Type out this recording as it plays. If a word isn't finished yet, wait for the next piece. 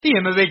The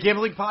MMA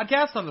Gambling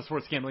Podcast on the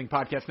Sports Gambling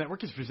Podcast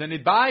Network is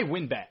presented by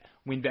WynnBET.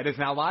 WynnBET is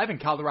now live in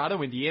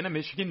Colorado, Indiana,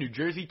 Michigan, New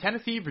Jersey,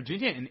 Tennessee,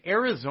 Virginia, and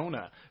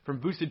Arizona. From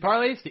boosted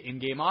parlays to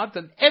in-game odds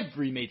on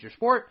every major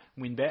sport,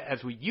 WynnBET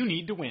has what you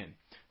need to win.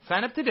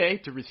 Sign up today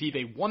to receive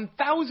a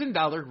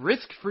 $1,000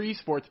 risk-free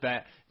sports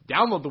bet.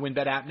 Download the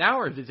WynnBET app now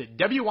or visit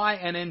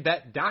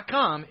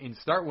WYNNBet.com and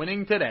start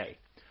winning today.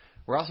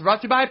 We're also brought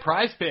to you by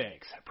Prize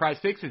Picks. Prize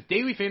Picks is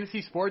daily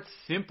fantasy sports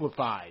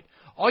simplified.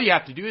 All you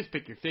have to do is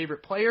pick your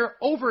favorite player,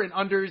 over and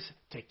unders,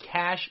 to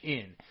cash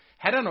in.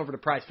 Head on over to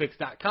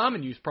prizepicks.com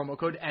and use promo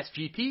code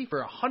SGP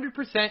for a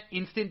 100%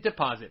 instant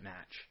deposit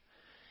match.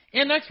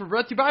 And next, we're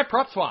brought to you by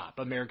PropSwap,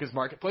 America's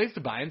marketplace to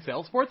buy and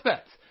sell sports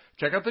bets.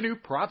 Check out the new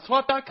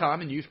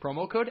PropSwap.com and use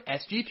promo code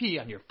SGP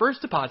on your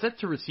first deposit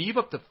to receive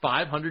up to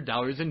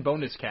 $500 in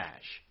bonus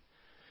cash.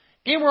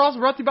 And we're also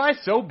brought to you by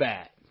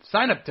SoBet.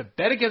 Sign up to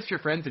bet against your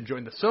friends and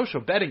join the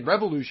social betting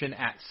revolution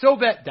at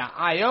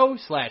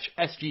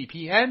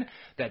SoBet.io/SGPN.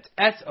 That's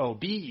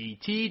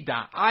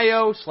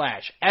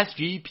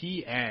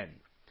SOBET.io/SGPN.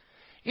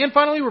 And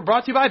finally, we're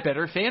brought to you by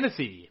Better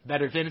Fantasy.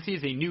 Better Fantasy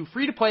is a new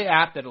free-to-play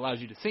app that allows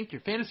you to sync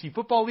your fantasy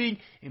football league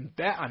and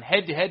bet on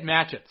head-to-head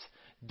matchups.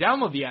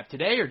 Download the app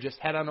today or just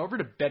head on over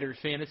to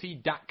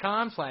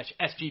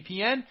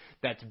betterfantasy.com/SGPN.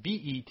 That's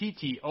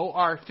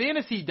BETTOR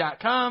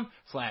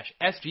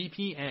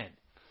fantasy.com/SGPN.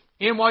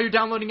 And while you're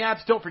downloading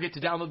apps, don't forget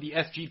to download the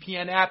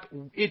SGPN app.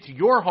 It's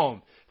your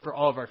home for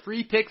all of our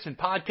free picks and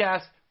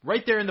podcasts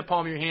right there in the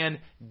palm of your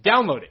hand.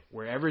 Download it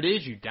wherever it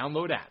is you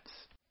download apps.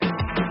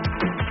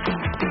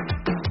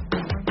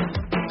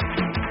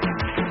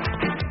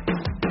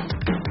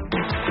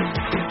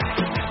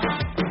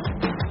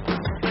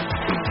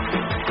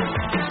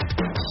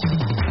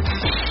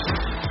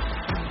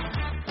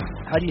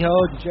 Howdy ho,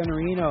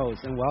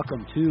 DeGenerinos, and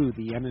welcome to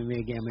the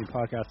MMA Gambling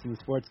Podcast and the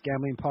Sports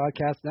Gambling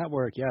Podcast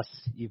Network. Yes,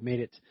 you've made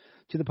it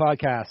to the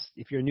podcast.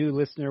 If you're a new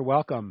listener,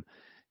 welcome.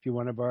 If you're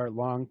one of our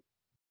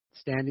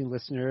long-standing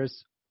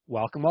listeners,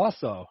 welcome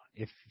also.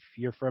 If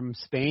you're from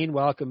Spain,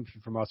 welcome. If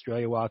you're from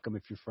Australia, welcome.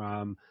 If you're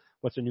from,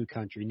 what's a new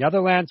country?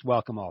 Netherlands,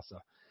 welcome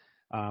also.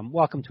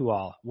 Welcome to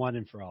all, one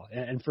and for all.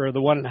 And for the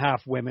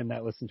 1.5 women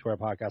that listen to our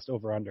podcast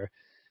over under,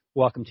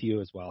 welcome to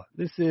you as well.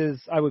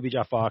 I would be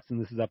Jeff Fox,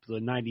 and this is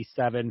episode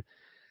 97.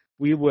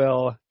 We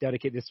will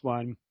dedicate this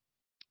one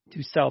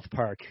to South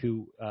Park,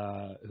 who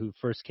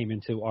first came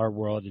into our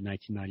world in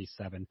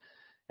 1997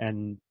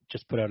 and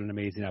just put out an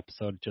amazing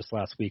episode just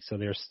last week. So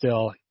they're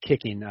still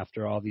kicking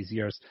after all these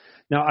years.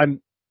 Now,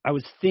 I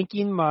was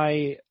thinking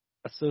my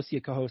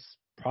associate co-host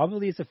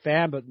probably is a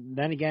fan, but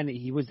then again,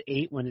 he was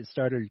 8 when it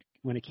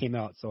came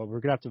out. So we're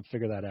gonna have to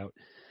figure that out.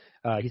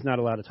 He's not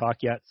allowed to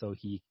talk yet, so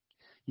he's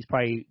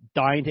probably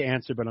dying to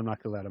answer, but I'm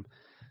not going to let him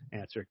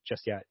answer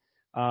just yet.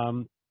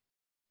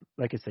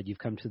 Like I said, you've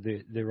come to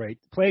the right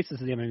place. This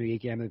is the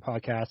MMA Gambling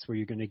Podcast where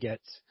you're going to get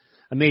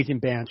amazing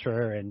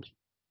banter and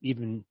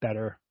even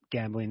better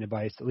gambling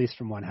advice, at least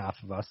from one half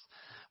of us.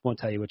 Won't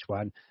tell you which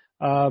one.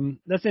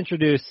 Let's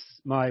introduce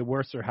my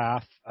worser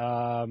half.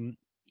 Some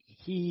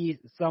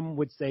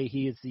would say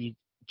he is the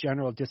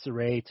general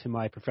disarray to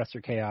my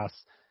Professor Chaos.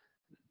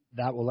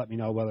 That will let me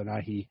know whether or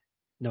not he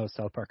knows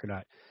South Park or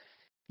not.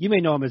 You may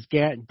know him as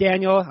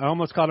Daniel. I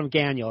almost called him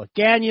Daniel.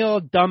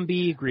 Daniel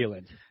Dumby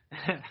Greeland.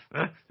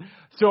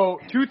 So,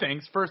 2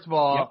 things. First of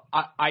all,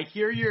 yep. I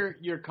hear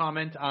your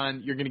comment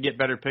on you're going to get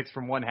better picks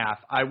from one half.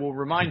 I will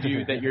remind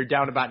you that you're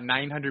down about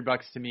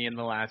 $900 to me in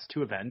the last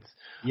 2 events.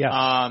 Yes.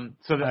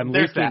 So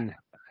there's that.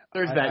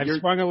 There's that. I've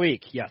sprung a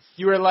leak. Yes.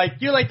 You're like,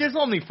 there's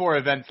only 4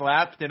 events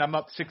left, and I'm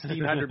up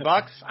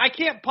 $1,600. I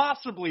can't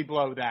possibly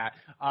blow that.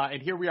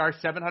 And here we are,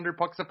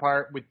 $700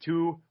 apart with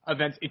 2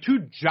 events,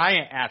 2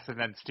 giant ass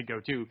events to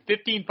go to.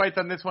 15 fights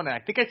on this one, and I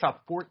think I saw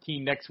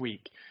 14 next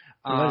week.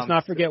 Let's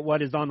not forget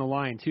what is on the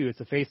line too. It's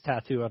a face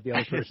tattoo of the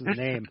other person's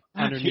name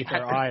underneath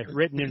our eye,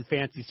 written in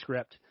fancy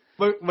script.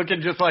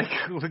 Looking just like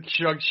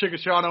Sugar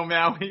Sean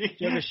O'Malley.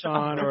 Sugar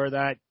Sean, or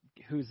that.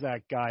 Who's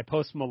that guy?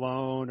 Post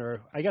Malone,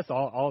 or I guess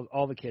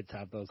all the kids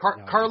have those.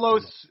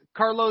 Carlos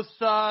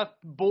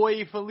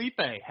Boy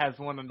Felipe has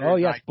one under. Oh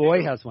yes,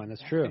 Boy has one.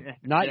 That's true.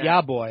 Not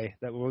Yeah Boy.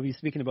 That we'll be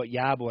speaking about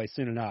Yeah Boy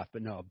soon enough,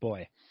 but no,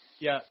 Boy.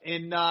 Yeah,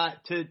 and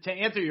to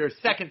answer your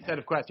second set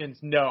of questions,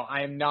 no,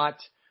 I am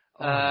not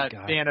a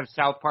fan of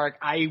South Park.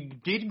 I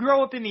did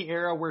grow up in the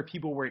era where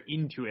people were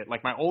into it.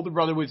 Like my older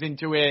brother was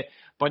into it. A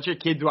bunch of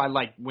kids who I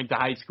went to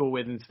high school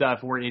with and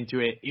stuff were into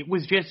it. It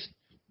was just.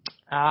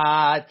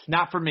 It's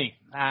not for me.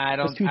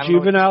 It's too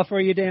juvenile for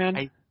you,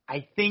 Dan?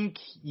 I think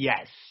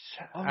yes.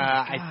 Oh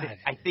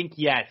I think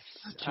yes.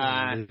 You're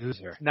a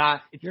loser.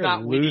 You're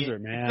not a witty. Loser,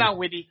 man.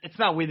 It's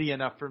not witty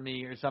enough for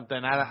me or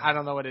something. I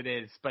don't know what it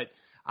is, but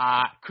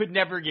could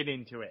never get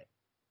into it.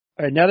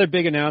 Another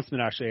big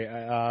announcement, actually.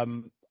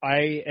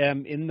 I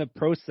am in the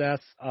process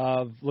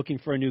of looking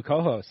for a new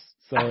co-host.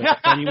 So if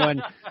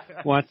anyone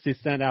wants to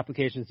send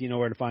applications, you know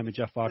where to find me,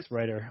 Jeff Fox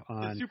Writer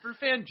on the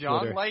Superfan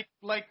John, Twitter.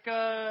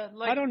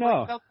 I don't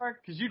know. South Park?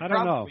 Because I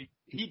don't know.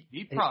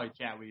 He probably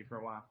can't leave for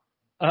a while.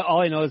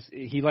 All I know is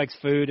he likes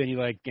food and he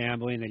likes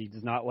gambling and he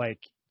does not like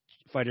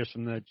fighters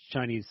from the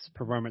Chinese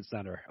Performance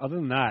Center. Other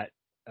than that,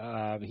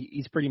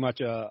 he's pretty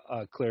much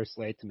a clear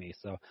slate to me.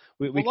 So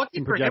we lucky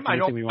can for project him,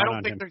 anything we want on him.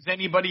 I don't think there's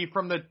anybody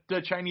from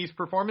the Chinese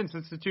Performance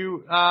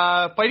Institute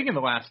fighting in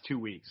the last 2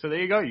 weeks. So there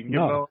you go. You can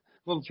give him a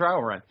little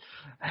trial run.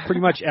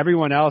 Pretty much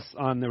everyone else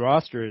on the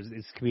roster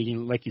is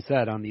competing, like you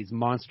said, on these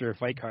monster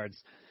fight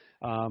cards.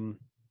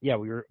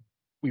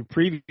 We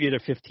previewed a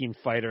 15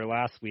 fighter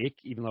last week,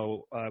 even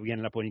though we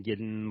ended up only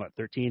getting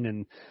 13.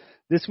 And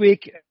this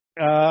week,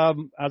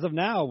 as of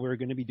now, we're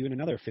going to be doing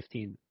another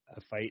 15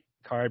 fight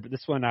card, but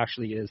this one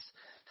actually is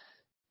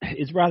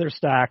rather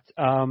stacked.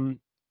 The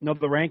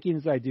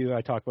rankings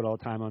I talk about all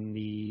the time on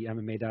the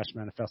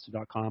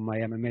MMA-manifesto.com, my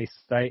MMA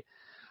site.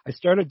 I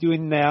started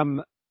doing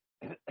them.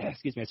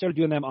 Excuse me. I started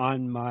doing them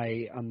on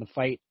the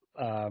fight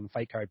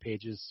card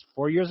pages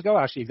 4 years ago.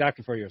 Actually,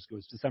 exactly 4 years ago. It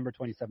was December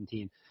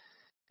 2017.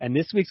 And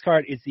this week's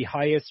card is the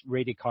highest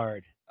rated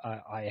card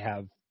I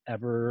have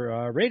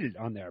ever rated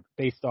on there,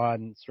 based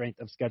on strength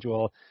of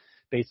schedule,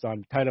 based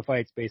on title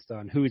fights, based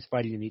on who's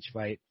fighting in each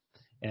fight,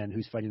 and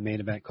who's fighting the main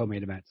event,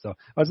 co-main event. So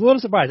I was a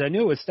little surprised. I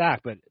knew it was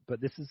stacked, but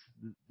this is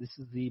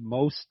the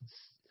most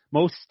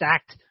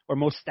stacked or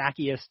most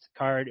stackiest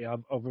card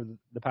over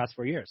the past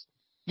 4 years.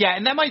 Yeah,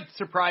 and that might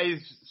surprise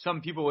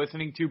some people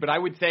listening too, but I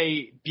would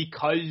say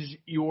because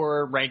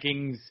your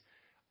rankings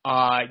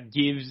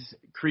gives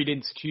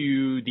credence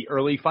to the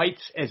early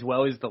fights as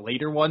well as the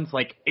later ones,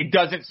 like, it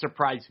doesn't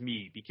surprise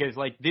me, because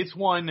like this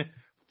one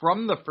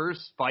from the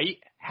first fight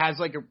has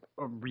like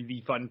a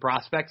really fun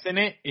prospects in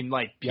it, and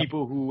like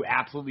people who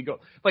absolutely go,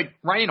 like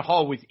Ryan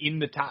Hall was in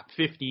the top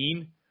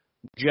 15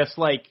 just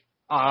like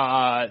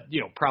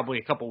probably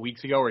a couple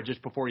weeks ago or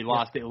just before he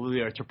lost to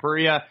Ilia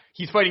Topuria.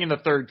 He's fighting in the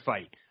third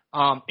fight.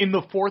 In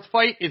the fourth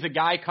fight is a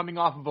guy coming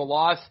off of a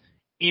loss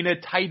in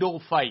a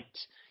title fight.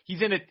 He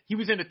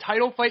was in a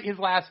title fight his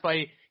last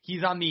fight.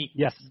 He's on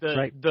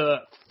the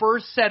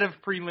first set of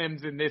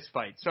prelims in this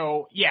fight.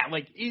 So yeah,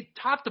 like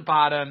top to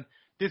bottom,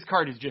 this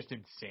card is just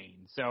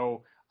insane.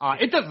 So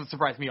it doesn't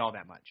surprise me all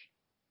that much.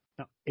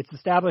 No, it's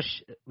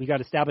established. We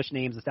got established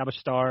names, established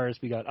stars.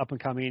 We got up and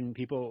coming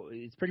people.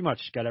 It's pretty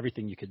much got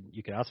everything you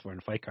could ask for in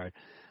a fight card.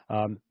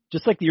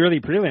 Just like the early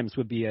prelims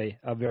would be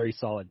a very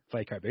solid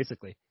fight card.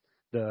 Basically,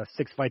 the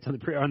 6 fights on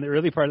the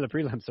early part of the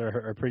prelims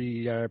are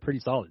pretty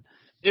solid.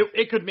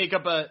 It could make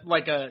up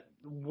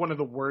one of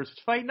the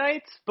worst fight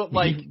nights, but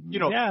like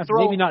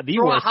maybe not the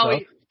worst.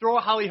 Throw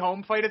a Holly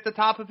Holm fight at the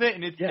top of it,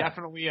 and it's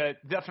definitely a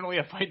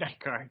fight night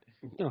card.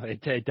 No,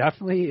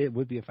 it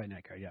would be a fight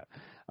night card. Yeah.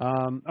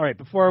 All right.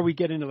 Before we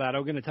get into that,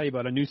 I'm going to tell you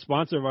about a new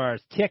sponsor of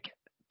ours,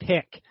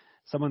 TickPick.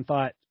 Someone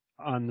thought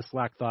on the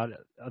Slack the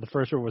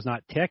first word was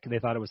not tick. They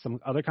thought it was some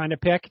other kind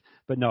of pick,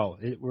 but no,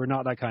 we're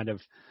not that kind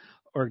of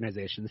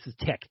organization. This is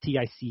Tick,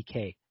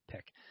 T-I-C-K,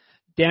 Pick.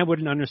 Dan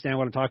wouldn't understand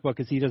what I'm talking about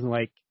because he doesn't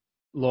like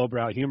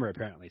lowbrow humor,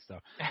 apparently. So,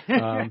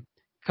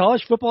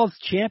 college football's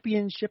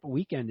championship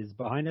weekend is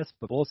behind us,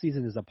 but bowl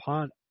season is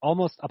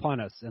almost upon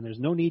us, and there's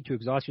no need to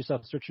exhaust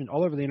yourself searching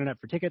all over the internet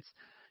for tickets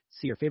to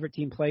see your favorite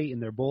team play in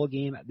their bowl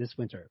game this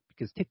winter.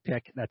 Because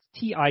TickPick, that's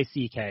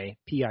T-I-C-K,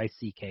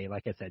 P-I-C-K,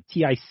 like I said,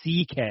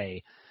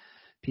 T-I-C-K,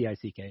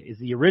 P-I-C-K, is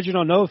the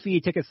original no-fee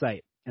ticket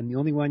site, and the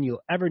only one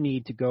you'll ever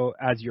need to go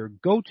as your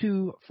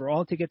go-to for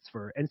all tickets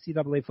for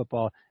NCAA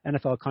football,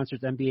 NFL,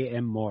 concerts, NBA,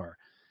 and more.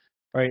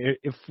 All right,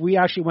 if we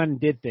actually went and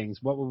did things,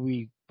 what would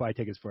we buy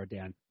tickets for,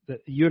 Dan?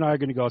 You and I are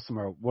going to go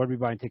somewhere. What are we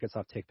buying tickets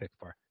off TickPick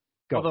for?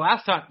 Go. Well, the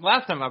last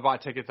time I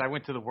bought tickets, I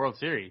went to the World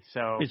Series.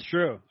 So it's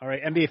true. All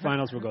right, NBA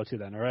Finals we'll go to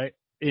then. All right,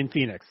 in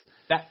Phoenix.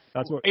 That's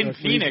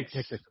Phoenix.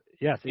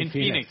 Yes, in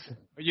Phoenix.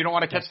 You don't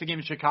want to catch the game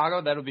in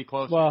Chicago? That'll be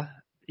close. Well,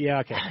 yeah,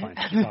 okay, fine.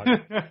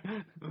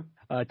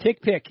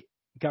 TickPick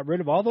got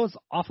rid of all those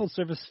awful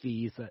service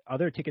fees that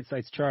other ticket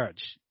sites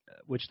charge,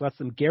 which lets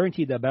them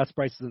guarantee the best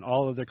prices on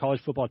all of their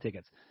college football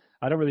tickets.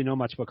 I don't really know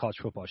much about college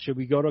football. Should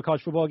we go to a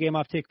college football game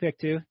off TickPick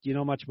too? Do you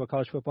know much about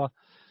college football?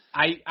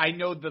 I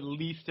know the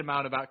least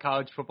amount about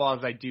college football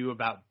as I do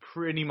about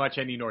pretty much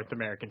any North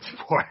American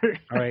sport.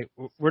 All right,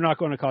 we're not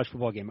going to a college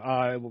football game.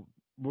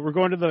 We're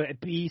going to the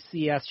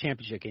BCS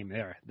championship game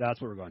there.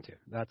 That's what we're going to.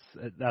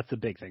 That's a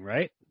big thing,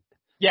 right?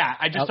 Yeah,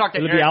 I just talked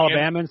to Eric.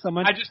 Alabama and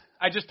someone.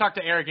 I just talked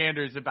to Eric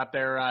Anders about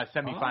their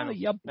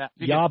semifinals.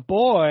 Yeah,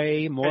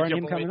 boy, more on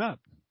him coming up.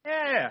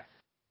 Yeah.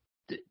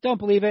 Don't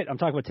believe it. I'm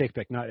talking about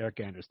TickPick, not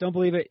Eric Anders. Don't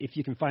believe it. If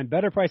you can find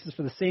better prices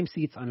for the same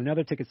seats on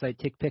another ticket site,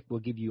 TickPick will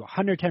give you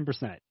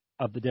 110%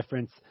 of the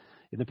difference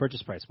in the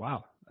purchase price.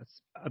 Wow,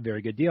 that's a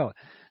very good deal.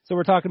 So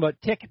we're talking about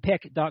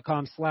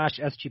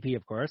tickpick.com/SGP,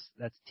 of course.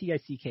 That's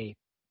TickPick.com/SGP.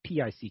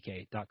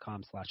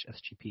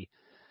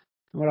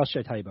 And what else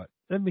should I tell you about?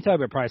 Let me tell you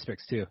about Prize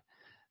Picks, too.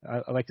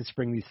 I like to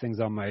spring these things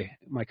on my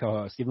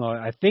co-host, even though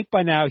I think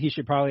by now he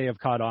should probably have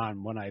caught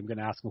on when I'm going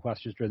to ask him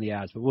questions during the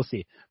ads, but we'll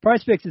see.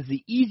 Prize Picks is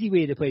the easy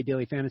way to play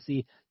daily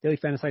fantasy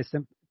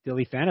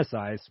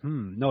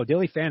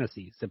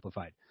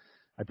simplified.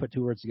 I put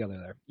 2 words together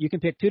there. You can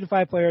pick 2 to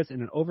 5 players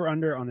and an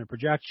over-under on their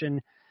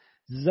projection,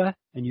 and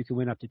you can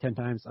win up to 10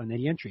 times on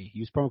any entry.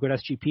 Use promo code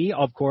SGP,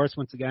 of course,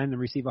 once again, and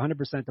receive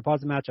 100%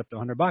 deposit match up to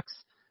 $100.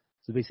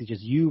 So basically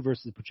just you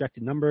versus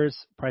projected numbers.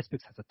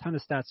 PrizePicks has a ton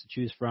of stats to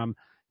choose from,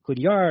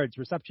 including yards,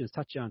 receptions,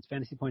 touchdowns,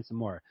 fantasy points, and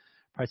more.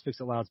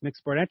 PrizePicks allows mixed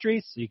sport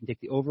entries, so you can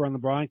take the over on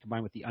LeBron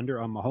combined with the under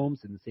on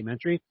Mahomes in the same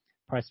entry.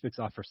 PrizePicks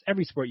offers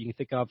every sport you can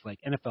think of, like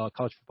NFL,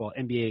 college football,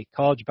 NBA,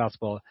 college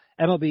basketball,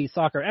 MLB,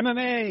 soccer,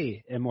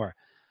 MMA, and more.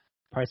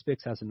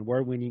 PrizePicks has an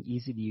award-winning,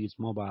 easy-to-use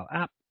mobile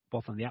app,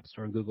 both on the App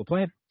Store and Google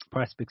Play.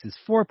 PrizePicks is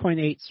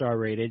 4.8 star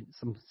rated.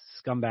 Some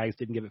scumbags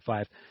didn't give it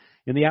 5.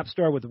 In the App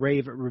Store with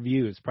rave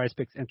reviews.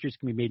 PrizePicks entries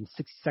can be made in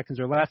 60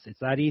 seconds or less. It's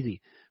that easy.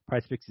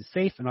 PrizePicks is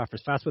safe and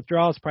offers fast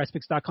withdrawals.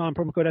 PrizePicks.com,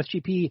 promo code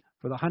SGP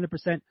for the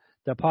 100%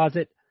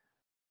 deposit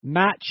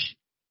match.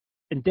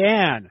 And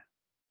Dan,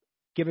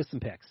 give us some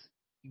picks.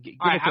 Give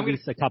us at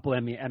least a couple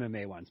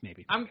MMA ones,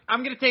 maybe. I'm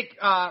going to take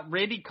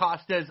Randy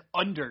Costa's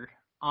under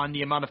on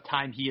the amount of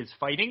time he is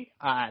fighting.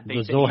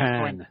 They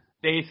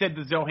said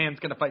the Zohan's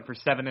going to fight for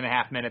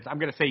 7.5 minutes. I'm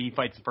going to say he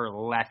fights for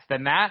less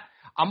than that.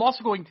 I'm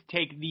also going to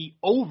take the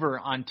over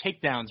on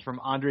takedowns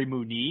from Andre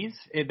Muniz.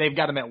 They've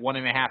got him at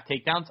 1.5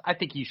 takedowns. I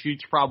think he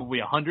shoots probably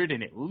 100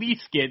 and at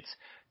least gets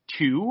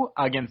 2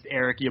 against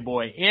Eric your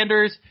boy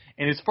Anders.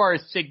 And as far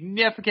as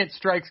significant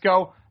strikes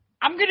go,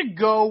 I'm going to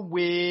go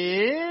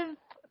with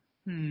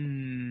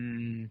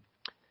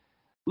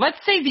let's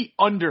say the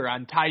under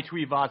on Tai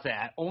Tuivasa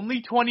at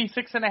only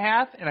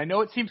 26.5. And I know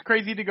it seems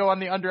crazy to go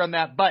on the under on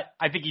that, but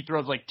I think he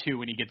throws like 2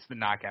 when he gets the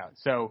knockout.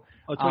 So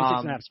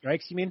 26.5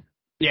 strikes, you mean?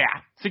 Yeah,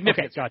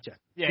 significant. Okay, gotcha.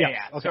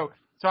 Yeah. Okay.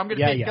 So I'm going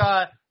to take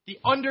the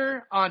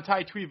under on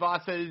Tai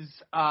Tuivasa's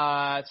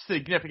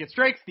significant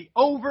strikes, the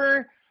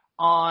over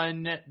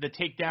on the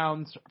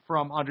takedowns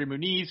from Andre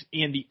Muniz,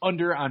 and the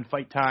under on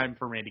fight time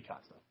for Randy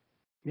Costa.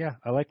 Yeah,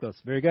 I like those.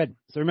 Very good.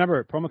 So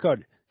remember, promo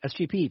code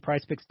SGP,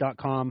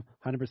 PrizePicks.com,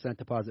 100%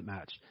 deposit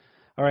match.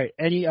 All right.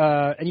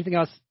 Anything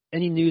else?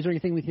 Any news or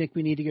anything we think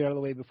we need to get out of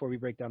the way before we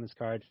break down this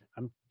card?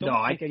 I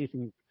don't think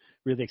anything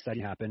really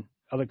exciting happened.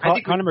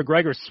 Conor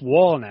McGregor's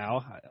swole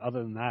now.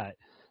 Other than that,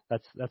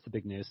 that's the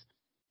big news.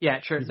 Yeah,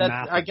 sure.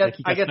 I guess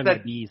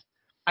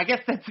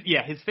that's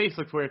his face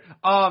looks weird.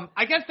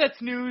 I guess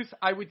that's news.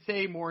 I would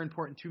say more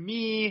important to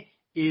me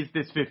is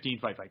this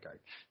 15-fight card.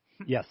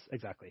 Yes,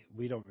 exactly.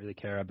 We don't really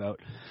care about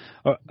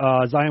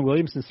Zion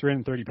Williamson's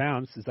 330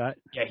 pounds. Is that?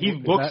 Yeah, he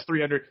looks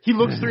 300. He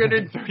looks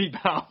 330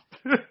 pounds.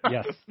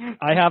 Yes,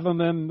 I have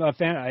him in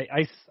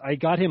I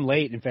got him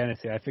late in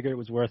fantasy. I figured it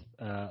was worth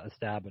a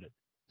stab at it.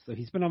 So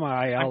he's been on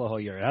my IL the whole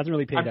year. It hasn't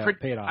really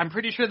paid off. I'm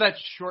pretty sure that's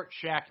short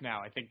Shaq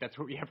now. I think that's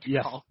what we have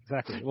to call. Yes,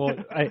 exactly. Well,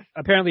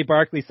 apparently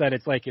Barkley said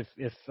it's like if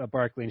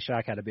Barkley and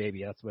Shaq had a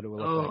baby, that's what it would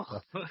look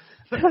like.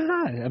 So.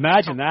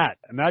 Imagine that.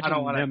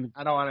 Imagine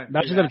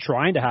them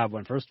trying to have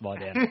one, first of all,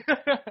 Dan.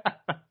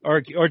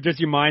 or does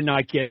your mind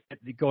not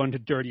go into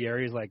dirty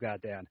areas like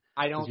that, Dan?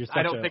 I don't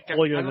think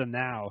older than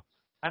now.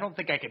 I don't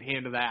think I could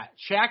handle that.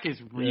 Shaq is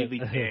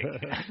really big.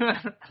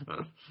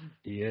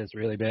 He is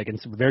really big and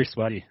very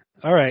sweaty.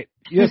 All right,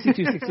 UFC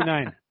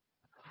 269.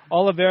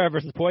 Oliveira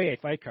versus Poirier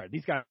fight card.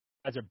 These guys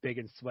are big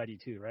and sweaty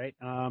too, right?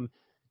 All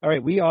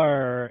right, we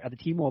are at the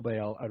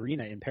T-Mobile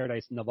Arena in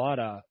Paradise,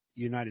 Nevada,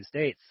 United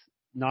States,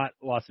 not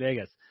Las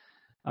Vegas.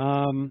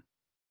 What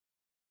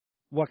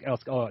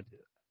else? Oh,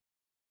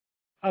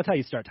 I'll tell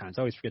you start times.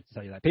 I always forget to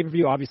tell you that.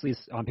 Pay-per-view obviously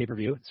is on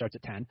pay-per-view. It starts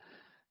at 10.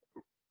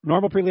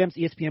 Normal prelims,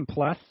 ESPN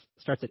Plus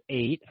starts at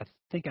 8. I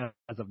think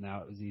as of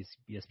now it was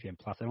ESPN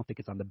Plus. I don't think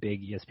it's on the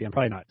big ESPN.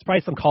 Probably not. It's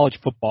probably some college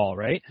football,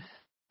 right?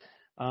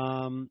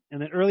 And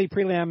then early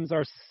prelims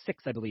are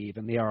 6, I believe,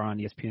 and they are on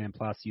ESPN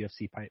Plus,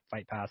 UFC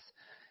Fight Pass,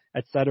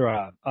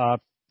 etc.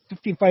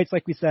 15 fights,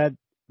 like we said,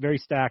 very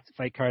stacked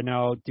fight card.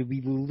 Now, did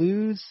we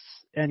lose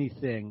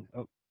anything?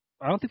 Oh,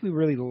 I don't think we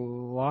really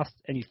lost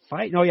any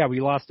fight. No, yeah, we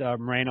lost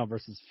Moreno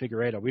versus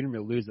Figueiredo. We didn't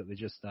really lose it. They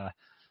just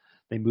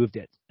they moved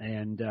it,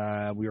 and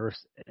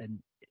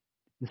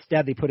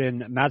instead they put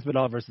in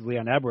Masvidal versus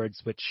Leon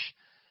Edwards, which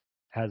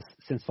has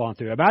since fallen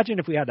through. Imagine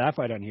if we had that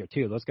fight on here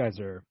too. Those guys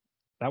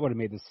that would have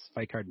made this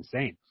fight card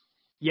insane.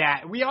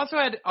 Yeah, we also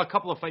had a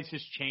couple of fights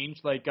just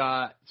change.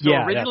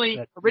 Originally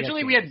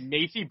we had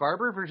Macy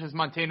Barber versus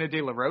Montana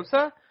De La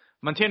Rosa.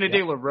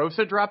 De La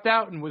Rosa dropped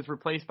out and was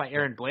replaced by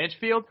Aaron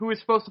Blanchfield, who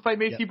was supposed to fight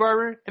Macy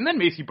Barber. And then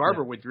Macy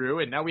Barber withdrew,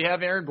 and now we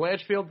have Aaron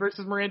Blanchfield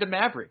versus Miranda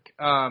Maverick,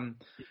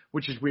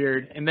 which is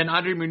weird. And then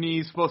Andre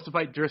Muniz supposed to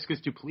fight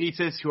Dricus Du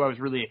Plessis, who I was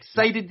really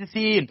excited to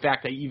see. In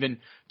fact, I even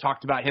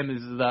talked about him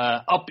as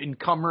the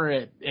up-and-comer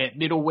at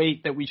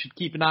middleweight that we should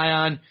keep an eye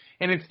on.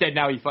 And instead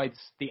now he fights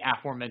the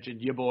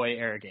aforementioned your boy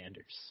Eric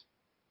Anders.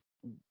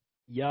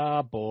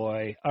 Yeah,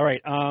 boy. All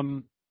right.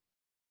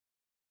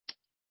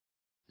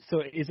 So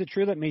is it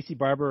true that Macy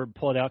Barber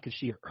pulled out because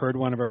she heard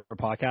one of her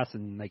podcasts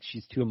and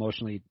she's too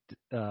emotionally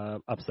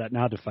upset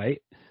now to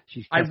fight?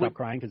 She can't stop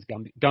crying because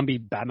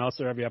Gumby badmouths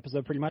her every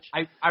episode pretty much?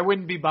 I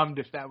wouldn't be bummed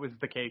if that was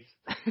the case.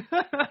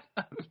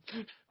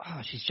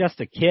 Oh, she's just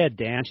a kid,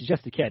 Dan. She's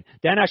just a kid.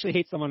 Dan actually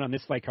hates someone on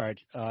this fight card.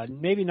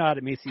 Maybe not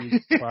at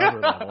Macy Barber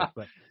level,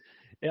 but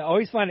I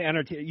always find it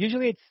entertaining.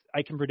 Usually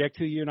I can predict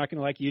who you're not going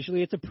to like.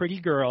 Usually it's a pretty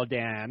girl,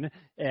 Dan,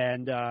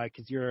 and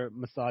because you're a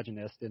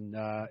misogynist, and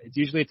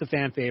it's a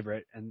fan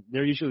favorite, and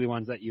they're usually the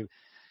ones that you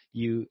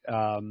you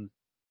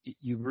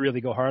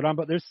really go hard on.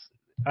 But there's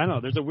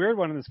a weird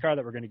one in this card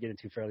that we're going to get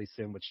into fairly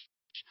soon, which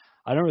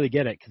I don't really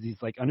get it because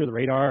he's like under the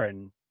radar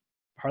and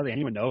hardly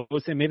anyone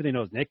knows him. Maybe they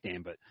know his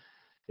nickname, but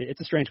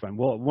it's a strange one.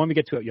 Well, when we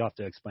get to it, you'll have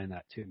to explain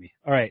that to me.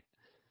 All right.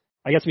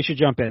 I guess we should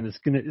jump in.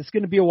 It's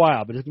gonna be a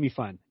while, but it's gonna be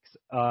fun.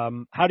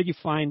 How did you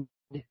find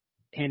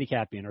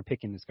handicapping or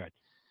picking this card?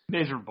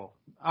 Miserable.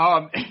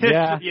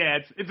 Yeah.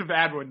 It's a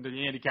bad one to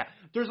handicap.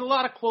 There's a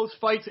lot of close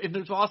fights, and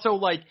there's also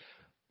like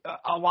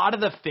a lot of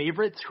the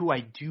favorites who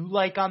I do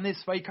like on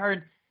this fight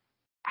card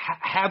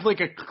have like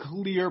a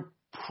clear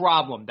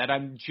problem that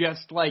I'm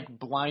just like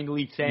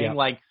blindly saying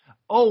like,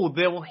 oh,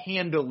 they'll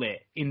handle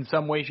it in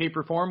some way, shape,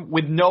 or form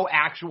with no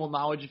actual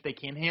knowledge if they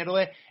can handle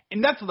it.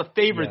 And that's the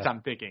favorites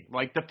I'm picking.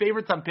 Like the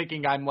favorites I'm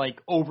picking, I'm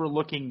like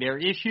overlooking their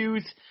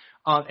issues.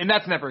 And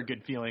that's never a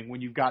good feeling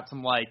when you've got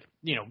some like,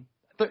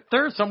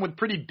 there are some with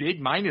pretty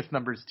big minus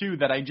numbers too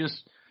that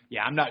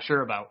I'm not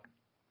sure about.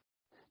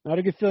 Not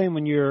a good feeling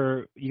when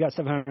you got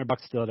 $700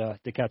 still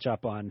to catch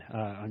up on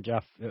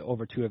Jeff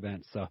over 2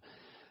 events. So,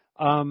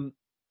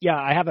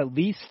 I have at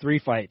least 3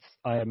 fights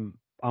I'm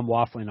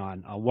waffling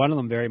on. One of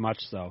them very much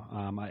so.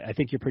 I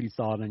think you're pretty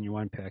solid on your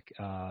one pick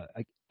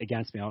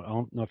against me. I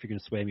don't know if you're going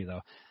to sway me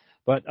though,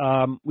 but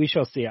we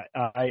shall see.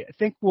 I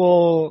think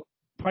we'll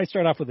probably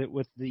start off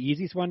with the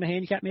easiest one to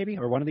handicap, maybe,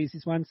 or one of the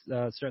easiest ones.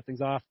 Start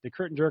things off. The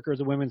curtain jerker is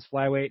a women's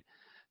flyweight.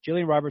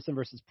 Jillian Robertson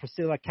versus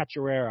Priscilla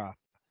Cachoeira.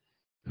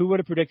 Who would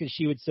have predicted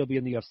she would still be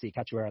in the UFC?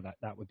 Cachoeira,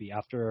 that would be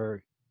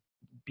after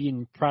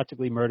being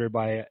practically murdered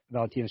by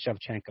Valentina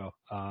Shevchenko.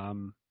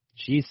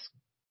 She's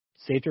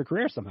saved her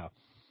career somehow.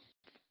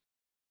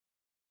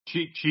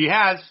 She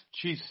has.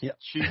 She's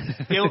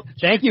still.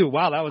 Thank you.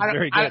 Wow, that was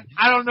very good.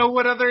 I don't know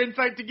what other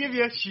insight to give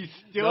you. She's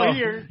still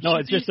here. No,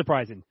 it's just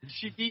surprising.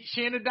 She beat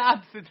Shannon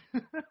Dodson.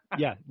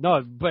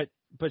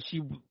 But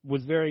she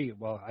was very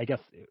well. I guess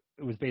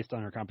it was based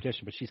on her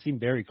competition, but she seemed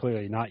very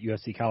clearly not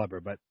UFC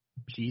caliber. But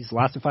she's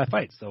lasted 5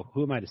 fights, so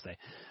who am I to say?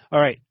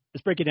 All right,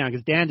 let's break it down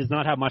because Dan does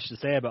not have much to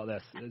say about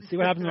this. See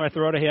what happens when I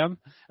throw it to him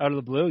out of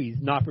the blue. He's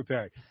not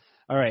prepared.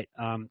 All right,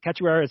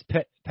 Cachoeira is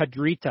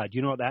Pedrita. Do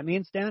you know what that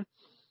means, Dan?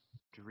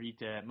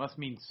 Pedrita. It must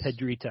mean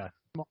Pedrita.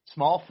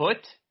 Small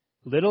foot?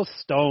 Little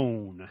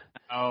stone.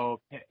 Oh,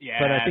 yeah.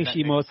 But I think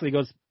she mostly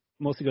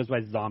goes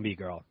by zombie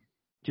girl.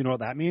 Do you know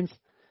what that means?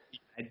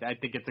 I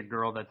think it's a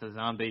girl that's a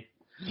zombie.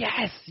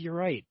 Yes, you're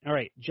right. All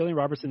right, Jillian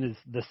Robertson is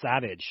the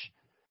Savage.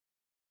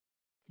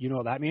 You know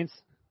what that means?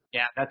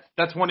 Yeah,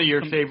 that's one of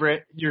your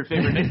favorite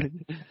names.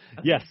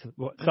 Yes,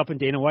 something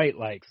Dana White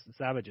likes,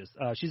 Savages.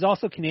 She's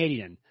also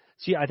Canadian.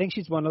 I think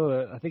she's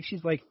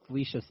like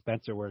Felicia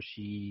Spencer, where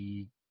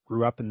she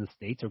grew up in the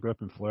States or grew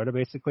up in Florida,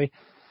 basically.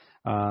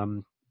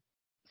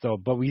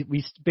 But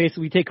we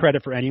basically take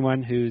credit for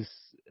anyone who's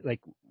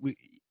like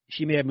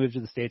she may have moved to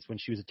the States when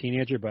she was a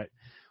teenager, but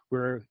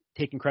we're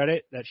taking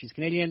credit that she's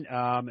Canadian.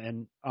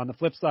 And on the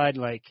flip side,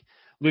 like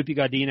Lupi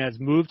Godinez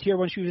moved here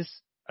when she was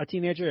a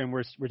teenager, and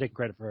we're taking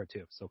credit for her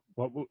too. So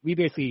we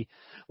basically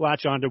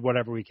latch on to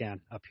whatever we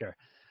can up here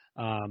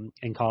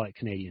and call it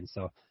Canadian.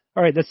 So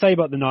all right, let's tell you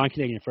about the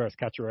non-Canadian first,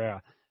 Cachoeira.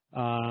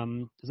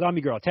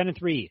 Zombie girl,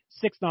 10-3,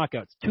 6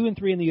 knockouts,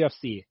 2-3 in the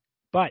UFC,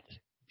 but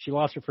she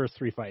lost her first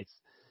 3 fights.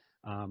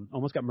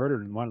 Almost got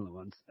murdered in one of the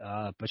ones.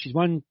 But she's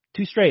won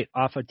 2 straight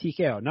off a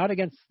TKO, not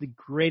against the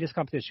greatest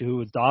competition, who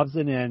was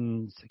Dobson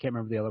and I can't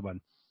remember the other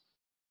one.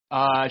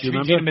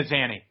 Gina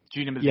Mazzani.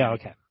 Yeah,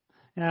 okay.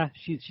 Yeah,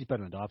 she's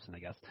better than Dobson, I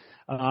guess.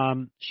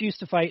 She used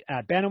to fight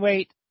at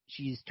bantamweight.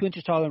 She's 2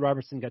 inches taller than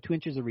Robertson, got 2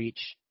 inches of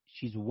reach.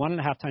 She's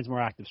 1.5 times more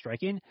active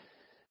striking.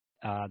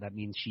 That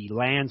means she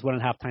lands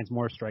 1.5 times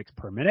more strikes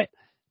per minute,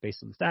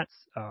 based on the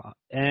stats.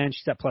 And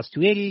she's at plus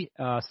 280.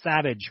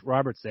 Savage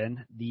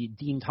Robertson, the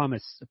Dean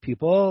Thomas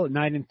pupil,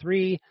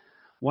 9-3,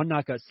 1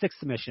 knockout, 6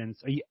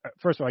 submissions.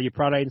 First of all, are you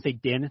proud I didn't say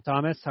Dean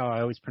Thomas? How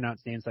I always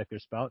pronounce names like they're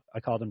spelled. I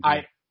called him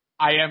Dean.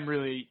 I am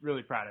really,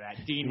 really proud of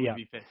that. Dean would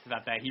be pissed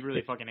about that. He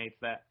really fucking hates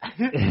that.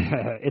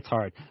 It's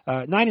hard.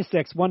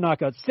 9-6, 1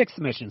 knockout, 6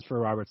 submissions for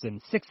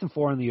Robertson,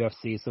 6-4 in the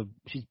UFC. So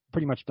she's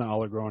pretty much done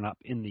all her growing up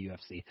in the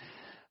UFC.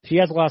 She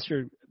has lost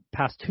her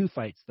past 2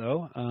 fights,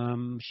 though.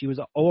 She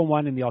was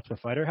 0-1 in the Ultimate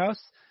Fighter House.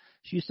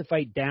 She used to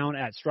fight down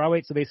at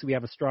strawweight. So basically we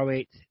have a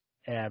strawweight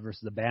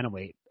versus a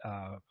bantamweight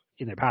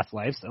in their past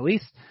lives, at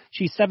least.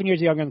 She's 7 years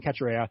younger than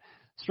Cachoeira.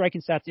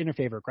 Striking stats in her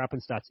favor.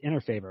 Grappling stats in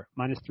her favor.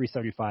 Minus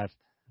 375.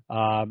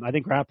 I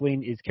think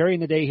grappling is carrying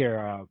the day here.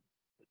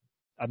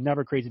 I'm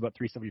never crazy about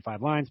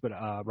 375 lines, but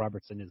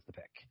Robertson is the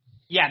pick.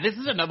 Yeah, this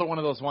is another one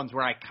of those ones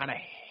where I kind of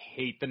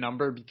hate the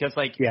number because,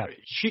 like,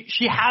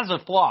 she has a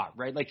flaw,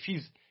 right? Like,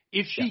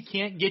 if she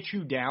can't get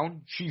you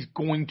down, she's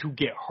going to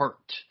get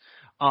hurt.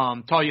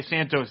 Talia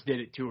Santos did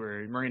it to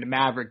her. Marina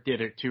Maverick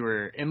did it to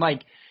her. And,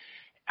 like,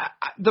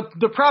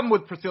 the problem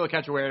with Priscilla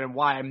Cachoeira and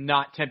why I'm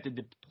not tempted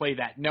to play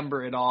that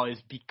number at all is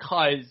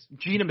because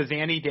Gina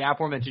Mazzani, the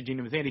aforementioned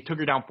Gina Mazzani, took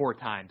her down 4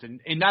 times.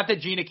 And not that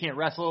Gina can't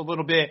wrestle a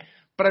little bit,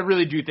 but I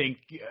really do think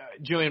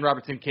Jillian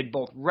Robertson can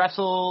both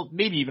wrestle,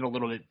 maybe even a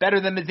little bit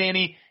better than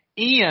Mazzani,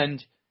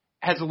 and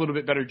has a little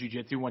bit better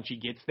jiu-jitsu once she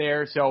gets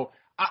there. So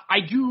I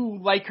do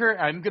like her.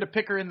 I'm going to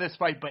pick her in this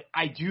fight, but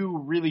I do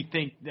really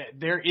think that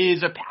there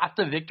is a path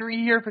to victory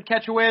here for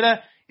Cachoeira.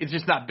 It's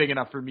just not big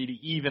enough for me to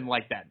even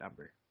like that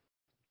number.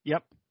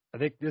 Yep. I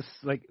think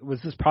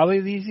was this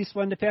probably the easiest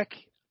one to pick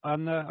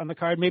on the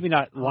card? Maybe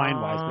not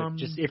line-wise, but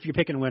just if you're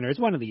picking a winner, it's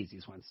one of the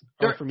easiest ones.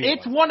 For me,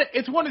 it's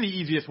one of the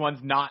easiest ones.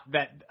 Not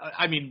that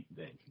I mean,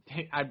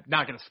 I'm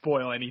not going to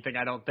spoil anything.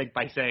 I don't think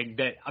by saying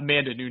that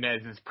Amanda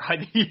Nunes is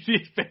probably the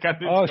easiest pick on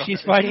this. Oh, card.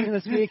 she's fighting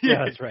this week.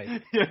 Yeah, that's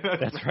right. Yeah,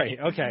 that's right.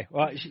 Okay.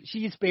 Well,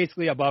 she's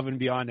basically above and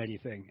beyond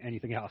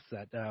anything else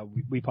that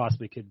we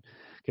possibly could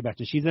get back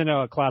to. She's in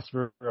a class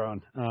of her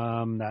own.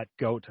 That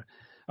goat.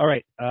 All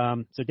right.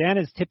 So Dan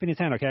is tipping his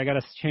hand. Okay, I got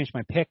to change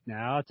my pick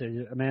now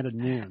to Amanda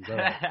Nunes. All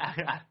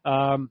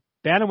right.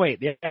 Bantamweight,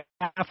 the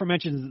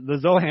aforementioned the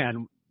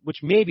Zohan,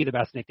 which may be the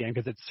best nickname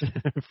because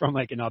it's from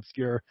like an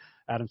obscure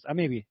Adam.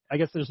 I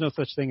guess there's no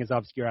such thing as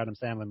obscure Adam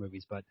Sandler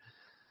movies, but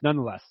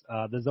nonetheless,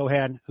 the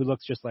Zohan who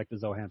looks just like the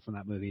Zohan from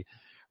that movie.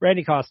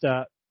 Randy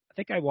Costa. I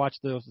think I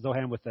watched the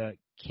Zohan with a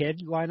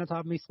kid lying on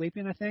top of me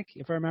sleeping. I think,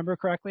 if I remember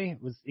correctly,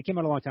 it came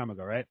out a long time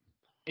ago, right?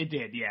 It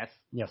did, yes.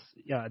 Yes,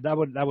 yeah, that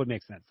would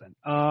make sense then.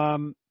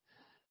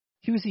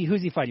 Who's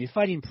he fighting? He's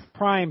fighting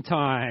prime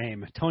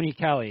time. Tony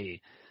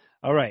Kelly.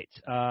 All right,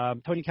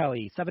 Tony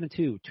Kelly, 7-2,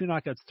 2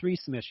 knockouts, 3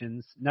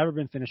 submissions. Never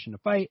been finished in a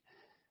fight.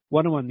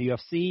 1-1 in the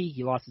UFC.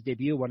 He lost his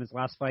debut, won his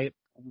last fight,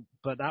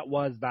 but that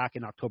was back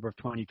in October of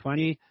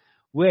 2020.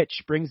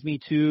 Which brings me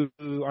to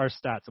our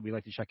stats that we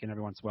like to check in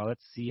every once in a while.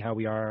 Let's see how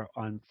we are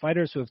on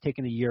fighters who have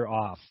taken a year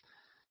off.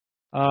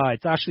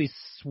 It's actually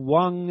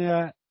swung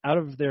out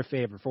of their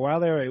favor. For a while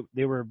there,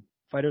 they were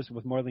fighters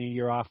with more than a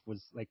year off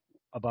was like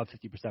above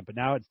 50%, but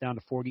now it's down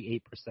to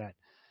 48%.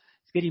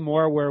 It's getting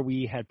more where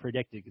we had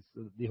predicted.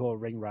 It's the whole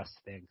ring rust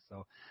thing.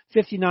 So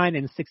 59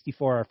 and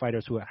 64 are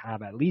fighters who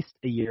have at least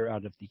a year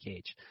out of the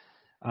cage.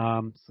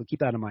 So keep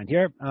that in mind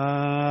here.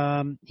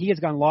 He has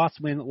gone loss,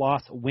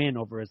 win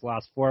over his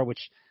last 4,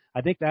 which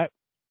I think that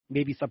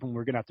may be something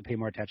we're going to have to pay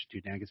more attention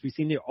to, Dan, because we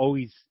seem to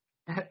always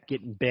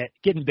getting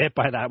bit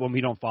by that when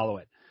we don't follow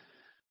it.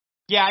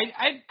 Yeah,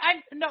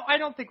 I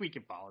don't think we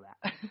can follow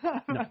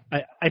that. No,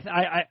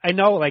 I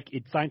know, like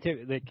it's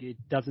scientific, like it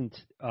doesn't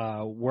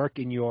work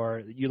in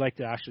you like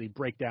to actually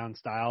break down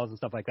styles and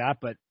stuff like that,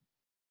 but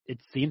it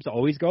seems to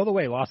always go the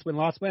way loss, win.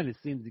 It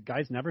seems the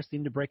guys never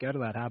seem to break out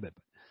of that habit.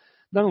 But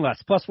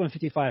nonetheless, plus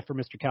 155 for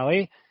Mr.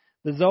 Kelly.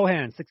 The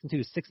Zohan,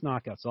 6-2, 6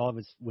 knockouts. All of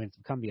his wins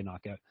have come via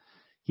knockout.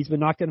 He's been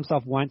knocked out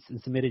himself once and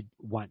submitted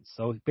once.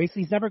 So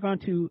basically, he's never gone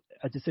to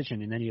a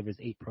decision in any of his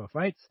 8 pro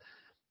fights.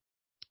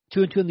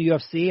 2-2 in the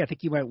UFC. I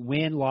think he went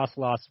win, loss,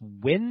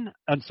 win.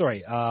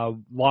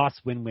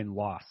 Loss, win,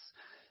 loss.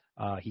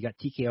 He got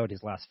TKO'd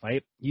his last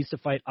fight. He used to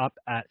fight up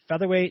at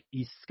featherweight.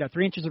 He's got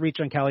 3 inches of reach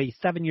on Kelly,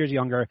 7 years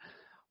younger,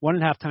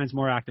 1.5 times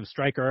more active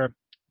striker,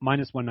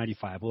 minus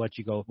 195. We'll let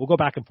you go. We'll go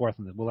back and forth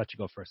on this. We'll let you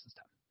go first this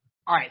time.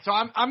 All right, so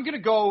I'm going to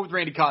go with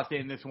Randy Costa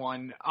in this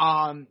one.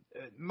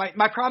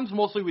 My problems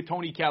mostly with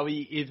Tony Kelly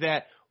is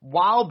that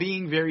while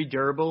being very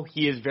durable,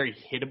 he is very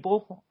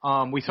hittable.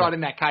 We saw it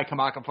in that Kai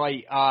Kamaka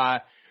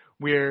fight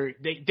where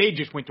they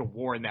just went to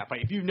war in that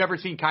fight. If you've never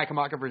seen Kai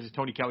Kamaka versus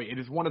Tony Kelly, it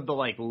is one of the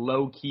like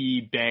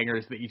low-key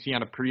bangers that you see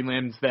on a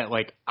prelims that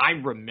like I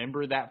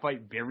remember that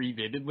fight very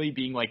vividly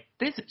being like,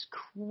 this is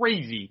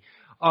crazy.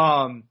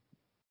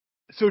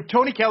 So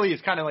Tony Kelly has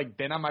kind of like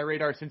been on my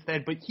radar since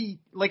then, but he,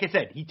 like I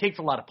said, he takes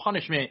a lot of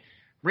punishment.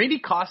 Randy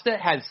Costa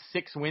has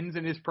 6 wins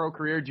in his pro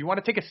career. Do you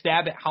want to take a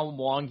stab at how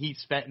long he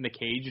spent in the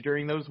cage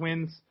during those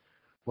wins?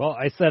 Well,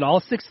 I said all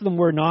 6 of them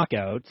were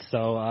knockouts,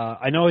 so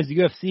I know his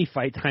UFC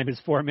fight time is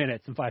 4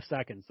 minutes and 5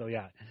 seconds. So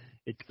yeah,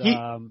 it's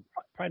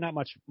probably not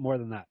much more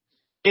than that.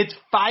 It's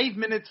 5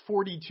 minutes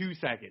 42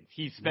 seconds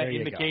he spent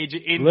in the cage.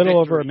 In a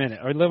little victory, over a minute,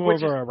 or a little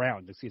over a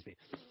round. Excuse me.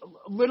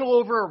 A little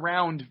over a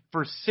round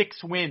for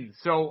 6 wins.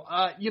 So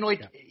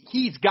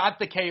he's got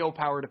the KO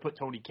power to put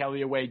Tony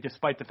Kelly away,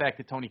 despite the fact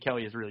that Tony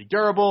Kelly is really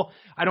durable.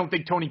 I don't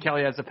think Tony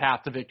Kelly has a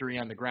path to victory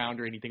on the ground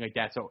or anything like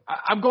that. So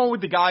I'm going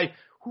with the guy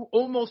who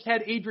almost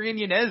had Adrian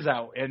Yanez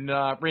out, and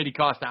Randy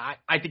Costa.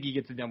 I think he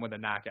gets it done with a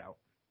knockout.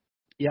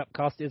 Yep,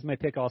 Costa is my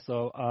pick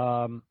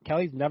also.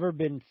 Kelly's never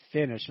been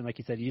finished, and like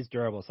you said, he's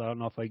durable, so I don't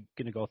know if I'm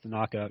going to go with the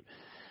knockout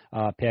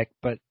pick.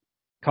 But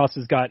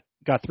Costa's got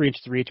 3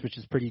 inches of reach, which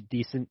is pretty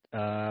decent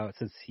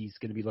since he's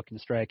going to be looking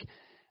to strike.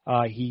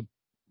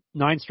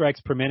 9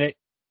 strikes per minute.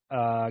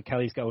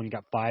 Kelly's only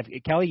got 5.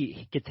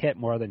 Kelly gets hit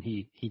more than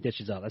he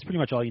dishes out. That's pretty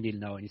much all you need to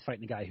know, and he's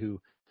fighting a guy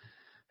who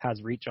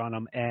has reach on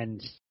him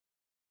and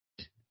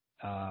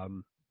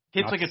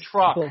hits like a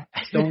truck.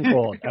 Stone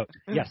cold out.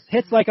 Yes,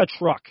 hits like a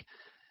truck.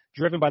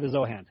 Driven by the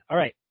Zohan. All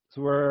right,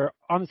 so we're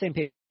on the same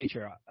page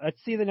here.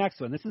 Let's see the next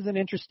one. This is an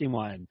interesting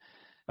one.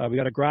 We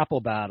got a grapple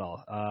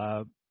battle.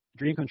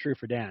 Dream come true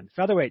for Dan.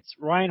 Featherweights,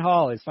 Ryan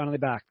Hall is finally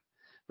back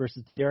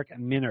versus Derek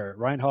Minner.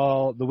 Ryan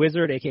Hall, the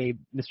Wizard, a.k.a.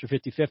 Mr.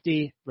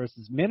 50-50,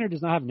 versus Minner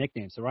does not have a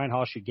nickname, so Ryan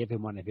Hall should give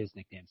him one of his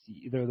nicknames,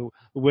 either the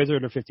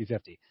Wizard or 50-50.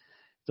 It's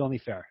only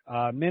fair.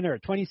 Minner,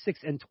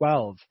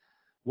 26-12,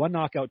 1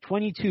 knockout,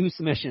 22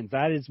 submissions.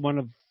 That is one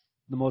of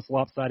the most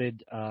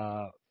lopsided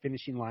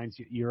finishing lines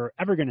you're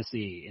ever going to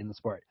see in the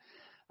sport.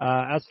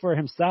 As for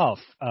himself,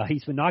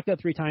 he's been knocked out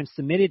 3 times,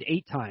 submitted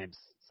 8 times.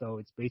 So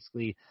it's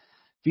basically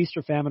feast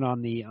or famine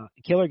on the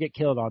kill or get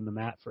killed on the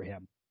mat for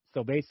him.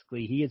 So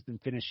basically, he has been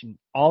finishing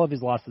all of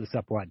his losses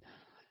except one.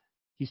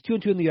 He's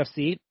 2-2 in the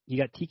UFC. He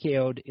got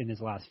TKO'd in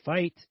his last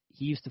fight.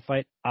 He used to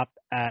fight up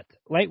at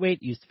lightweight.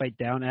 He used to fight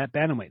down at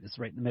bantamweight. This is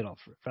right in the middle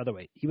for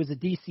featherweight. He was a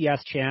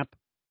DCS champ,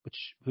 which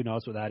who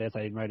knows what that is. I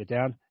didn't write it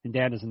down. And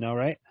Dan doesn't know,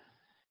 right?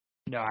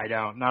 No, I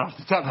don't. Not off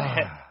the top of my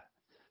head.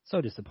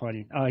 So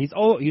disappointing. He's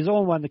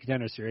 0-1 in the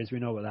Contender Series. We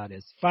know what that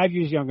is. 5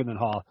 years younger than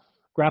Hall.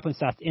 Grappling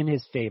stats in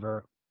his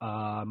favor.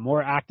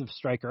 More active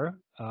striker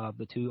of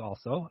the two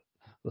also.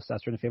 Those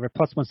stats are in his favor.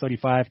 Plus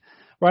 175.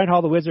 Ryan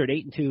Hall, the Wizard,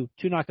 8-2.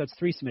 2 knockouts,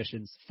 3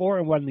 submissions.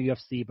 4-1 in the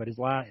UFC. But his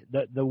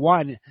the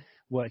one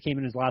came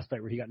in his last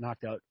fight where he got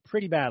knocked out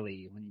pretty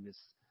badly when he was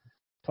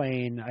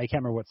playing. I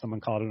can't remember what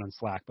someone called it on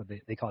Slack, but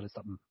they called it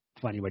something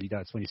funny what he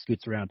does when he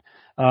scoots around.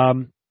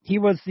 He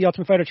was the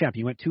Ultimate Fighter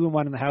champion. He went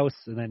 2-1 in the house,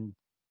 and then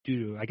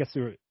due to, I guess,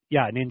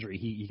 an injury,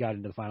 he got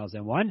into the finals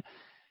and won.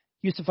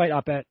 He used to fight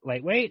up at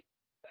lightweight.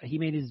 He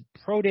made his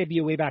pro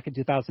debut way back in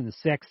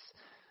 2006.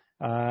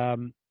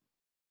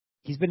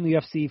 He's been in the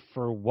UFC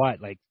for what?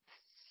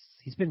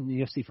 He's been in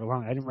the UFC for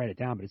long. I didn't write it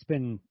down, but it's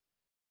been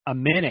a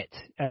minute,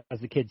 as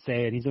the kids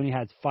say, and he's only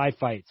had 5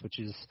 fights, which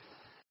is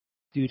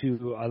due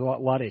to a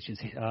lot of issues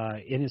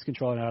in his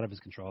control and out of his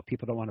control.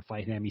 People don't want to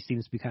fight him. He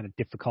seems to be kind of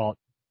difficult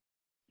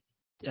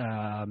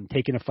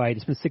taking a fight.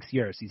 It's been 6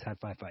 years. He's had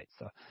 5 fights.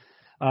 So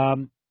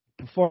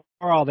before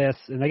all this,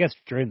 and I guess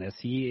during this,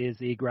 he is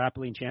a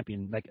grappling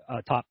champion, like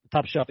a top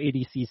shelf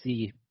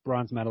ADCC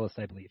bronze medalist,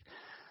 I believe.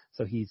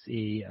 So he's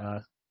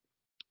an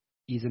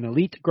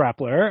elite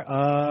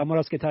grappler. What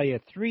else can I tell you?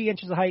 3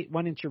 inches of height,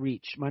 1 inch of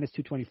reach, minus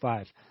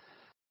 225.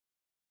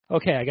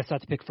 Okay, I guess I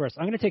have to pick first.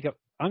 I'm going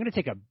to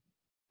take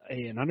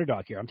an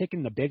underdog here. I'm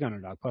taking the big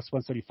underdog, plus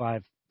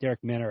 135,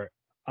 Derek Minner.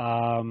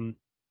 I'm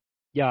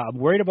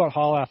worried about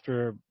Hall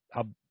after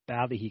how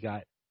badly he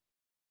got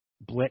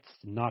blitzed,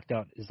 knocked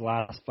out his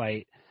last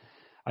fight.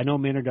 I know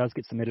Minner does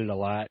get submitted a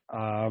lot.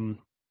 I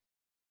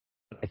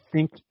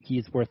think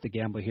he's worth the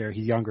gamble here.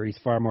 He's younger. He's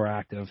far more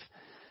active.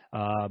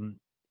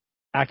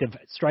 Active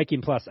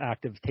striking plus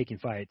active taking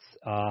fights.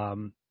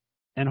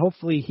 And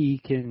hopefully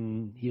he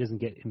doesn't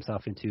get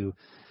himself into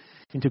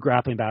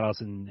grappling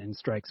battles and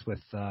strikes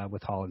with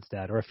Hall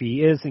instead. Or if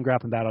he is in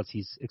grappling battles,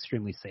 he's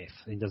extremely safe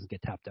and he doesn't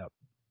get tapped out.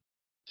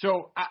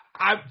 So,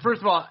 I first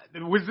of all,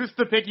 was this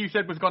the pick you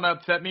said was going to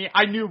upset me?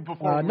 I knew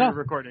before we were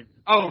recording.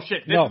 Oh,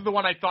 shit. This is the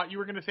one I thought you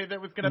were going to say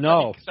that was going to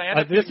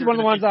upset me. This is one of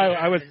the ones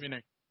I was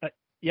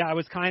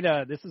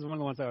this is one of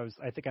the ones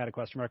I think I had a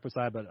question mark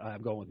beside, but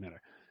I'm going with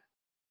Minner.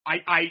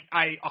 I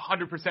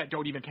 100%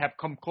 don't even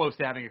come close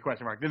to having a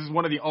question mark. This is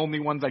one of the only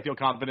ones I feel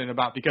confident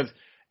about because,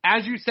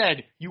 as you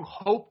said, you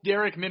hope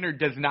Derek Minner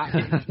does not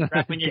get into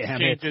grappling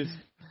exchanges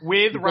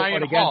with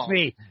Ryan Hall. Against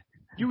me.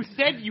 You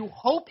said you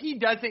hope he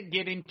doesn't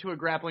get into a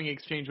grappling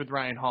exchange with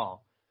Ryan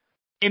Hall.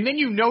 And then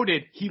you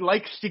noted he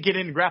likes to get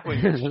in grappling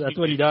exchanges. That's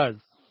what he does.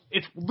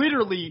 It's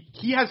literally,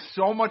 he has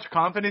so much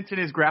confidence in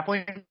his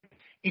grappling,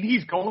 and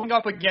he's going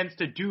up against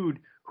a dude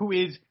who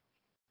is,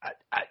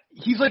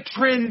 he's like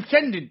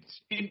transcendent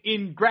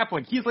in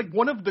grappling. He's like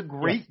one of the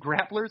great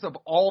grapplers of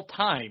all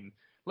time.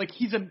 Like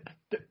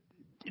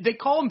they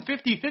call him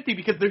 50-50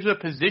 because there's a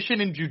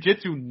position in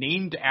jiu-jitsu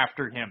named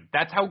after him.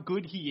 That's how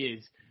good he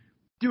is.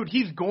 Dude,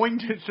 he's going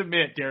to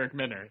submit Derek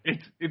Minner.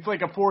 It's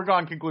like a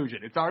foregone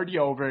conclusion. It's already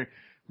over.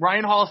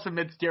 Ryan Hall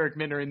submits Derek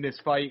Minner in this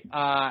fight.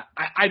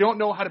 I don't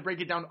know how to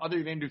break it down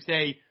other than to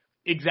say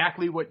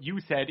exactly what you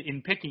said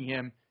in picking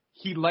him.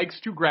 He likes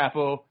to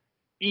grapple,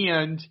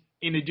 and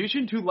in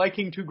addition to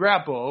liking to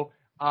grapple,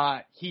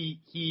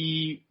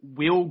 he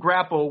will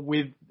grapple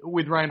with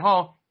Ryan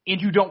Hall, and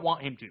you don't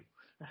want him to.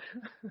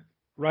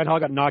 Ryan Hall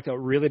got knocked out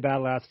really bad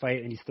last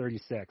fight, and he's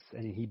 36,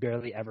 and he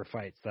barely ever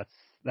fights.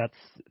 That's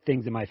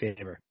things in my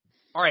favor.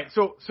 All right,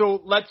 so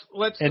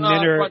let's and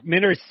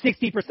Minner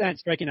 60%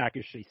 striking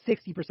accuracy,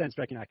 60%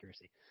 striking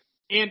accuracy.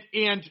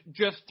 And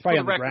just for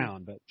the record,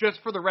 ground, but just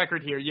for the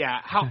record here, yeah.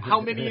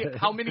 How many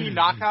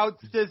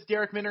knockouts does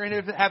Derek Minner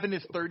have in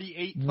his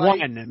 38 fights?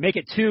 1. Make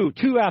it 2.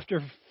 2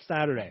 after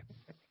Saturday.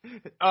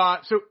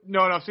 So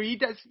he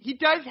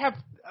does have,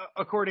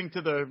 according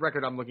to the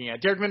record I'm looking at,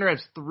 Derek Minner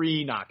has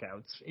 3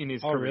 knockouts in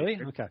his career. Oh, really?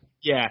 Okay.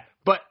 Yeah,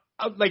 but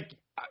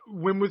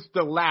when was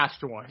the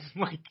last one?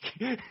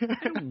 I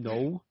don't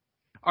know.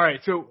 All right,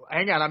 so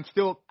hang on.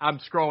 I'm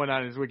scrolling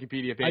on his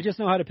Wikipedia page. I just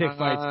know how to pick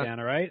fights, Dan.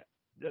 All right.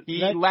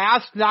 He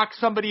last knocked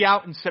somebody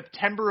out in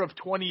September of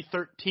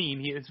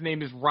 2013. His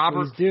name is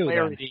Robert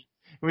Flaherty.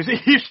 It was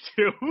used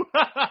to.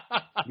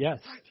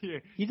 Yes.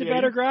 He's a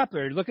better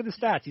grappler. Look at the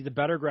stats. He's a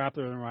better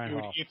grappler than Ryan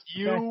Hall.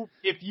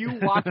 If you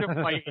watch him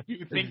fight, if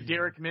you think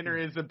Derek Minner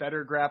is a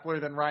better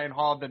grappler than Ryan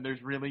Hall, then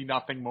there's really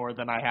nothing more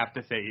than I have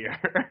to say here.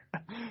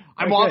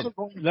 I'm also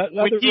going let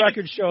the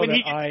record show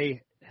that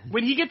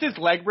When he gets his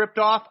leg ripped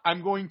off,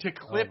 I'm going to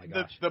clip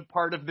the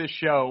part of this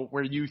show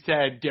where you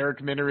said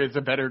Derek Minner is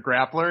a better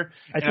grappler.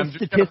 I said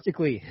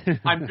statistically.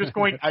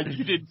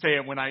 You didn't say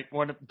it when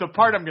the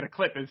part I'm going to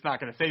clip is not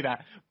going to say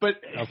that. But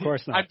of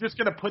course not. I'm just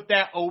going to put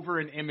that over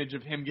an image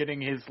of him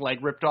getting his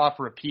leg ripped off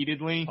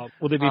repeatedly.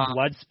 Will there be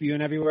blood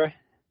spewing everywhere?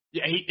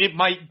 Yeah, it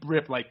might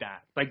rip like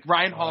that. Like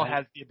Ryan Hall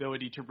has the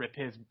ability to rip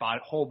his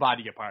whole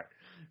body apart.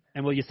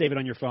 And will you save it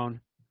on your phone?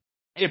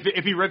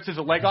 If he rips his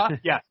leg off,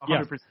 yes,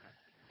 100%. Yes.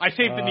 I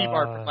saved the knee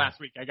bar from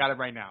last week. I got it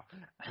right now.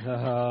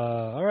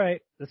 All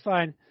right. That's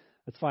fine.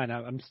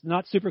 I'm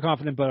not super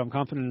confident, but I'm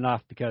confident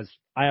enough because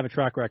I have a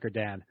track record,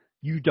 Dan.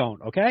 You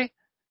don't, okay? I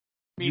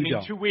mean,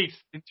 in 2 weeks,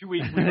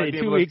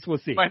 we'll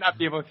see. Might not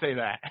be able to say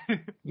that.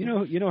 You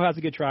know who has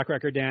a good track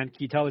record, Dan? Can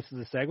you tell this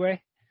is a segue?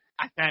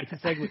 I can. It's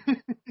a segue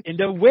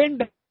into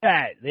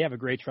WinBet. They have a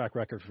great track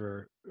record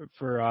for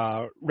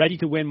ready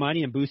to win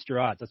money and boost your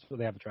odds. That's what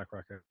they have a track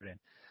record in.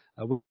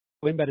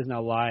 WinBet is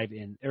now live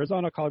in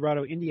Arizona,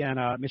 Colorado,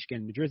 Indiana,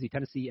 Michigan, New Jersey,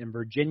 Tennessee, and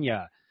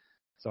Virginia.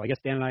 So I guess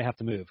Dan and I have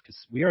to move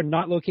because we are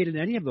not located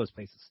in any of those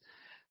places.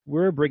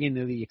 We're bringing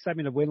the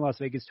excitement of Win Las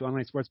Vegas to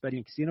online sports betting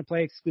and casino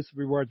play. Exclusive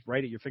rewards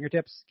right at your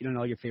fingertips. Get on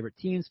all your favorite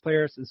teams,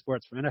 players, and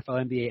sports from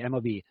NFL, NBA,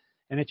 MLB,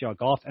 NHL,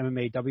 golf,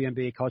 MMA,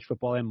 WNBA, college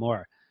football, and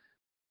more.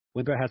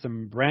 WinBet has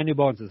some brand new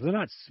bonuses. They're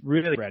not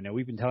really brand new.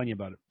 We've been telling you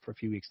about it for a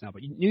few weeks now.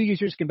 But new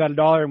users can bet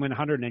 $1 and win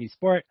 $100 in any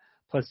sport.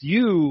 Plus,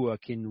 you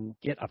can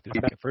get up to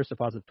back at first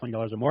deposit of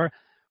 $20 or more.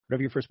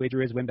 Whatever your first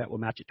wager is, WinBet will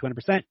match it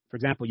 20%. For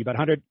example, you bet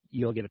 $100,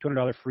 you'll get a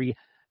 $200 free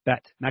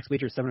bet. Max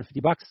wager is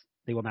 $750.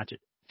 They will match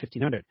it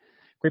 $1,500.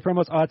 Great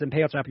promos, odds, and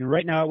payouts happening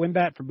right now at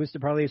WinBet. From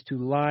boosted parlays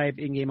to live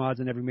in-game odds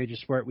in every major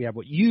sport, we have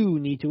what you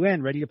need to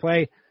win. Ready to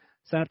play?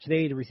 Sign up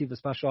today to receive a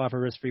special offer,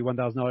 risk-free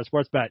 $1,000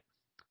 sports bet.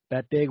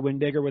 Bet big, win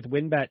bigger with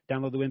WinBet.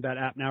 Download the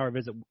WinBet app now or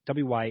visit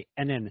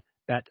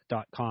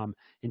wynnbet.com.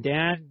 And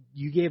Dan,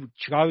 you gave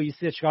Chicago. You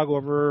said Chicago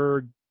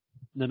over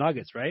the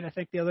Nuggets, right? I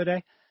think the other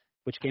day,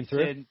 which came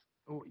through.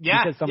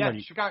 Yeah,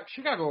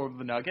 Chicago over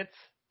the Nuggets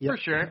for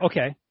sure.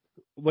 Okay,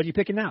 what are you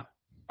picking now?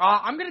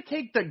 I'm going to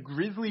take the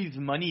Grizzlies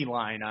money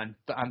line on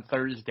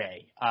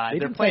Thursday.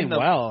 They're playing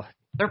well.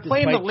 They're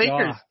playing the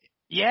Lakers.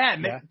 Yeah,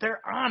 they're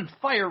on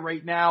fire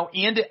right now,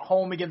 and at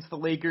home against the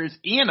Lakers.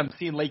 And I'm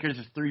seeing Lakers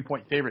as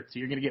 3-point favorites, so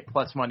you're going to get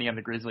plus money on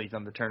the Grizzlies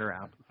on the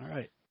turnaround. All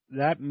right.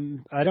 That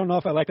I don't know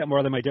if I like that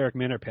more than my Derek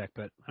Minner pick,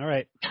 but all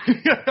right.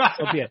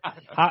 So be it.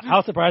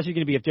 How surprised are you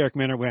going to be if Derek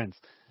Minner wins?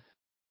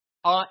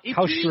 How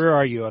sure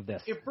are you of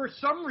this? If for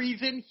some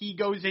reason he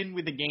goes in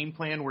with a game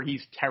plan where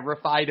he's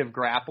terrified of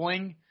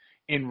grappling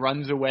and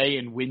runs away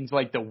and wins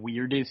like the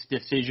weirdest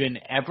decision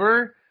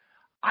ever,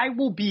 I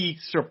will be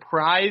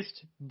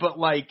surprised, but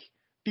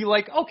be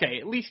like, okay,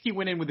 at least he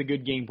went in with a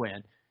good game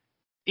plan.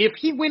 If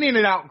he went in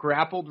and out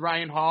grappled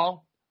Ryan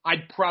Hall,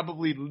 I'd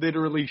probably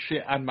literally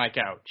shit on my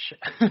couch.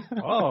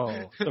 Oh,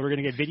 so we're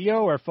going to get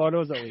video or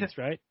photos at least,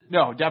 right?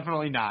 No,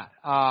 definitely not.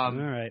 All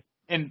right.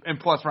 And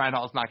plus Ryan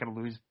Hall's not going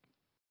to lose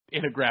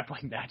in a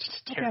grappling match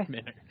to Derek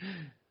Minner.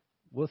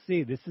 We'll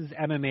see. This is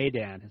MMA,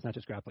 Dan. It's not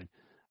just grappling.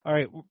 All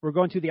right, we're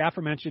going to the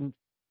aforementioned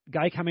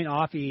guy coming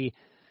off a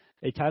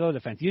title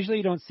defense. Usually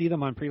you don't see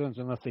them on prelims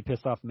unless they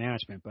piss off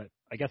management, but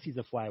I guess he's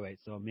a flyweight,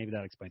 so maybe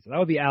that explains it. That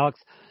would be Alex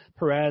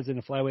Perez in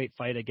a flyweight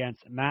fight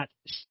against Matt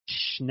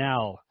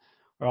Schnell,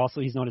 or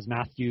also he's known as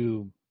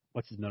Matthew,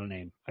 what's his middle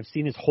name? I've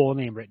seen his whole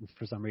name written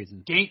for some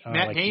reason.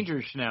 Matt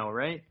Danger Schnell,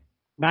 right?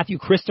 Matthew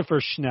Christopher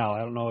Schnell. I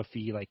don't know if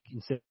he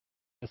insists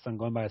on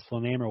going by his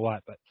full name or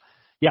what, but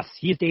yes,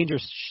 he's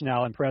Dangerous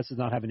Schnell, and Perez does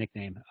not have a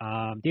nickname.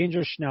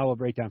 Dangerous Schnell will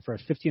break down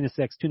first. 15-6,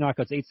 2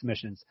 knockouts, 8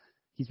 submissions.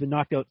 He's been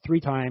knocked out 3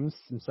 times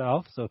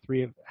himself, so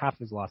half of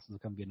his losses will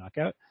come via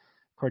knockout,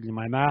 according to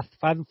my math.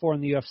 5-4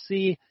 in the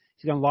UFC.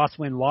 He's gone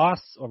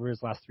loss-win-loss over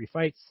his last 3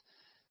 fights.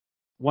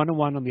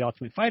 1-1 on the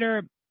Ultimate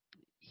Fighter.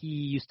 He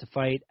used to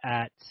fight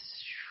at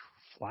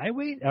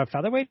featherweight.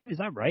 Is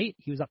that right?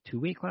 He was up 2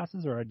 weight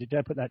classes, or did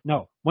I put that?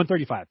 No,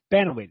 135.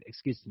 Bantamweight.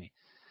 Excuse me.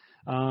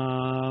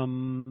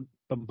 What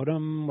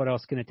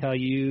else can I tell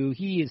you?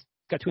 He's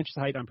got 2 inches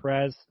of height on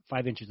Perez,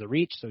 5 inches of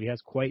reach, so he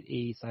has quite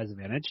a size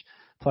advantage.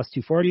 Plus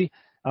 240.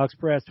 Alex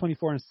Perez,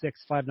 24-6,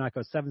 5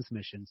 knockouts, 7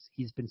 submissions.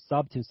 He's been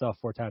subbed himself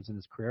 4 times in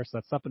his career, so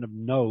that's something of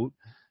note.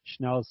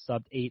 Schnell's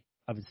subbed 8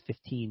 of his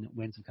 15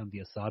 wins have come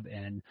via sub,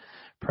 and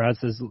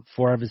Perez's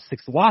 4 of his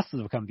 6 losses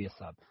have come via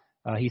sub.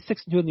 He's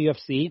 6-2 in the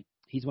UFC.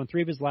 He's won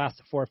 3 of his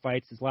last 4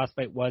 fights. His last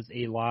fight was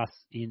a loss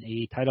in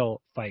a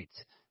title fight.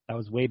 That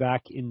was way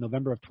back in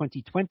November of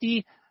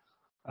 2020.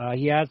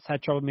 He has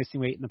had trouble missing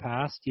weight in the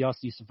past. He also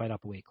used to fight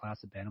up a weight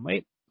class at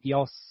bantamweight. He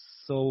was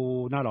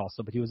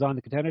on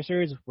the Contender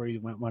Series where he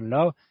went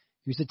 1-0.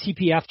 He was a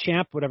TPF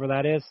champ, whatever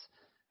that is.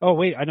 Oh,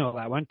 wait, I know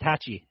that one.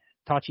 Tachi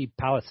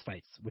Palace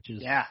fights, which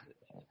is...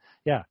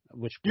 Yeah,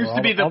 which used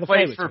to be the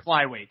place for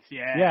flyweights.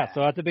 Yeah, so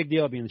that's a big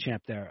deal being the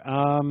champ there.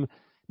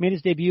 Made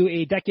his debut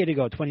a decade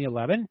ago,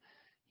 2011.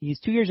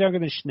 He's 2 years younger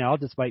than Schnell,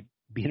 despite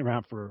being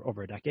around for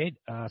over a decade.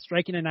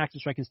 Striking and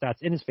active striking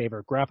stats in his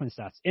favor. Grappling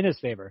stats in his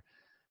favor.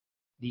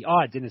 The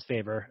odds in his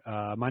favor,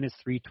 minus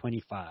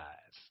 325.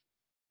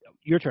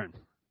 Your turn.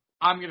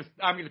 I'm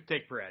gonna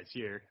take Perez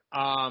here.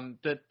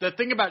 The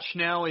thing about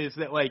Schnell is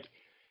that like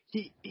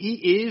he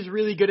is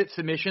really good at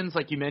submissions,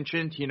 like you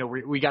mentioned. You know,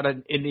 we got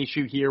an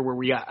issue here where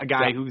we got a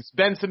guy who's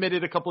been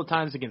submitted a couple of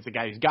times against a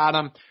guy who's got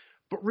him,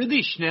 but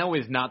really Schnell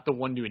is not the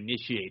one to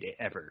initiate it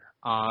ever.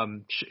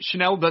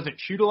 Schnell doesn't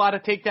shoot a lot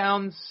of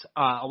takedowns.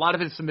 A lot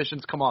of his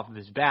submissions come off of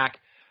his back.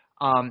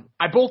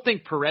 I both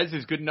think Perez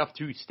is good enough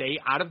to stay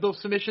out of those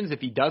submissions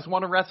if he does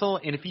want to wrestle,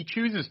 and if he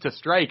chooses to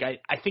strike,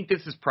 I think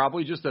this is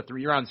probably just a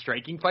 3-round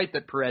striking fight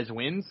that Perez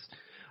wins.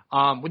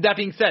 With that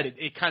being said,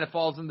 it kind of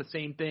falls in the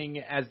same thing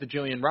as the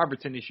Jillian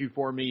Robertson issue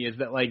for me, is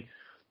that like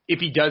if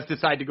he does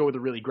decide to go with a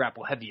really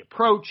grapple-heavy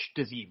approach,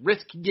 does he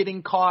risk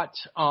getting caught?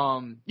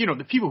 You know,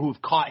 the people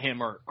who've caught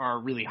him are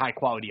really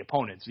high-quality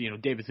opponents, you know,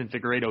 Davis and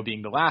Figueiredo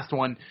being the last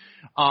one.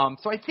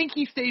 So I think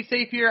he stays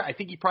safe here. I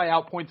think he probably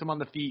outpoints him on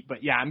the feet.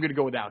 But, yeah, I'm going to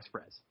go with Alex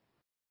Perez.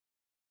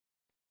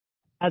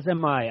 As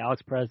am I.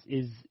 Alex Perez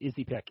is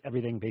the pick.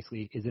 Everything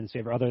basically is in his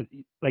favor. Other,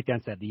 like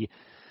Dan said, the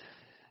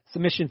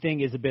submission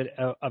thing is a bit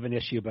of an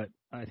issue, but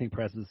I think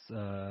Perez is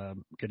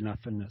good enough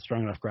and a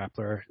strong enough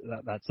grappler.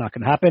 That's not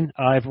going to happen.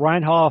 If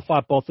Ryan Hall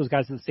fought both those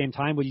guys at the same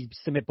time, would you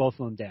submit both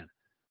of them, Dan?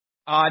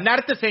 Not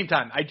at the same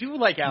time. I do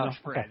like Alex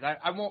Perez. Okay.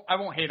 I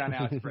won't hate on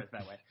Alex Perez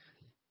that way.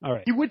 All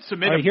right. He would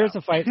submit. All right, him here's though.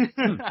 a fight.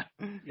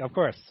 Of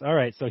course. All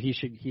right. So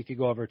he could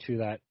go over to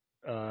that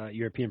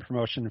European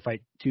promotion and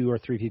fight 2 or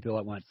 3 people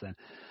at once then.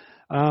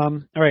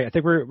 All right, I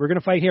think we're going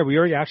to fight here. We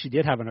already actually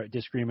did have a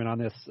disagreement on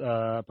this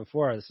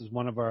before. This is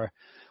one of our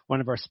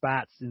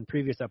spats in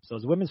previous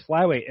episodes. Women's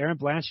flyweight, Erin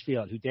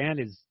Blanchfield, who Dan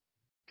is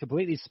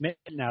completely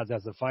smitten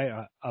as a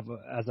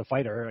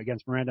fighter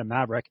against Miranda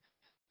Maverick,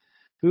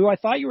 who I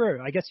thought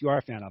I guess you are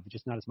a fan of, but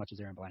just not as much as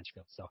Erin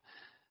Blanchfield. So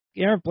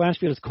Erin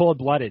Blanchfield is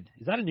cold-blooded.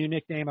 Is that a new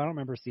nickname? I don't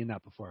remember seeing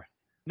that before.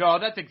 No,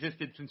 that's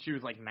existed since she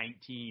was like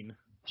 19.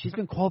 She's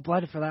been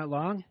cold-blooded for that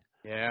long?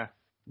 Yeah.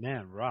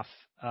 Man, rough.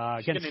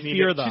 She's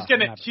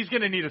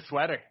gonna need a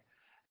sweater.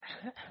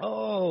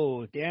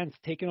 Oh, Dan's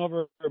taking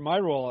over my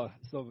role,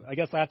 so I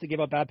guess I have to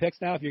give up bad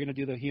picks now if you're gonna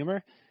do the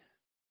humor.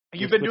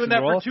 You've been doing that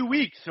for 2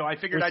 weeks, so I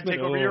figured I'd take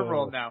over your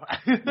role now.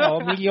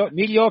 No,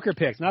 mediocre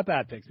picks, not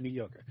bad picks,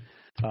 mediocre.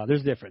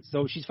 There's a difference.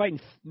 So she's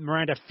fighting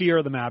Miranda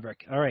Fear the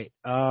Maverick. All right.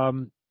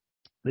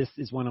 This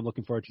is one I'm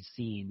looking forward to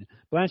seeing.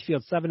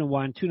 Blanchfield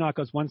 7-1, 2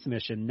 knockouts, 1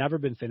 submission, never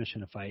been finished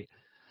in a fight.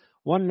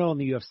 1-0 in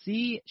the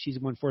UFC. She's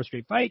won 4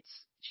 straight fights.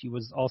 She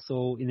was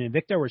also in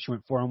Invicta where she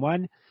went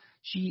 4-1.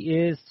 She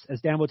is,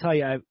 as Dan will tell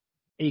you,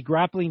 a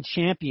grappling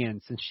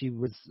champion since she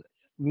was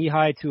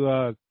knee-high to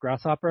a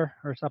grasshopper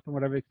or something,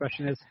 whatever the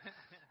expression is.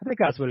 I think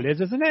that's what it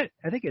is, isn't it?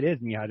 I think it is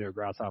knee-high to a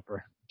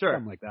grasshopper. Sure.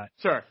 Something like that.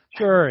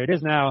 Sure, it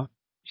is now.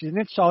 She's an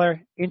inch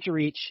taller, inch of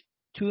reach,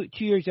 2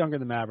 years younger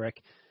than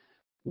Maverick,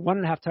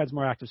 1.5 times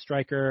more active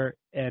striker,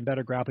 and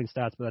better grappling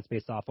stats, but that's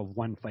based off of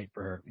 1 fight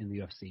for her in the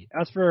UFC.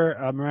 As for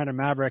Miranda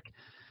Maverick,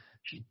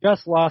 she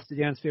just lost to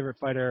Dan's favorite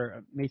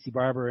fighter, Macy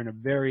Barber, in a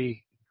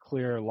very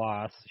clear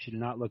loss. She did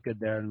not look good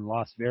there and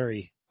lost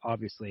very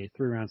obviously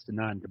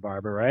 3-0 to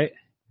Barber, right?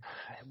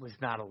 It was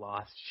not a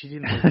loss. She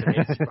didn't lose to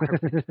Macy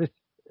Barber.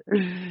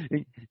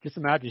 Just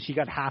imagine she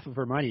got half of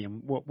her money,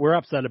 and we're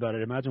upset about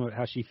it. Imagine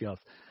how she feels.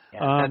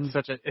 Yeah,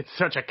 it's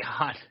such a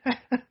con.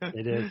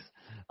 It is.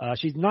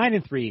 She's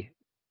 9-3.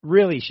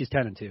 Really, she's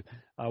 10-2.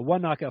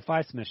 1 knockout,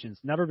 5 submissions.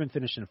 Never been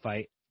finished in a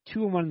fight.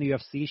 2-1 in the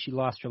UFC. She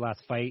lost her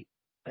last fight.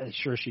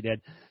 Sure, she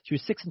did. She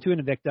was 6-2 in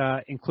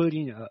Invicta,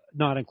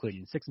 not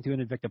including 6-2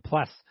 in Invicta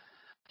plus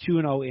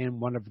 2-0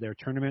 in one of their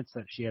tournaments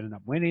that she ended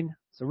up winning.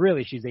 So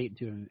really, she's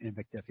 8-2 in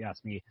Invicta, if you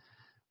ask me.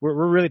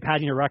 We're really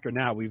padding her record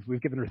now.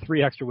 We've given her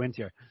 3 extra wins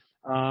here.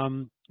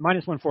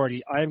 Minus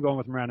 140. I am going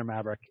with Miranda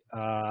Maverick.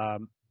 I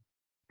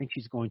think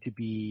she's going to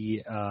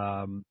be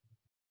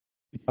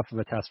tough of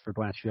a test for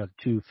Blanchfield.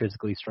 Too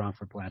physically strong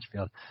for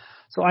Blanchfield.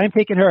 So I am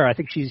taking her. I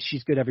think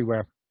she's good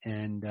everywhere,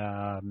 and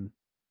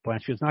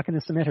Blanchfield's not going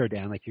to submit her,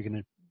 Dan, like you're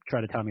going to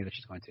try to tell me that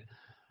she's going to.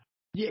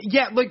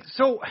 Yeah, like,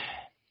 so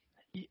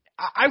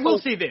I will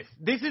say this.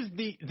 This is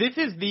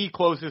the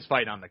closest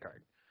fight on the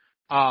card.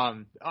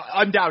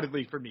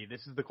 Undoubtedly for me,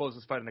 this is the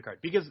closest fight on the card.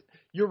 Because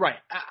you're right.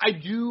 I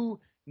do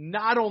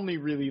not only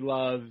really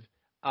love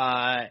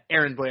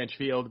Erin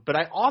Blanchfield, but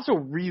I also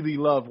really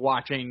love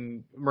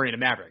watching Miranda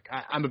Maverick.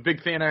 I'm a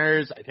big fan of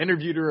hers. I've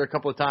interviewed her a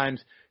couple of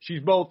times.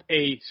 She's both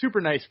a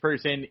super nice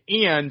person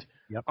and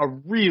a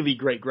really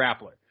great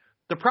grappler.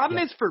 The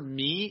problem is for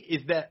me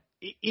is that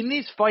in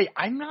this fight,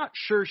 I'm not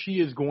sure she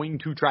is going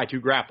to try to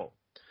grapple.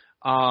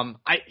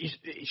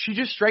 She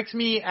just strikes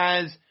me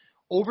as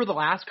over the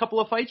last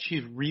couple of fights,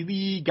 she's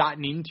really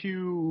gotten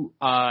into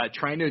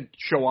trying to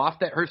show off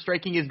that her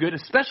striking is good,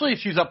 especially if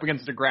she's up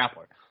against a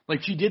grappler.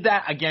 Like she did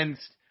that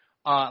against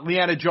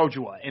Liana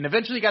Jojua and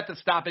eventually got the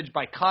stoppage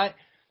by cut.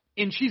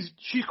 And she's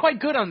quite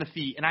good on the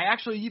feet, and I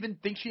actually even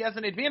think she has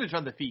an advantage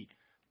on the feet.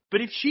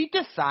 But if she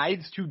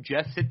decides to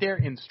just sit there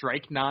and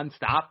strike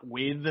nonstop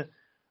with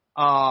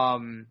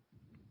Erin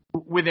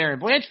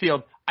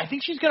Blanchfield, I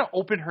think she's going to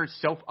open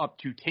herself up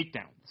to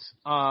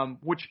takedowns,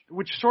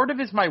 which sort of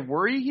is my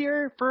worry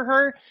here for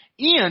her.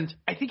 And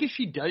I think if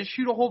she does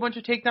shoot a whole bunch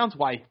of takedowns,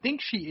 while I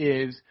think she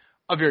is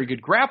a very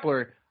good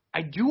grappler,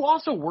 I do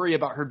also worry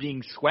about her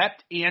being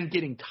swept and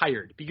getting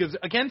tired, because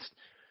against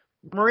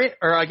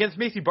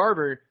Macy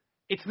Barber,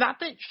 it's not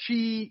that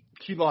she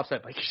lost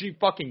that fight. She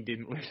fucking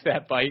didn't lose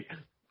that fight.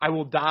 I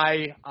will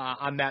die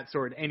on that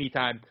sword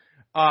anytime.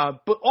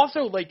 But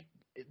also, like,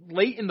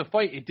 late in the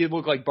fight, it did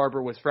look like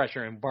Barber was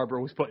fresher, and Barber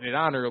was putting it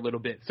on her a little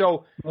bit.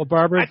 So, well,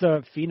 Barber's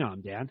a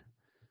phenom, Dan.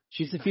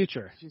 She's the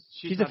future.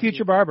 She's a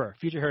future barber,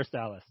 future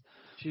hairstylist.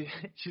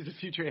 She's a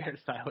future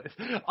hairstylist.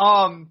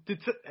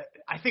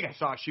 I think I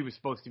saw she was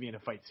supposed to be in a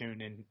fight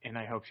soon, and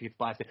I hope she gets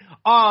blasted.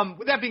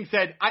 With that being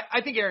said,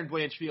 I think Erin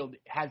Blanchfield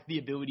has the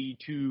ability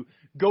to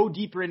go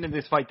deeper into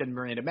this fight than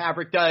Miranda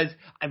Maverick does.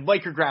 I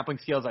like her grappling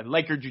skills. I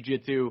like her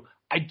jiu-jitsu.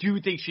 I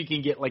do think she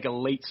can get like a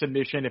late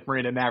submission if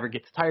Miranda Maverick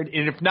gets tired.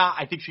 And if not,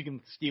 I think she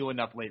can steal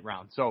enough late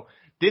rounds. So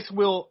this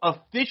will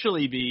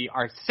officially be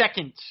our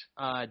second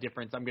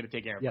difference. I'm going to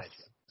take Erin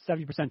Blanchfield.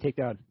 70%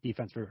 takedown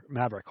defense for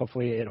Maverick.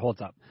 Hopefully it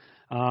holds up.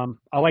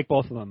 I like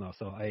both of them though,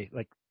 so I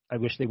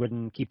wish they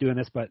wouldn't keep doing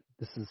this, but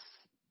this is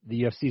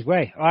the UFC's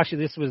way. Oh,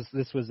 actually, this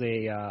was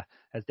a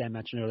as Dan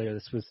mentioned earlier,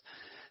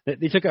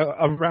 they took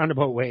a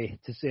roundabout way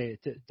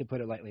to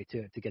put it lightly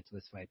to get to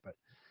this fight, but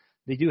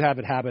they do have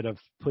a habit of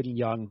putting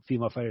young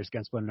female fighters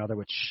against one another,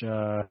 which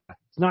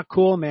it's not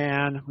cool,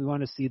 man. We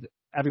want to see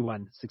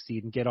everyone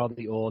succeed and get all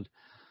the old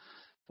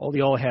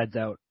heads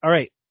out. All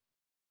right,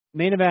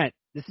 main event.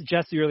 This is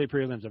just the early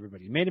prelims,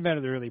 everybody. Main event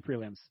of the early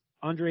prelims.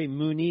 Andre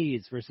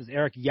Muniz versus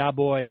Eric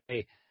Yaboy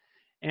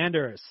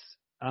Anders.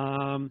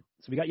 So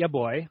we got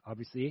Yaboy,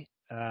 obviously.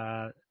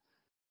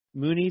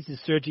 Muniz is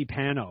Sergi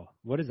Pano.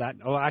 What is that?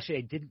 Oh, actually,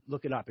 I did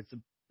look it up.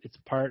 It's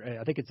part.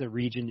 I think it's a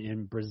region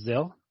in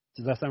Brazil.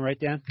 Does that sound right,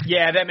 Dan?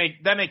 Yeah, that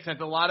makes sense.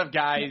 A lot of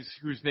guys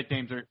whose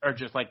nicknames are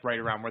just like right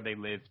around where they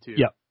live too.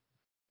 Yep.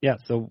 Yeah.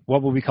 So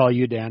what will we call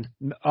you, Dan?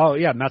 Oh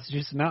yeah,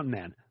 Massachusetts Mountain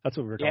Man. That's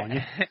what we're calling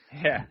you.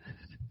 Yeah.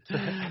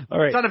 All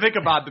right. Son of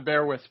Ichabod the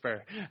Bear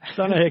Whisperer.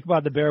 Son of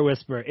Ichabod the Bear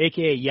Whisperer,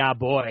 a.k.a. Ya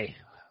Boy.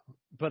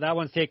 But that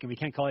one's taken. We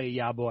can't call you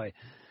Ya Boy.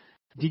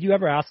 Did you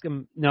ever ask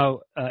him?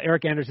 No,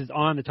 Eric Anders is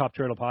on the Top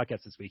Turtle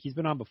podcast this week. He's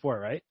been on before,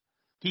 right?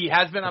 He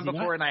has been on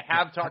before, and I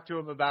have talked to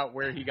him about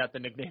where he got the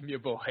nickname Ya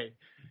Boy.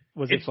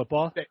 Was it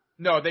football?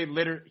 They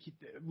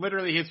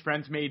literally his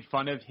friends made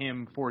fun of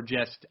him for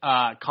just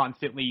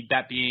constantly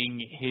that being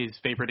his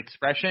favorite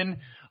expression.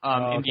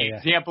 And the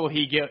example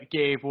he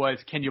gave was,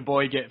 "Can your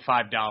boy get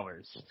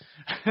 $5?"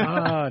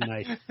 Oh,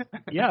 nice.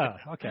 Yeah.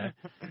 Okay.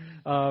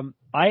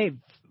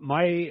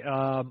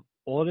 My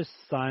oldest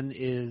son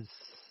is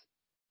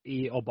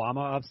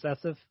Obama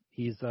obsessive.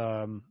 He's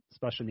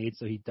special needs,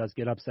 so he does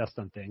get obsessed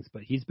on things.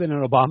 But he's been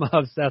an Obama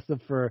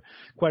obsessive for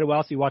quite a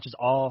while. So he watches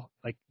all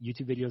like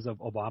YouTube videos of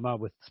Obama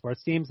with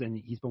sports teams, and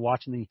he's been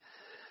watching the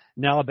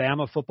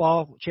Alabama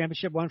football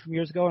championship one from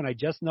years ago. And I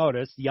just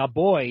noticed, Ya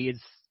Boy is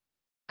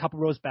a couple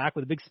rows back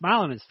with a big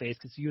smile on his face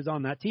because he was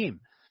on that team.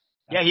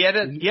 Yeah, he had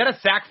a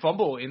sack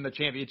fumble in the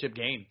championship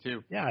game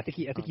too. Yeah, I think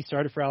he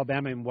started for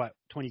Alabama in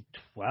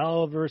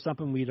 2012 or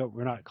something.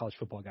 We're not college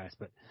football guys,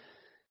 but.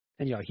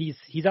 And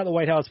he's at the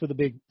White House with a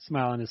big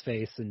smile on his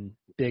face and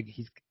big.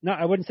 He's not.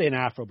 I wouldn't say an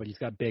afro, but he's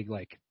got bigger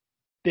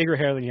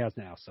hair than he has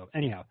now. So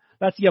anyhow,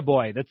 that's Ya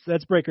Boy.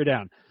 Let's break her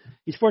down.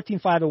 He's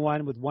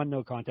 14-5-1 with 1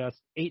 no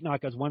contest, 8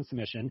 knockouts, 1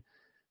 submission,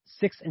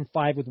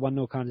 6-5 with 1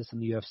 no contest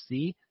in the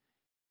UFC.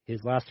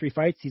 His last 3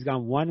 fights, he's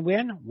gone 1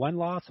 win, 1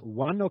 loss,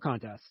 1 no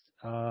contest.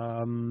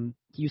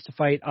 He used to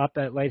fight up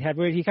at light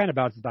heavyweight. He kind of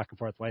bounces back and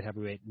forth light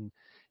heavyweight and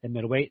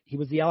middleweight. He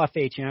was the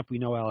LFA champ. We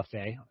know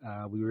LFA.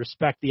 We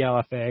respect the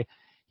LFA.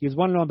 He was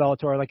 1-0 in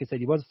Bellator. Like I said,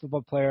 he was a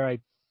football player. I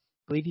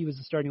believe he was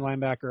a starting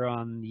linebacker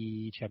on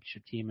the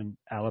championship team in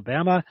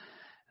Alabama.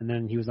 And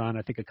then he was on,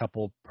 I think, a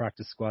couple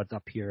practice squads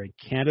up here in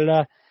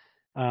Canada.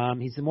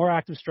 He's the more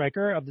active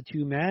striker of the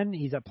 2 men.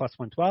 He's at plus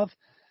 112.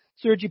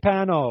 Sergi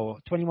Pano,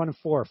 21-4,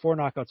 4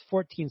 knockouts,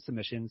 14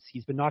 submissions.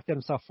 He's been knocked out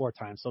himself 4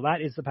 times. So that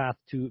is the path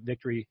to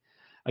victory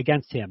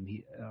against him.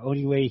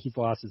 Only way he's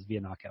lost is via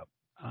knockout.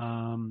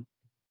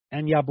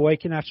 And Ya Boy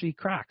can actually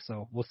crack,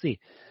 so we'll see.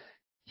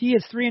 He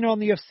is 3-0 in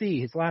the UFC.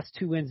 His last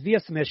 2 wins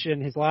via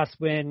submission. His last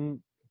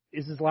win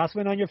is his last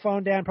win on your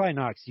phone, Dan? Probably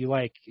not, 'cause you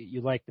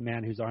like the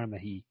man whose arm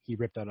that he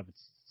ripped out of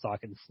its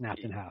socket and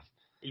snapped in half.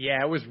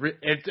 Yeah, it was.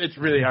 It's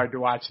really hard to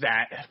watch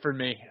that for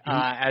me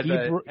as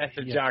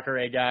a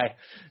Jacare guy.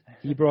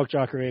 He broke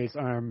Jacare's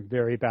arm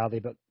very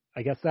badly, but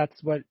I guess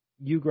that's what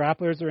you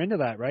grapplers are into,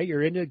 that right?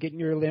 You're into getting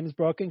your limbs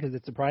broken because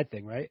it's a pride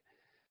thing, right?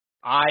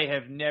 I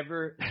have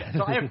never.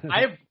 So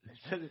I have.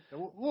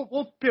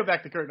 We'll peel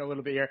back the curtain a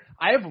little bit here.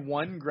 I have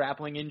 1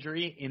 grappling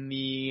injury in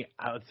the.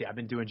 Let's see. I've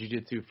been doing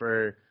jiu-jitsu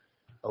for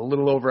a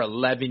little over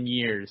 11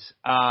 years.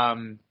 So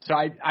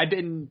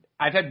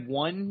I've had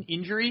 1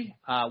 injury.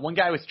 One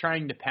guy was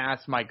trying to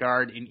pass my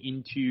guard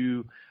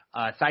into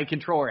side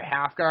control or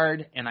half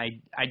guard, and I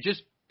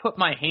just put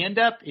my hand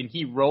up, and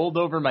he rolled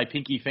over my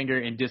pinky finger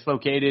and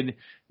dislocated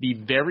the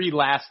very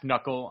last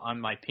knuckle on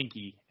my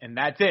pinky. And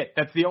that's it.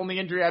 That's the only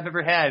injury I've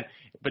ever had.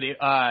 But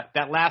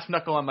that last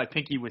knuckle on my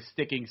pinky was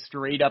sticking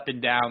straight up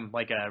and down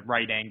like a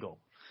right angle.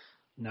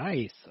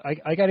 Nice.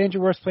 I got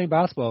injured worse playing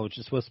basketball, which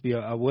is supposed to be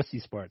a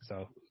wussy sport.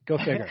 So go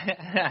figure.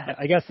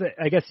 I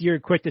guess you're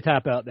quick to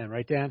tap out then,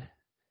 right, Dan?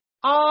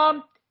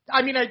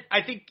 I mean,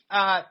 I think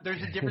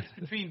there's a difference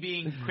between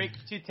being quick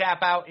to tap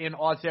out and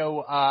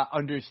also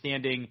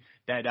understanding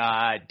that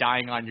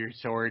dying on your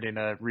sword in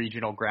a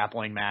regional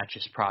grappling match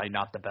is probably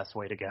not the best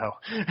way to go.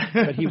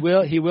 But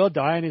he will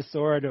die on his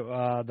sword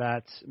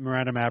that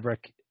Miranda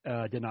Maverick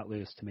did not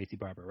lose to Macy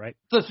Barber, right?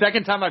 It's the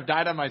second time I've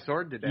died on my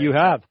sword today. You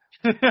have.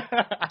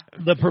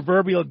 The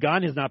proverbial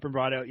gun has not been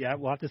brought out yet.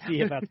 We'll have to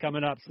see if that's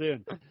coming up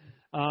soon.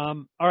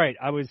 All right,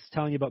 I was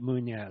telling you about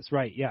Munoz.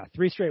 Right, yeah,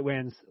 3 straight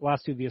wins,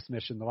 last 2 via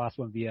submission, the last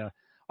one via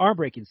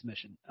arm-breaking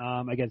submission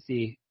against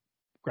the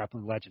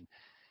grappling legend.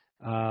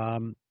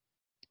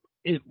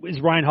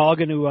 Is Ryan Hall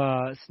going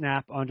to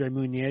snap Andre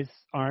Munoz's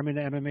arm in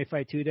the MMA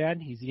fight too, Dan?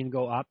 He's going to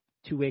go up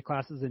 2 weight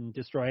classes and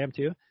destroy him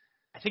too?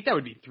 I think that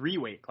would be 3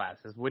 weight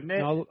classes, wouldn't it?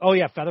 No, oh,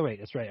 yeah, featherweight.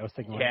 That's right. I was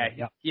thinking.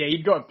 Yeah,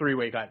 he'd go up 3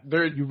 weight classes.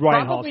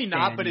 Probably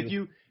not, but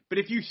you. But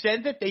if you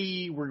said that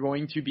they were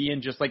going to be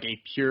in just like a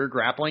pure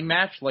grappling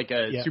match, like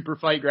a super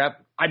fight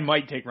I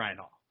might take Ryan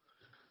Hall.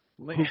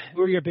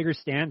 Who are your bigger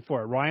stand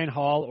for, Ryan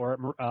Hall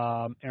or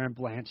Erin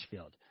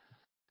Blanchfield?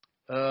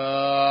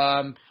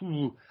 I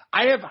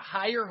have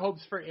higher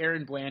hopes for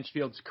Erin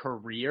Blanchfield's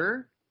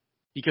career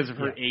because of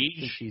her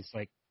age.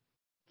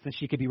 Since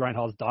she could be Ryan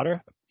Hall's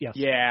daughter. Yes.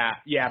 Yeah.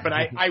 But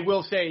I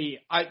will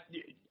say I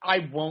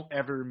won't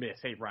ever miss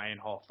a Ryan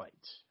Hall fight.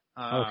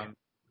 Okay.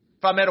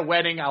 If I'm at a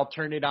wedding, I'll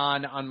turn it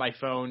on my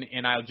phone,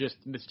 and I'll just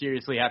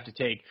mysteriously have to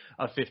take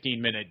a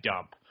 15-minute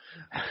dump.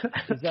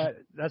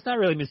 That's not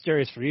really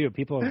mysterious for you.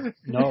 People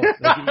know.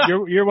 Like,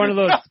 you're one of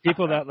those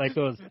people that like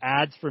those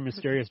ads for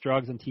mysterious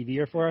drugs on TV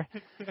are for.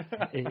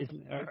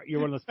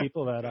 You're one of those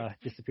people that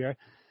disappear.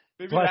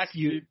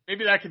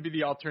 Maybe that could be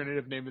the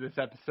alternative name of this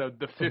episode,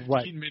 the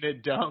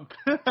 15-minute dump.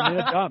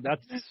 15-minute dump.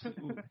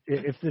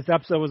 If this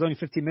episode was only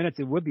 15 minutes,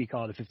 it would be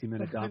called a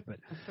 15-minute dump. But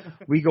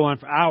we go on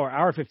for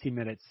our 15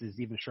 minutes is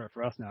even short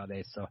for us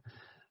nowadays. So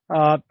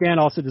Dan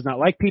also does not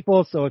like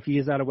people. So if he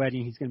is at a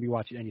wedding, he's going to be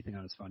watching anything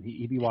on his phone.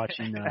 He'd be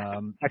watching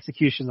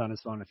executions on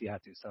his phone if he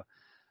had to. So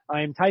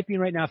I am typing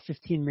right now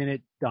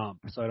 15-minute dump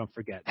so I don't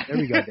forget. There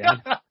we go,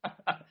 Dan.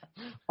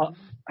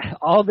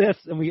 All this,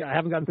 and I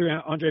haven't gotten through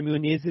Andre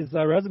Munoz's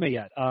resume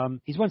yet.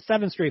 He's won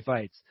 7 straight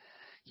fights.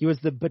 He was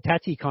the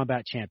Batati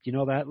combat champ. Do you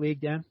know that league,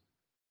 Dan?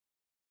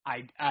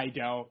 I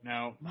don't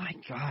know. My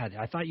God,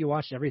 I thought you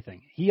watched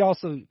everything. He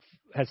also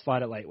has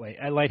fought at light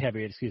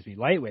heavyweight.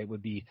 Lightweight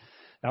would be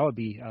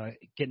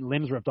getting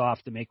limbs ripped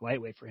off to make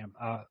lightweight for him.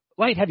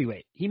 Light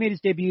heavyweight. He made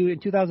his debut in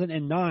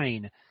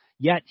 2009.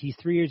 Yet he's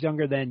 3 years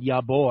younger than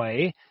ya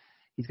boy.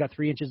 He's got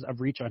 3 inches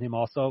of reach on him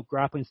also.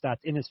 Grappling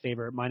stats in his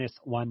favor,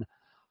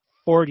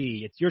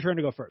 -140. It's your turn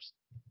to go first.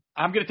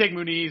 I'm going to take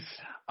Munoz.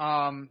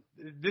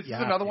 This is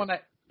another one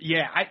that,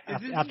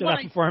 after that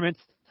performance.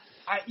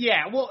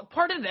 Well,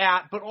 part of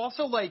that, but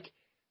also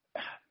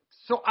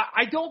so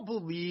I don't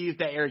believe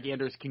that Eric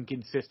Anders can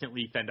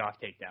consistently fend off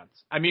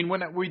takedowns. I mean,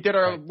 when we did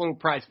our little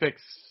prize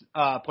picks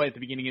play at the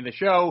beginning of the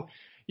show,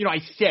 I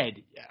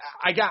said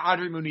I got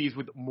Andre Munoz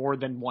with more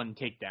than 1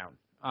 takedown.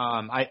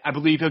 I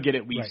believe he'll get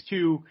at least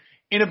 2.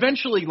 And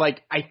eventually,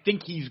 I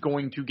think he's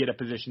going to get a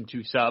position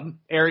 2 sub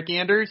Eric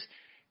Anders.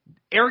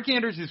 Eric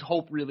Anders'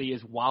 hope really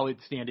is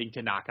Wallet standing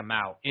to knock him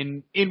out.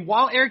 And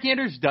while Eric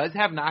Anders does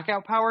have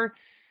knockout power,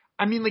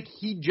 I mean,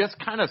 he just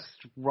kind of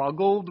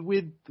struggled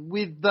with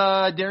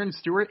Darren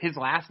Stewart his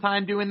last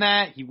time doing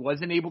that. He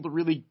wasn't able to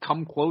really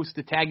come close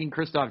to tagging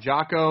Christoph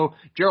Jocko.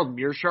 Gerald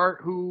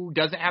Mearshart, who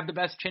doesn't have the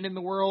best chin in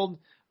the world,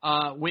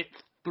 went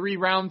 3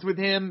 rounds with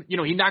him.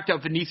 He knocked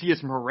out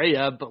Vinicius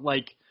Moreira, but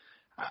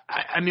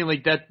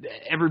that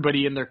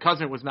everybody and their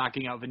cousin was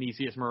knocking out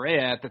Vinicius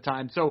Moreira at the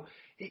time. So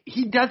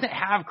he doesn't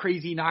have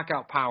crazy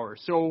knockout power.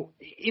 So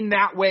in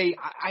that way,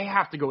 I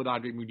have to go with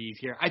Andre Munoz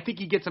here. I think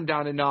he gets him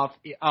down enough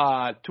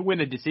to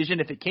win a decision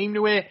if it came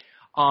to it.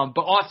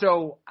 But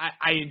also,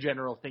 I in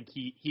general think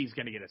he's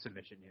going to get a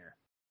submission here.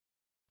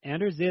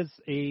 Anders is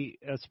a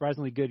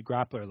surprisingly good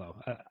grappler, though.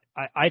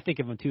 I think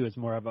of him, too, as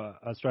more of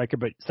a striker,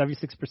 but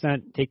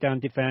 76% takedown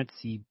defense.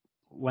 He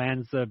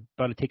lands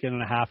about a takedown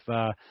and a half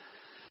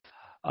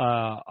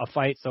a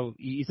fight, so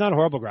he's not a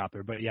horrible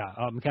grappler, but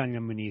I'm counting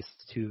on Munoz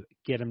to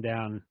get him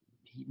down.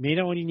 He may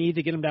not only need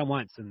to get him down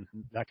once, and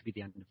that could be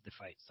the end of the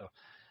fight. So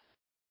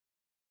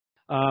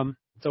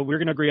we're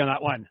going to agree on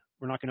that one.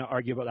 We're not going to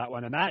argue about that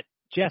one. And that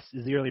just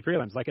is the early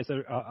prelims. Like I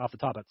said off the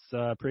top, it's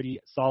a pretty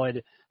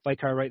solid fight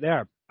card right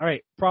there. All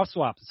right, Prop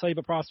Swap. Let's tell you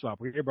about Prop Swap.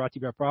 We're here brought to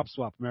you by Prop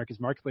Swap, America's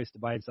marketplace to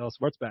buy and sell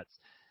sports bets.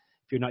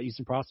 If you're not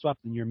using Prop Swap,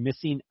 then you're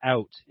missing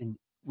out. And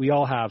we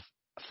all have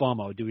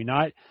FOMO, do we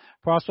not?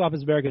 PropSwap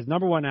is America's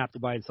 #1 app to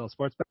buy and sell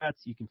sports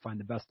bets. You can find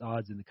the best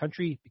odds in the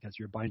country because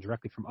you're buying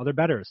directly from other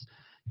bettors.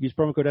 Use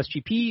promo code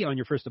SGP on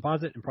your first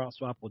deposit, and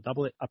PropSwap will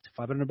double it up to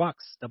 $500.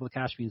 Double the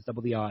cash means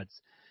double the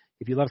odds.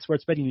 If you love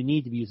sports betting, you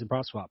need to be using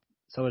PropSwap.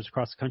 Sellers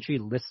across the country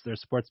list their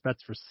sports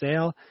bets for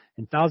sale,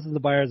 and thousands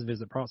of buyers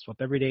visit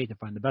PropSwap every day to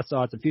find the best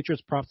odds on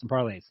futures, props, and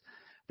parlays.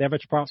 The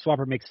average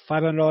PropSwapper makes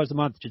 $500 a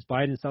month just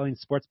buying and selling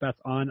sports bets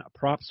on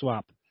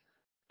PropSwap.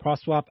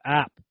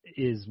 PropSwap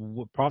is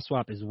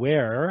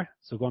where,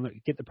 so go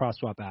and get the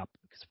PropSwap app,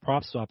 because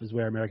PropSwap is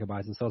where America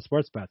buys and sells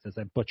sports bets, as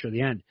I butcher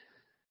the end.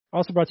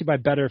 Also brought to you by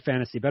Better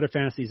Fantasy. Better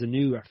Fantasy is a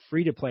new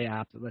free-to-play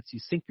app that lets you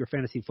sync your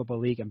fantasy football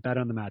league and bet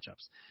on the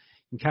matchups.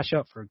 You can cash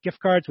out for gift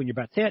cards when your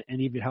bets hit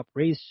and even help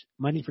raise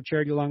money for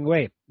charity along the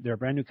way. They're a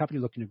brand new company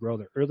looking to grow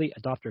their early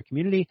adopter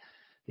community.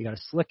 They got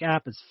a slick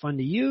app. It's fun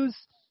to use.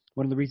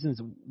 One of the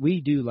reasons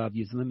we do love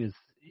using them is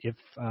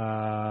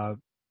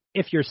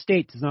if your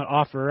state does not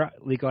offer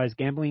legalized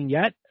gambling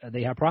yet,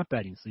 they have prop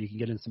betting, so you can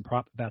get in some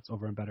prop bets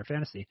over in Better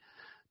Fantasy.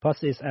 Plus,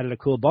 they just added a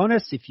cool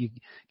bonus. If you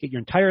get your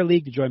entire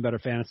league to join Better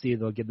Fantasy,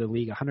 they'll give the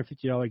league a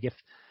 $150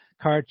 gift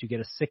card to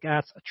get a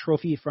sick-ass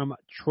trophy from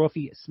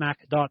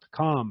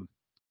TrophySmack.com.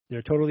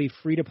 They're totally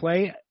free to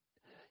play.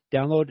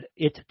 Download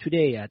it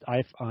today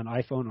on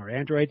iPhone or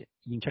Android.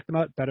 You can check them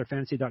out,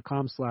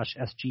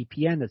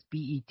 betterfantasy.com/SGPN. That's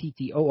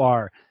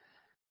BETTOR.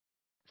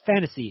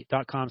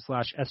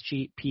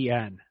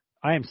 Fantasy.com/SGPN.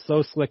 I am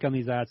so slick on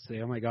these ads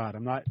today. Oh, my God.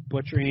 I'm not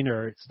butchering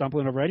or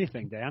stumbling over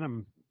anything, Dan.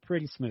 I'm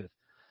pretty smooth.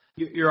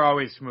 You're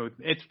always smooth.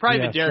 It's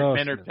probably the Derek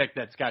Minner pick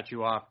that's got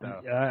you off,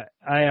 though.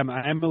 I am.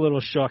 I'm a little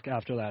shook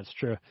after that. It's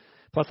true.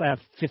 Plus, I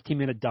have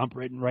 15-minute dump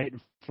written right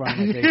in front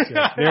of my face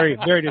here. Very,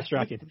 very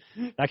distracting.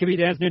 That could be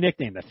Dan's new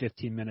nickname, the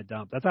 15-minute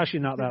dump. That's actually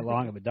not that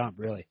long of a dump,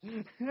 really.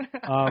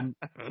 I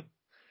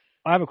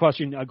have a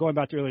question. Going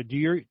back to earlier,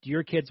 do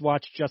your kids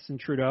watch Justin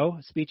Trudeau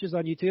speeches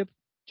on YouTube?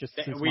 Just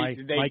since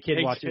my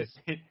kid watches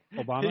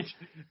Obama?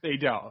 They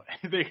don't.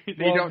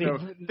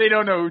 They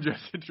don't know who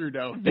Justin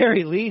Trudeau is.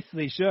 Very least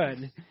they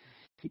should.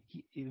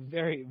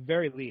 Very,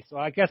 very least. So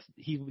I guess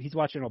he's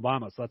watching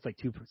Obama, so that's like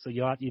two. So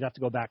you'd have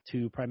to go back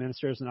to prime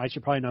ministers, and I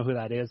should probably know who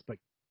that is, but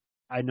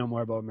I know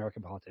more about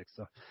American politics.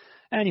 So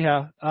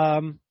anyhow,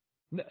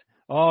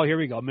 here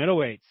we go.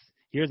 Middleweights.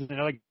 Here's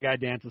another guy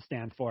Dan to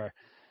stand for.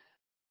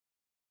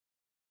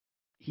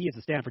 He is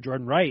a stand for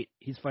Jordan Wright.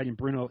 He's fighting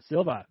Bruno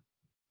Silva.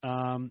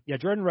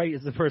 Jordan Wright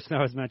is the person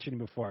I was mentioning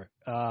before.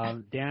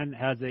 Dan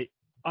has a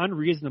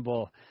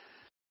unreasonable.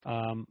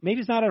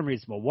 Maybe it's not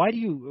unreasonable. Why do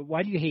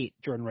you hate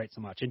Jordan Wright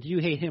so much? And do you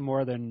hate him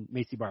more than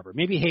Macy Barber?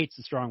 Maybe hate's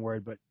a strong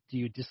word, but do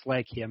you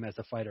dislike him as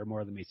a fighter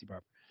more than Macy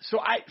Barber? So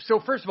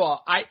first of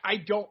all, I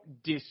don't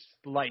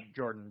dislike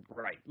Jordan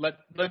Wright.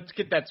 Let's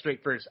get that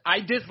straight first.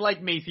 I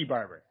dislike Macy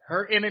Barber.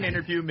 Her in an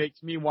interview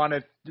makes me want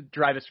to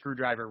drive a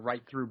screwdriver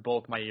right through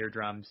both my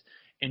eardrums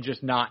and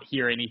just not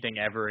hear anything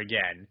ever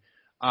again.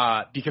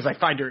 Because I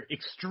find her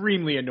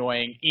extremely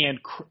annoying and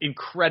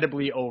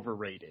incredibly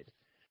overrated.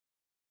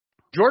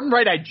 Jordan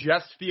Wright, I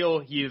just feel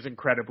he is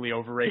incredibly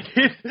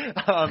overrated.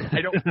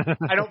 I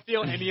don't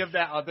feel any of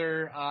that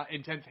other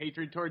intense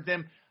hatred towards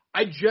him.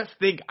 I just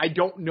think I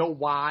don't know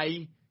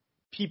why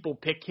people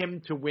pick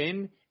him to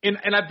win.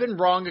 And I've been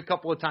wrong a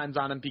couple of times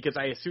on him because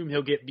I assume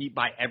he'll get beat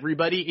by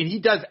everybody. And he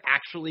does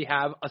actually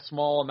have a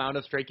small amount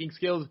of striking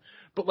skills.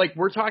 But,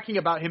 we're talking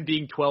about him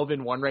being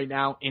 12-1 right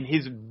now and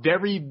his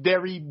very,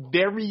 very,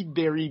 very,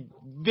 very,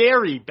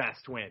 very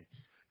best win.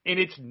 And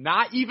it's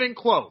not even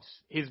close.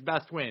 His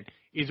best win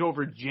is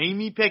over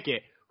Jamie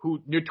Pickett,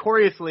 who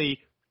notoriously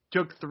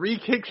took 3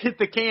 kicks at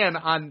the can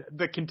on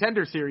the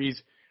Contender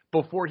Series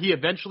before he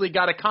eventually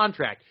got a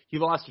contract. He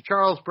lost to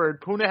Charles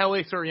Byrd,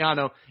 Punahele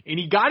Soriano, and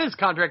he got his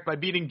contract by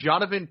beating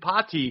Jonathan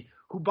Patti,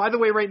 who, by the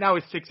way, right now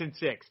is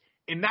 6-6.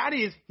 And that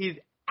is his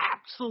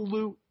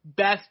absolute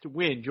best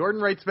win. Jordan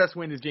Wright's best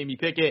win is Jamie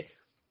Pickett.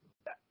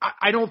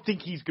 I don't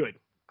think he's good.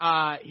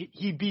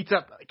 He beats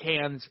up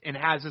cans and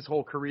has his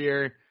whole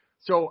career.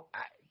 So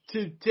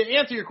to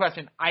answer your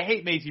question, I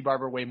hate Macy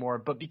Barber way more,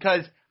 but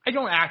because I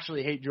don't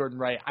actually hate Jordan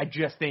Wright, I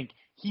just think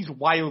he's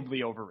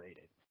wildly overrated.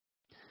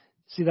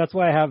 See, that's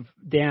why I have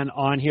Dan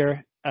on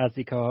here as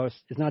the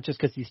co-host. It's not just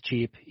because he's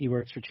cheap; he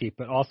works for cheap,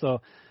 but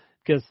also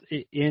because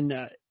in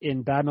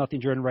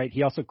bad-mouthing Jordan Wright,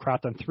 he also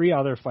crapped on 3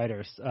 other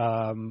fighters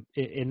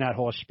in that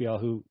whole spiel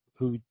who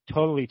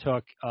totally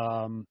took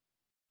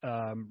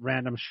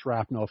random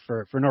shrapnel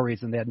for no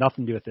reason. They had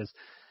nothing to do with this.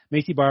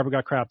 Macy Barber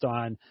got crapped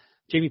on.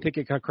 Jamie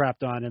Pickett got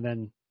crapped on, and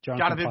then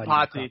Jonathan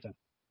Patti.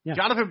 Yeah,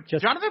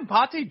 Jonathan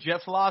Patti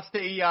just lost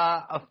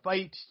a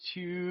fight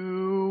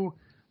to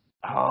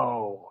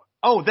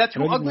that's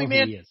who Ugly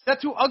Man.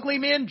 That's who Ugly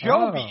Man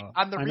Joe beat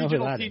on the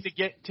regional team to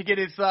get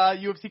his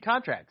UFC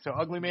contract. So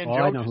Ugly Man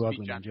Joe. I know who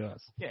Ugly Man Joe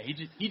is. Yeah,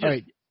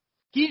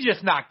 he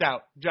just knocked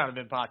out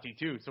Jonathan Patti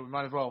too. So we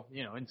might as well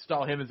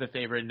install him as a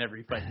favorite in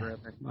every fight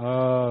forever.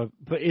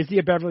 But is he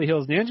a Beverly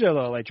Hills Ninja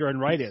though, like Jordan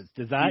Wright is?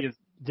 Does that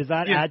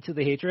add to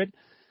the hatred?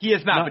 He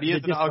is not, but he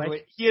is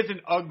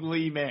an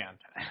ugly man.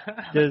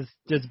 Does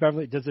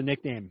the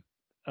nickname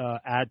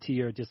add to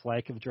your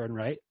dislike of Jordan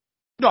Wright?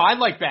 No, I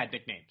like bad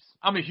nicknames.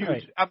 I'm a huge,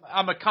 Right.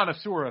 I'm a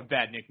connoisseur of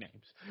bad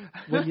nicknames.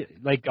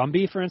 Like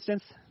Gumby, for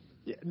instance?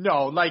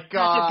 No, like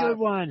That's a good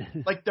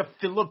one. like the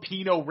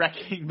Filipino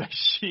wrecking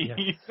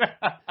machine.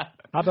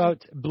 How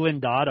about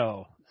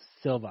Blindado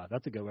Silva?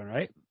 That's a good one,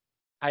 right?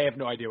 I have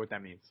no idea what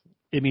that means.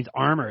 It means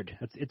armored.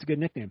 It's a good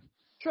nickname.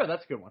 Sure,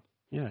 that's a good one.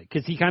 Yeah,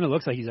 because he kind of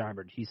looks like he's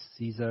armored.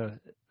 He's a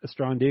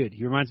strong dude.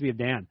 He reminds me of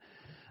Dan.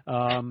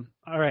 All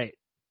right.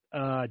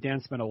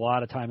 Dan spent a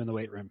lot of time in the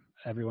weight room.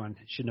 Everyone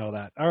should know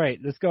that. All right,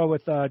 let's go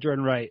with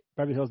Jordan Wright,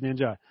 Beverly Hills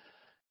Ninja.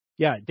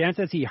 Yeah, Dan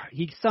says he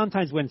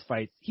sometimes wins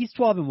fights. He's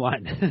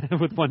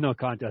 12-1 with 1 no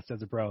contest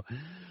as a pro.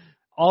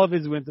 All of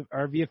his wins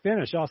are via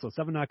finish. Also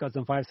 7 knockouts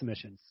and 5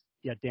 submissions.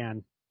 Yet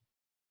Dan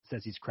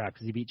says he's crap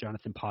because he beat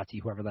Jonathan Potty,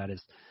 whoever that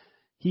is.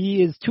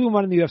 He is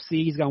 2-1 in the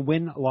UFC. He's gone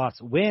win,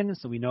 loss, win,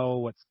 so we know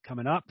what's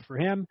coming up for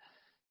him.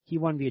 He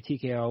won via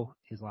TKO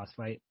his last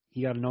fight.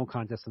 He got a no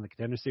contest in the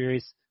Contender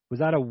Series. Was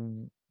that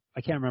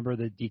I can't remember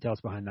the details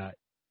behind that.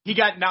 He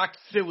got knocked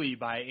silly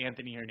by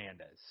Anthony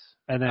Hernandez.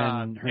 And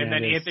then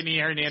Anthony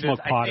Hernandez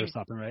smoked pot or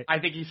something, right? I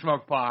think he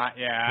smoked pot,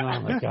 yeah.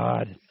 Oh, my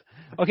God.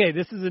 Okay,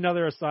 this is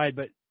another aside,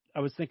 but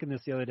I was thinking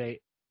this the other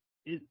day.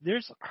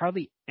 There's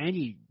hardly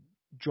any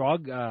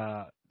drug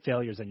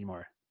failures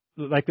anymore,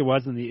 like there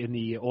was in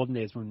the olden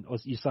days when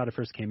USADA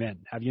first came in.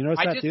 Have you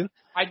noticed that too?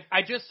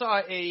 I just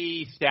saw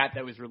a stat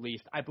that was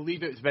released. I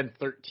believe it's been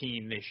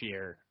 13 this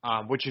year,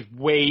 which is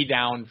way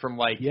down from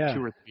 2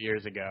 or 3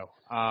 years ago.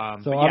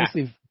 So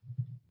obviously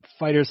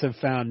fighters have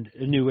found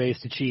new ways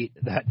to cheat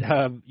that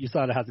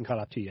USADA hasn't caught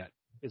up to yet,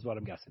 is what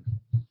I'm guessing.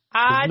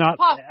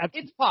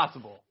 It's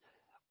possible.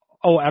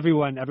 Oh,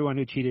 everyone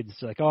who cheated is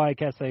like, I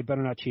guess I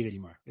better not cheat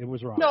anymore. It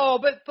was wrong. No,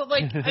 but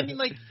I mean,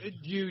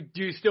 do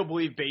you still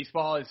believe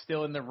baseball is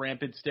still in the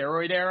rampant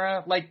steroid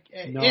era?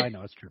 I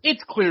know it's true.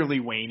 It's clearly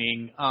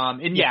waning.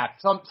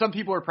 Some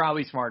people are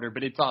probably smarter,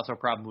 but it's also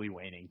probably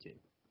waning too.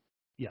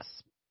 Yes,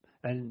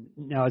 and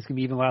now it's gonna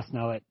be even less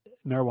now that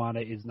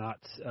marijuana is not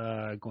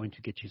going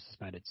to get you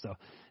suspended. So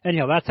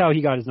anyhow, that's how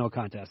he got his no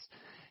contest.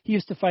 He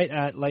used to fight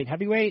at light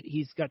heavyweight.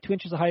 He's got 2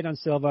 inches of height on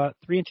Silva,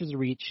 3 inches of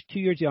reach, 2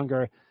 years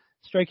younger.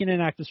 Striking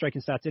and active striking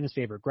stats in his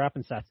favor.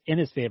 Grappling stats in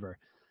his favor.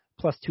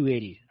 Plus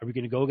 280. Are we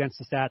going to go against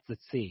the stats?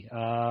 Let's see.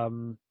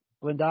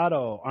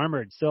 Blindado,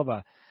 armored,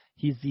 Silva.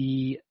 He's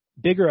the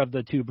bigger of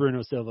the 2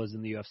 Bruno Silvas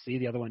in the UFC.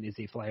 The other one is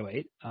a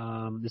flyweight.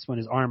 This one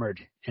is armored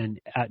and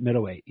at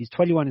middleweight. He's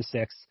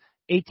 21-6,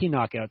 18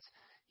 knockouts.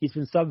 He's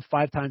been subbed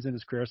 5 times in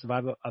his career.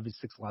 5 of his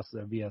 6 losses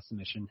are via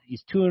submission.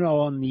 He's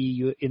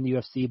 2-0 in the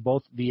UFC,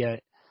 both via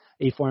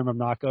a form of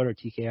knockout or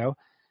TKO.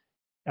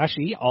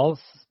 Actually,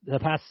 the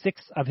past 6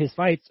 of his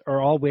fights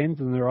are all wins,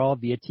 and they're all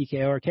via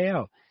TKO or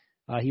KO.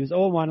 He was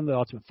 0-1 in the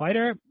Ultimate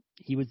Fighter.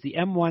 He was the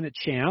M1 at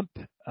Champ,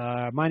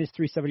 minus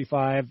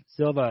 375.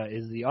 Silva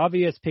is the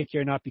obvious pick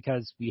here, not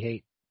because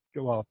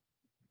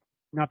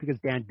not because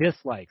Dan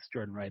dislikes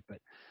Jordan Wright, but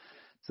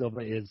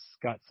Silva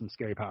got some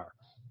scary power.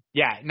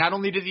 Yeah, not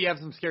only does he have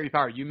some scary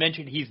power, you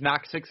mentioned he's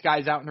knocked 6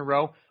 guys out in a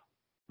row.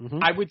 Mm-hmm.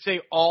 I would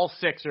say all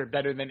 6 are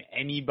better than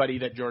anybody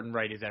that Jordan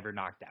Wright has ever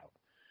knocked out.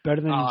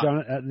 Better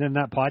than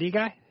that Potty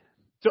guy?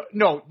 So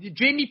no,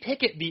 Jamie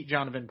Pickett beat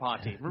Jonathan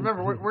Potty.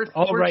 Remember, we're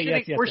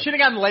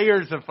shitting on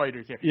layers of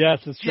fighters here. Yes,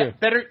 it's true.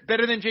 Yeah,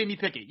 better than Jamie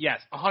Pickett.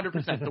 Yes,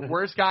 100%. The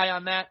worst guy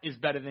on that is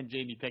better than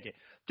Jamie Pickett.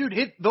 Dude,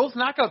 those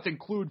knockouts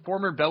include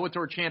former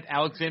Bellator champ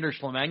Alexander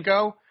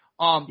Shlemenko,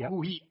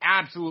 who he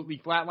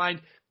absolutely flatlined.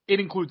 It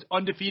includes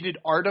undefeated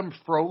Artem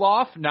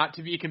Frolov, not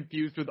to be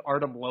confused with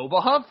Artem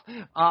Lobov.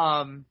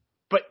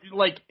 But,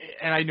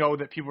 and I know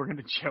that people are going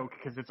to joke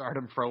because it's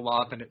Artem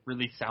Frolov and it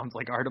really sounds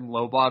like Artem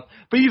Lobov.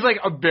 But he's,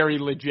 a very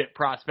legit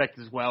prospect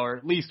as well, or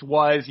at least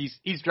was.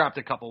 He's dropped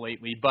a couple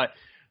lately. But,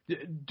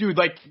 dude,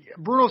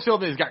 Bruno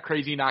Silva has got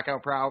crazy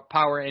knockout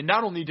power. And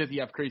not only does he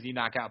have crazy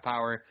knockout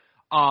power,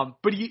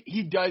 but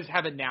he does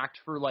have a knack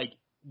for,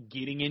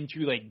 getting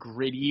into,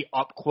 gritty,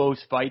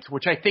 up-close fights,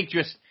 which I think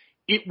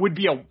it would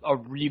be a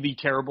really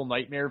terrible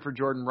nightmare for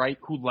Jordan Wright,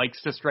 who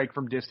likes to strike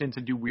from distance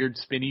and do weird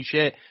spinny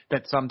shit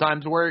that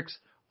sometimes works.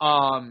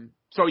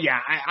 So yeah,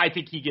 I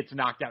think he gets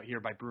knocked out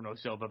here by Bruno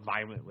Silva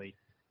violently.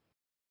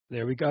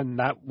 There we go. And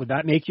would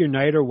that make your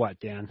night or what,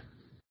 Dan?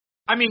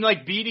 I mean,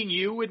 beating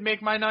you would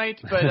make my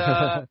night, but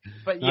yeah,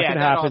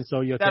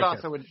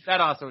 that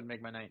also would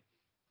make my night.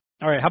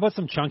 All right, how about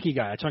some chunky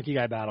guy? A chunky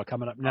guy battle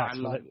coming up next.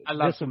 I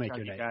love this will make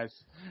your night. Guys.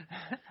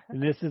 And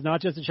this is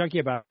not just a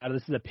chunky battle.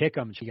 This is a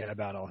pick'em chunky guy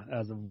battle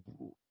as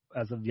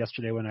of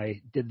yesterday when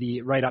I did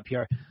the write-up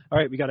here. All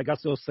right, we got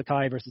Augusto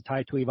Sakai versus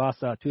Tai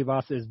Tuivasa.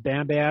 Tuivasa is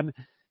Bam Bam.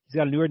 He's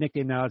got a newer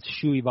nickname now.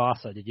 It's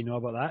Shuivasa. Did you know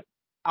about that?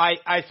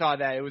 I saw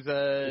that. It was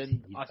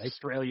an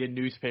Australian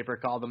newspaper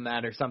called him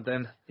that or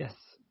something. Yes,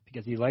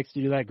 because he likes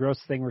to do that gross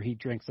thing where he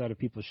drinks out of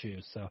people's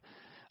shoes. So,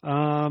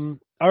 all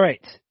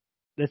right.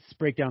 Let's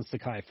break down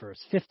Sakai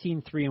first.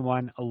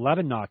 15-3-1,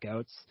 11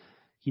 knockouts.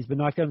 He's been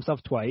knocked out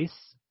himself twice.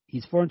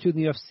 He's 4-2 in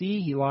the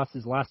UFC. He lost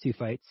his last 2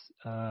 fights,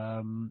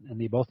 and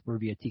they both were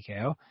via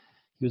TKO.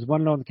 He was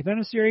 1-0 in the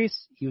Contender Series.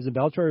 He was in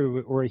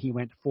Bellator, where he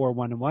went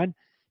 4-1-1.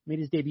 Made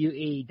his debut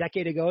a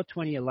decade ago,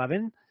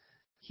 2011.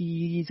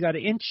 He's got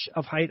an inch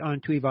of height on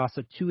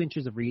Tuivasa, 2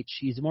 inches of reach.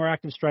 He's a more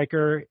active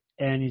striker,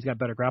 and he's got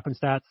better grappling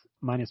stats,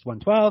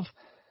 -112.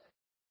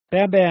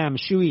 Bam Bam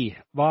Shui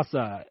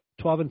Vasa,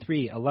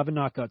 12-3, 11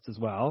 knockouts as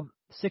well.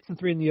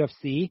 6-3 in the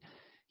UFC.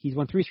 He's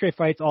won 3 straight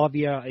fights, all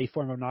via a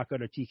form of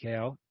knockout or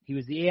TKO. He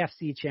was the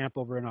AFC champ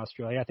over in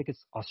Australia. I think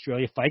it's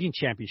Australia Fighting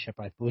Championship,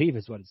 I believe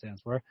is what it stands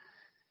for.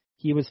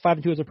 He was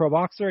 5-2 as a pro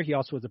boxer. He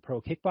also was a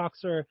pro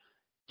kickboxer.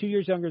 2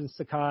 years younger than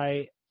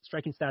Sakai.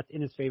 Striking stats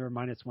in his favor,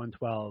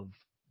 -112.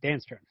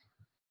 Dan's turn.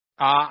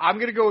 I'm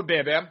going to go with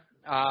Bam Bam.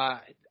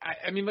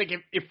 I mean, like,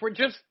 if we're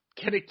just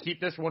going to keep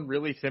this one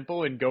really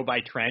simple and go by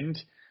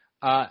trend,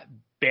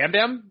 Bam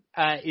Bam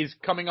is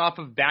coming off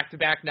of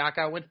back-to-back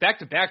knockout wins,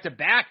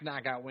 back-to-back-to-back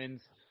knockout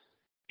wins,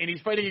 and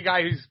he's fighting a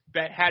guy who's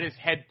had his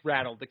head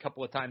rattled a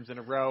couple of times in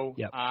a row.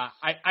 Yep.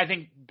 I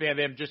think Bam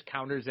Bam just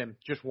counters him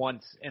just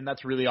once, and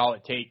that's really all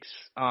it takes.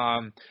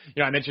 I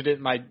mentioned it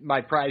in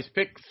my prize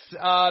picks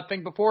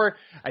thing before.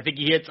 I think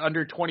he hits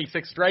under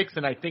 26 strikes,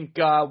 and I think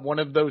one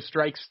of those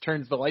strikes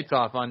turns the lights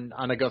off on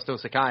Augusto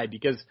Sakai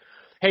because,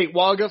 hey,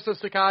 while Augusto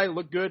Sakai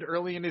looked good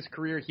early in his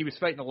career, he was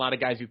fighting a lot of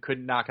guys who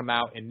couldn't knock him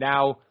out, and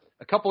now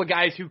a couple of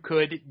guys who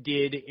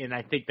did, and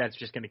I think that's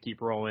just going to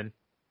keep rolling.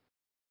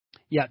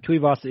 Yeah,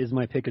 Tuivasa is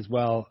my pick as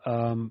well,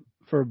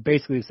 for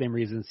basically the same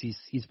reasons.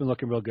 He's been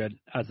looking real good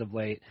as of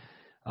late.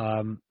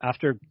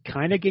 After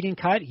kind of getting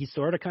cut, he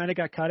sort of kind of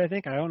got cut, I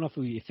think. I don't know if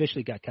we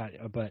officially got cut,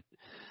 but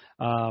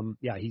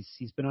yeah,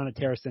 he's been on a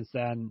tear since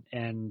then,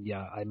 and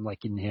yeah, I'm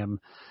liking him.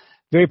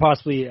 Very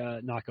possibly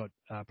a knockout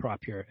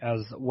prop here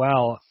as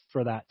well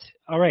for that.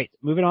 All right,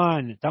 moving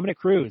on. Dominic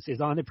Cruz is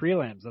on the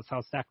prelims. That's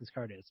how stacked this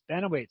card is.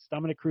 Bantamweights,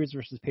 Dominic Cruz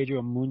versus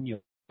Pedro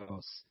Munoz.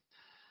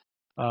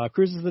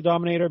 Cruz is the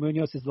dominator.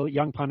 Munoz is the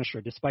young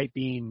Punisher, despite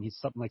he's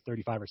something like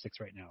 35 or 6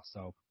 right now.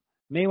 So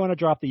may want to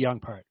drop the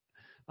young part.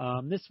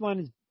 This one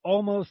is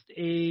almost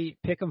a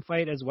pick'em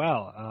fight as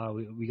well.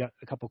 We got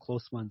a couple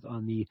close ones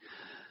on the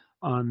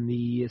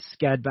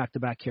SCAD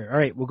back-to-back here. All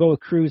right, we'll go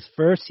with Cruz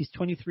first. He's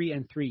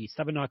 23-3,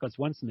 7 knockouts,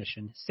 1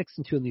 submission,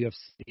 6-2 in the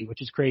UFC,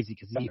 which is crazy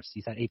because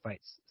he's had 8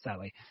 fights,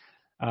 sadly.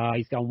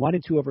 He's gone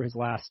 1-2 over his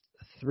last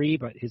 3,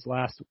 but his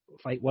last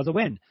fight was a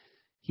win.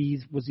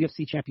 He was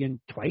UFC champion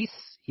twice.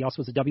 He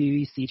also was a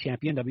WEC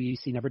champion.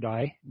 WEC Never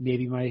Die,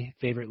 maybe my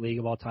favorite league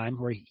of all time,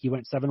 where he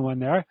went 7-1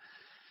 there.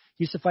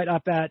 He used to fight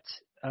up at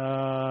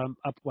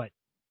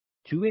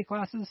 2 weight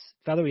classes?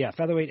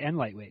 Featherweight and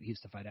lightweight he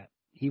used to fight at.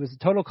 He was a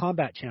Total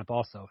Combat champ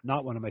also,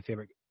 not one of my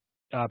favorite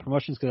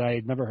promotions because I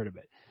had never heard of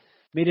it.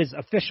 Made his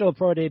official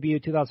pro debut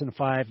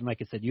 2005, and like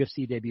I said,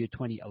 UFC debut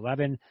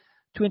 2011.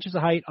 2 inches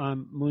of height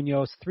on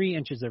Munoz, 3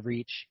 inches of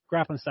reach.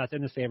 Grappling stats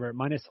in his favor,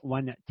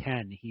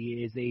 -110.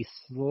 He is a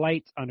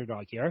slight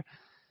underdog here.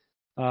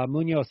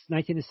 Munoz,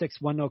 19-6,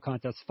 1 no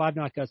contest, 5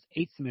 knockouts,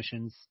 8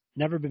 submissions.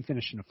 Never been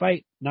finished in a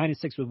fight.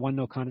 9-6 with 1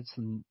 no contest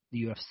in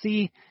the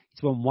UFC.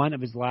 He's won 1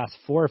 of his last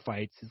 4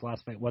 fights. His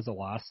last fight was a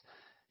loss.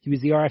 He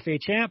was the RFA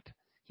champ.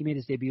 He made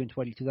his debut in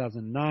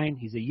 2009.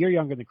 He's a year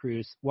younger than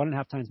Cruz,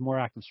 1.5 times more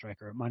active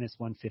striker,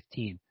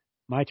 -115.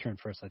 My turn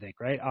first, I think,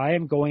 right? I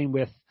am going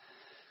with,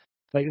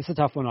 this is a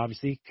tough one,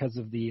 obviously, because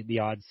of the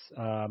odds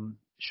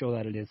show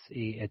that it is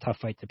a tough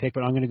fight to pick.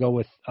 But I'm going to go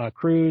with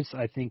Cruz.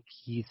 I think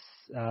he's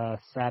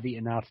savvy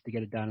enough to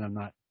get it done. I'm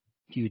not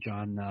huge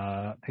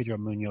on Pedro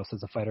Munoz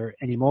as a fighter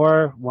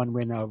anymore. 1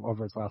 win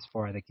over his last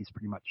 4. I think he's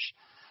pretty much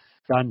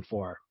done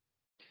for.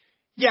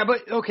 Yeah,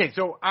 but okay,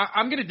 so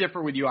I'm going to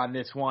differ with you on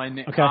this one.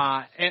 Okay.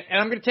 And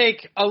I'm going to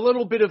take a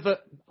little bit of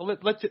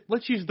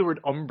let's use the word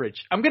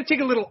umbrage. I'm going to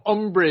take a little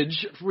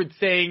umbrage with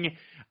saying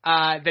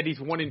that he's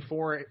 1-4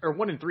 or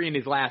 1-3 in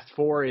his last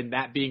 4, and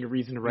that being a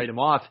reason to write him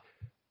off.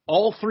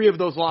 All 3 of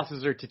those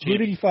losses are to champions.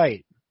 Who did he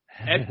fight?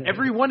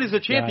 Every one is a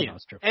champion.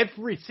 Yeah,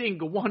 Every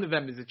single one of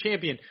them is a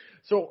champion.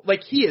 So,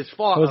 he has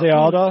fought. Jose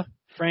Aldo,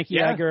 Frankie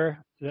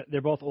Edgar,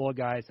 they're both old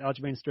guys.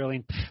 Aljamain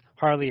Sterling,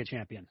 hardly a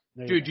champion.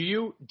 Dude,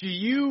 do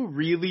you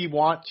really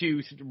want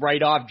to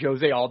write off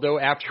Jose Aldo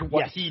after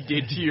what he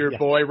did to your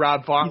boy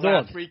Rob Font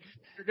last week?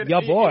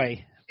 Your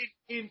boy.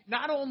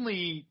 Not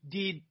only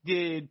did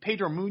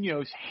Pedro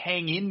Munoz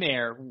hang in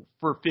there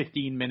for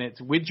 15 minutes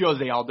with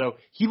Jose Aldo,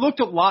 he looked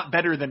a lot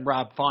better than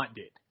Rob Font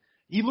did.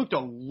 He looked a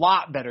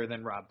lot better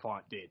than Rob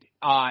Font did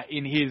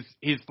in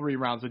his 3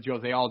 rounds with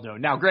Jose Aldo.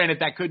 Now, granted,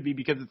 that could be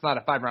because it's not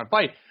a 5-round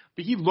fight,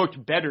 but he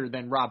looked better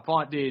than Rob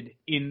Font did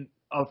in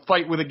a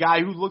fight with a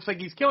guy who looks like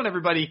he's killing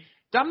everybody.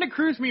 Dominic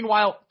Cruz,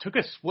 meanwhile, took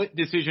a split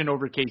decision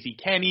over Casey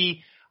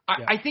Kenny.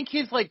 I think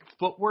his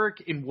footwork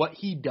and what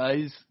he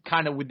does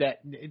kind of with that,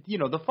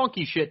 the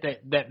funky shit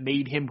that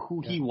made him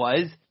who he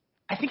was,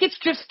 I think it's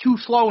just too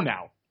slow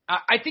now.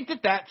 I think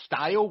that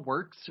style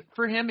works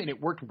for him, and it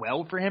worked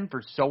well for him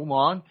for so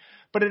long.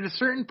 But at a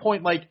certain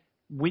point,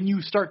 when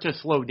you start to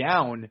slow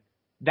down,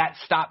 that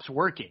stops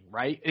working,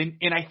 right?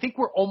 And I think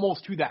we're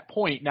almost to that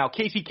point. Now,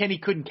 Casey Kenny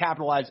couldn't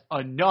capitalize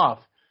enough,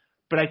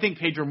 but I think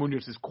Pedro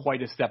Munoz is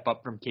quite a step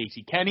up from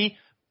Casey Kenny.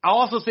 I'll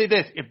also say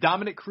this. If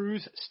Dominic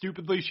Cruz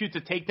stupidly shoots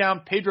a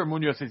takedown, Pedro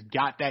Munoz has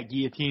got that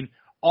guillotine.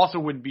 Also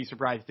wouldn't be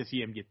surprised to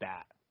see him get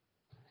that.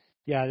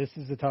 Yeah, this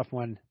is a tough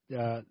one.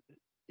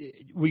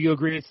 will you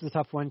agree it's a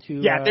tough one to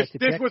Yeah, this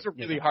pick? was a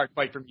really hard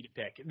fight for me to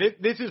pick.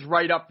 This is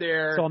right up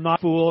there. So I'm not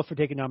a fool for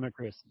taking Dominic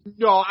Cruz.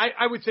 No,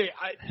 I would say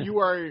you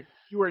are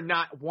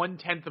not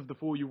 1/10 of the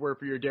fool you were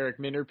for your Derek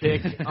Minner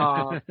pick.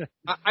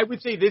 I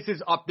would say this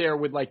is up there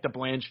with like the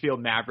Blanchfield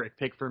Maverick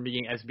pick for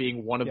me as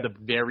being one of the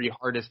very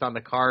hardest on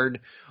the card.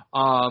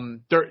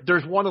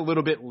 There's one a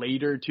little bit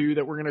later too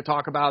that we're going to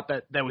talk about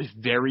that was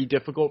very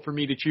difficult for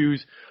me to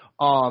choose.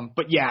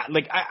 But yeah,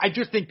 like I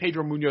just think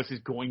Pedro Munoz is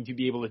going to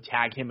be able to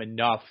tag him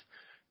enough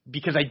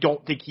because I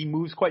don't think he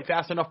moves quite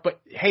fast enough. But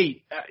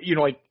hey,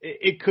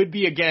 it could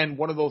be again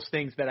one of those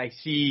things that I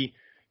see,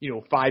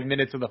 5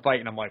 minutes of the fight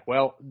and I'm like,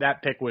 well,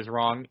 that pick was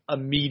wrong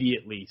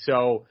immediately.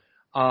 So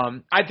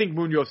I think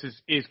Munoz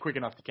is quick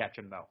enough to catch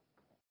him though.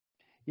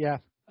 Yeah.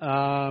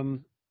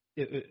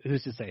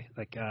 Who's to say?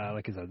 Like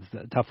I said, it's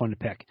a tough one to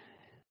pick.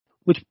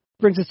 Which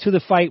brings us to the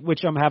fight,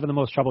 which I'm having the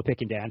most trouble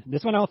picking, Dan.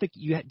 This one, I don't think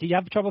did you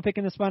have trouble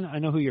picking this one? I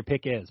know who your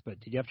pick is, but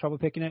did you have trouble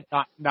picking it?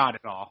 Not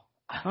at all.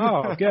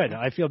 Oh, good.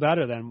 I feel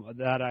better then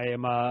that I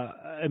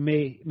am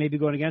maybe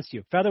going against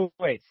you.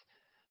 Featherweights.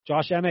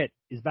 Josh Emmett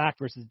is back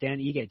versus Dan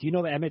Ige. Do you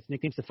know that Emmett's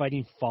nickname's the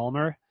Fighting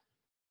Falmer?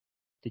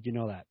 Did you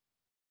know that?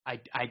 I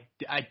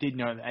did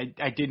know that.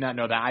 I did not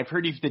know that. I've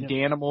heard he's the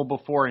Danimal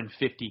before in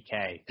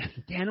 50K.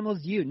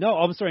 Danimal's you. No,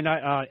 I'm sorry,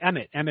 not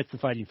Emmett. Emmett's the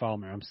Fighting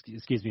Falmer.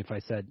 Excuse me if I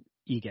said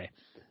Ige.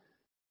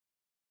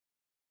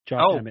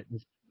 Josh Emmett,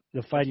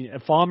 the Fighting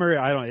Falmer.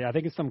 I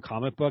think it's some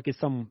comic book. It's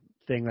some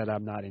thing that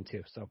I'm not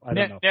into, so I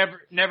don't know.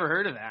 Never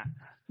heard of that.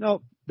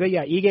 No, but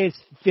yeah, Ige's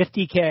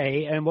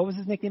 50K, and what was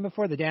his nickname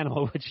before? The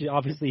Danimal, which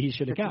obviously he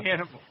should have got.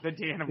 The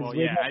Danimal,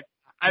 yeah.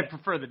 I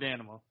prefer the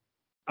Danimal.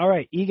 All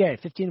right,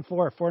 Ige,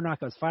 15-4, 4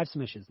 knockouts, 5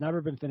 submissions,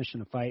 never been finished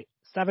in a fight,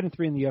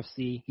 7-3 in the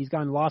UFC. He's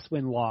gone loss,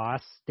 win,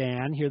 loss.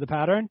 Dan, hear the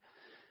pattern?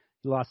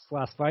 He lost his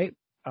last fight.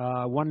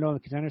 1-0 in the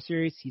Contender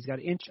Series. He's got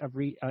inch of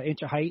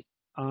height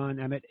on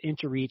Emmett,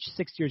 inch of reach,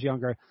 6 years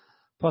younger,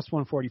 plus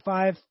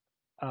 145.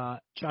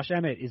 Josh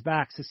Emmett is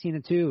back,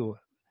 16-2.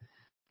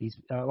 He's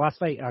last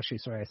fight, actually,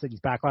 sorry, I said he's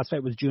back. Last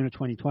fight was June of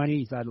 2020.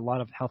 He's had a lot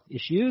of health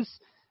issues.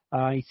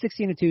 He's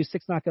 16-2,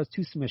 6 knockouts,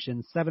 2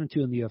 submissions, 7-2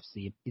 in the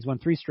UFC. He's won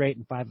 3 straight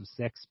and 5 of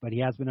 6, but he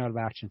has been out of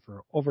action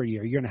for over a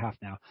year and a half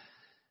now.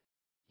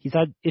 He's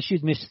had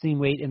issues missing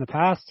weight in the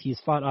past. He's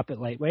fought up at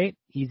lightweight.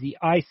 He's the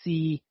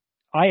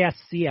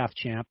ISCF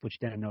champ, which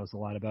Dan knows a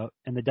lot about,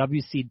 and the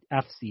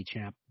WCFC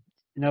champ,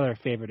 another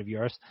favorite of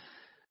yours.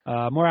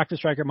 More active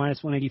striker,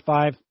 minus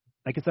 185.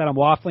 Like I said, I'm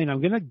waffling. I'm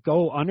going to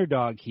go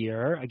underdog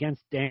here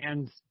against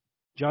Dan's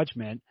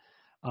judgment.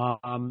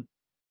 I'm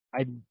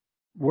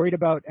worried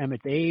about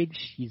Emmett's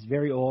age. He's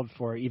very old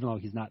even though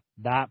he's not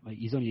that,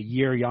 he's only a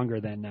year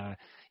younger than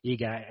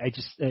Iga.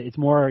 It's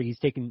more, he's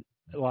taken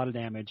a lot of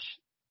damage.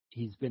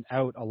 He's been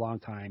out a long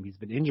time. He's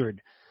been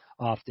injured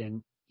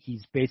often.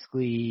 He's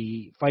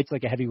basically fights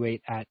like a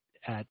heavyweight at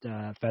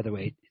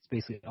featherweight. It's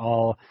basically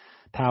all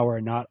power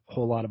and not a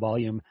whole lot of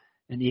volume.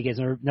 And Ige's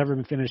never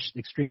been finished,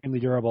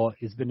 extremely durable.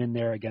 He's been in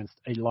there against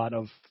a lot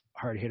of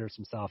hard hitters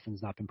himself and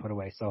has not been put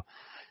away. So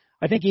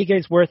I think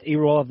Ige's worth a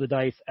roll of the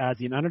dice as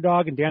an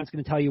underdog, and Dan's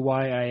going to tell you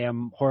why I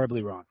am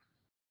horribly wrong.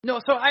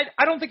 No, so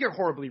I don't think you're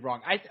horribly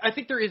wrong. I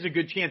think there is a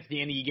good chance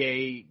Dan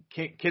Ige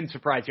can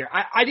surprise here.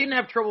 I didn't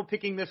have trouble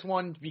picking this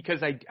one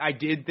because I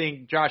did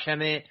think Josh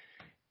Emmett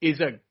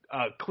is a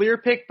clear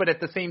pick, but at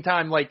the same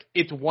time, like,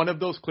 it's one of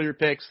those clear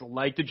picks,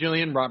 like the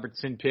Jillian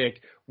Robertson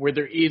pick, where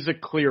there is a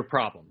clear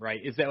problem, right?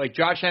 Is that, like,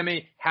 Josh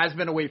Emmett has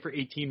been away for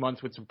 18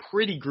 months with some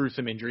pretty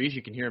gruesome injuries.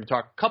 You can hear him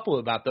talk a couple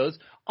about those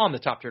on the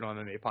Top Turtle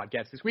MMA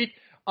podcast this week.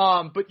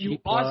 But you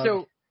cheap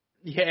also,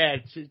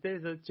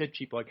 there's a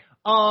cheap plug.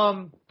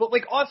 But,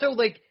 like, also,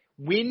 like,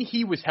 when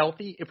he was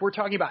healthy, if we're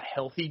talking about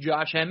healthy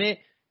Josh Emmett,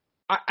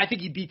 I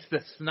think he beats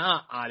the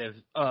snot out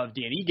of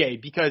Dan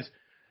Ige because,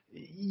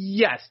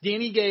 yes, Dan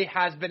Ige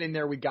has been in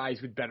there with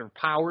guys with better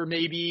power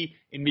maybe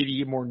and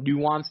maybe more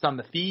nuanced on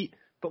the feet.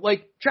 But,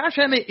 like, Josh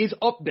Emmett is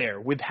up there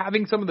with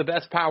having some of the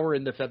best power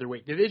in the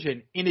featherweight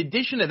division. In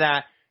addition to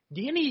that,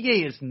 Dan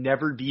Ige has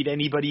never beat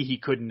anybody he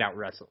couldn't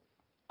out-wrestle.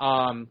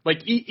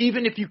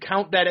 Even if you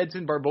count that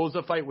Edson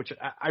Barboza fight, which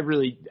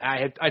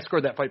I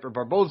scored that fight for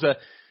Barboza,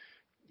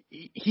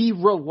 he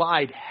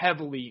relied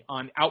heavily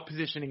on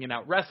out-positioning and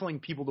out-wrestling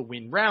people to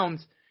win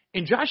rounds.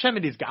 And Josh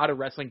Emmett has got a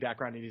wrestling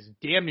background. It is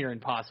damn near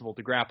impossible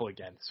to grapple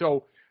against.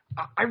 So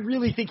I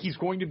really think he's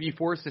going to be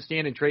forced to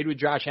stand and trade with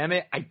Josh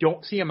Emmett. I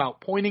don't see him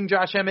outpointing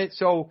Josh Emmett.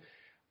 So,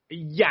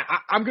 yeah,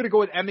 I'm going to go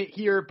with Emmett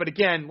here. But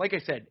again, like I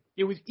said,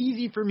 it was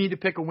easy for me to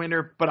pick a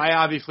winner, but I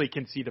obviously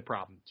can see the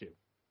problem too.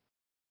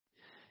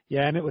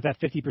 Yeah, Emmett with that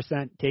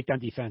 50%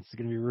 takedown defense is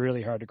going to be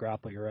really hard to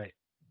grapple. You're right.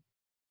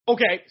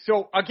 Okay,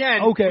 so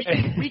again,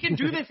 we can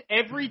do this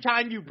every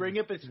time you bring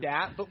up a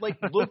stat, but, like,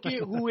 look at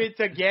who it's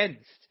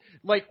against.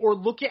 Like, or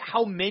look at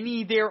how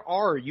many there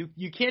are. You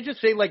can't just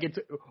say, like,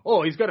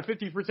 he's got a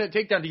 50%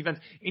 takedown defense,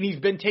 and he's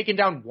been taken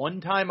down 1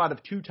 time out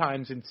of 2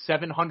 times in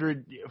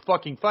 700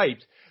 fucking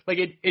fights. Like,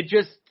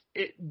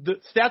 the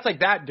stats like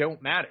that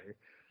don't matter.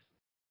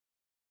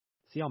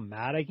 See how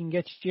mad I can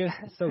get you?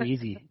 It's so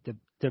easy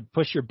to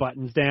push your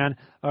buttons, Dan.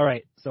 All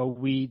right, so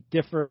we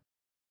differ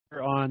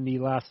on the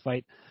last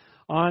fight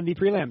on the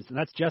prelims, and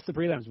that's just the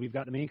prelims. We've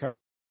got the main card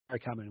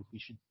coming.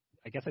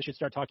 I guess I should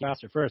start talking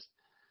faster first.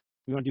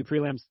 We want to do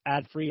prelims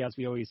ad-free, as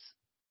we always,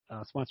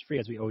 sponsor-free,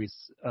 as we always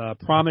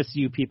promise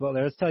you people.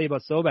 Let's tell you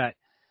about SoBet.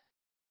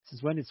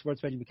 Since when did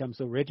sports betting become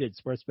so rigid?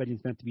 Sports betting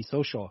is meant to be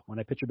social. When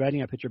I picture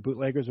betting, I picture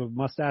bootleggers with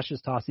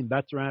mustaches tossing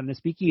bets around in a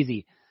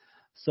speakeasy.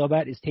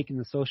 SoBet is taking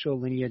the social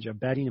lineage of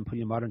betting and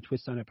putting a modern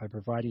twist on it by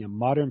providing a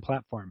modern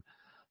platform.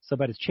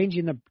 SoBet is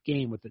changing the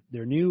game with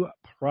their new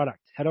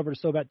product. Head over to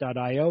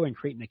SoBet.io and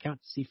create an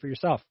account to see for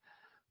yourself.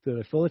 Through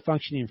their fully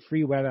functioning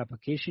free web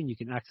application, you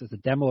can access a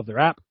demo of their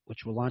app,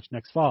 which will launch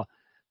next fall.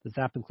 This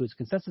app includes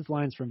consensus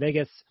lines from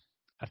Vegas,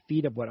 a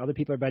feed of what other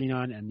people are betting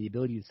on, and the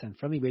ability to send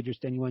friendly wagers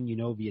to anyone you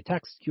know via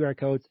text, QR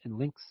codes, and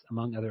links,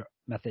 among other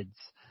methods.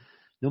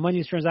 No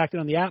money is transacted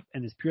on the app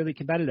and is purely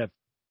competitive.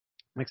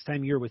 Next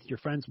time you're with your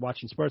friends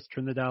watching sports,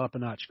 turn the dial up a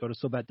notch. Go to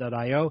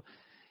SoBet.io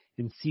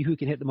and see who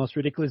can hit the most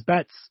ridiculous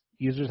bets.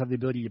 Users have the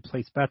ability to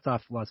place bets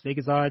off Las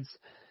Vegas odds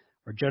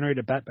or generate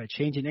a bet by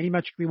changing any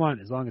metric we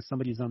want, as long as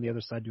somebody's on the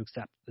other side to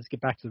accept. Let's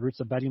get back to the roots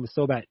of betting with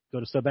SoBet. Go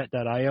to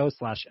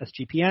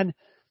SoBet.io/SGPN.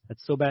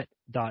 That's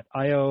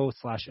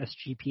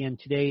SoBet.io/SGPN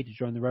today to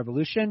join the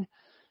revolution.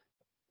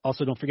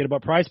 Also, don't forget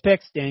about Prize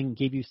Picks. Dan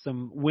gave you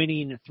some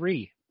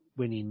three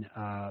winning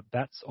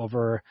bets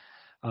over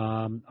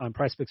on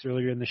Prize Picks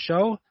earlier in the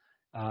show.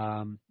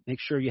 Make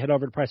sure you head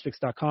over to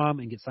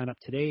PrizePicks.com and get signed up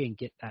today and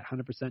get that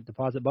 100%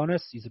 deposit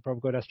bonus. Use the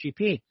promo code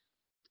SGP.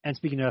 And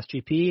speaking of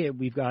SGP,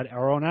 we've got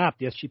our own app,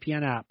 the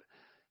SGPN app.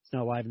 It's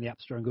now live in the App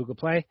Store and Google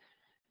Play.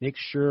 Make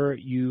sure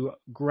you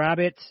grab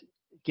it,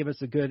 give us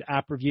a good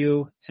app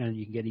review, and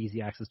you can get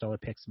easy access to all our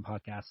picks and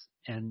podcasts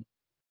and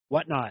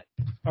whatnot.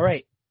 All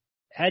right,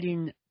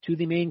 heading to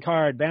the main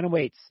card,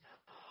 bantamweights.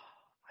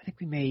 I think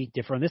we may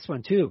differ on this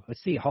one too.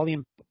 Let's see,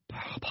 Raulian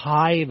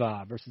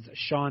Paiva versus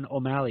Sean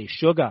O'Malley.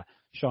 Sugar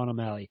Sean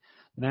O'Malley,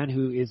 the man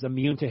who is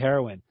immune to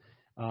heroin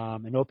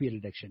and opiate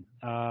addiction.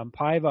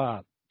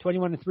 Paiva,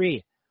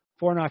 21-3.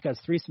 4 knockouts,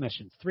 3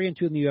 submissions,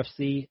 3-2 in the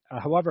UFC.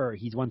 However,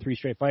 he's won 3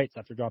 straight fights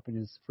after dropping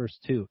his first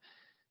 2.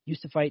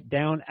 Used to fight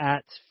down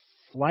at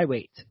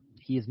flyweight.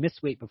 He has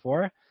missed weight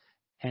before,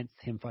 hence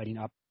him fighting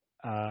up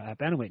at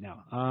bantamweight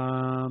now.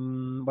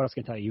 What else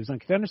can I tell you? He was on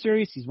Contender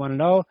Series. He's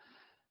 1-0.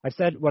 I've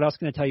said what else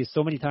can I tell you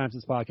so many times in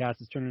this podcast.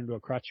 It's turned into a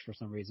crutch for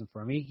some reason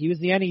for me. He was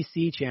the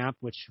NEC champ,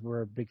 which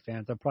we're big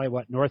fans of.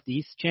 Probably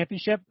Northeast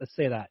Championship? Let's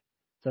say that.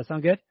 Does that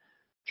sound good?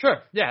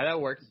 Sure. Yeah, that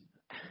works.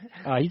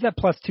 He's at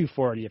plus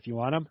 240 if you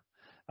want him.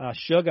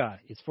 Suga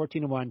is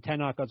 14-1, 10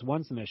 knockouts,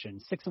 1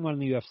 submission, 6-1 in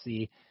the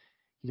UFC.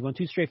 He's won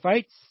 2 straight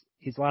fights.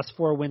 His last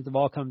 4 wins have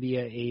all come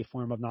via a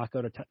form of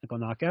knockout or technical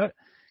knockout.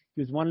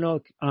 He was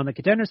 1-0 on the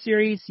Contender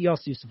Series. He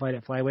also used to fight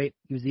at flyweight.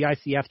 He was the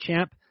ICF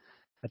champ.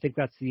 I think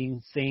that's the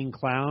Insane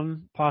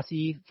Clown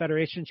Posse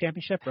Federation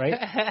Championship, right?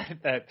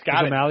 That's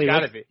got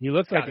to be. He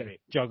looks like a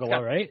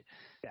juggalo, right?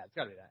 Yeah, it's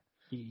got to be that.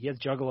 He has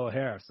juggalo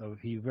hair, so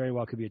he very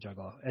well could be a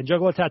juggalo. And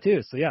juggalo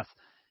tattoos, so yes.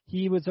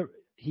 He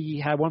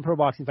had 1 pro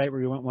boxing fight where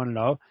he went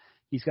 1-0.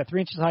 He's got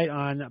 3 inches height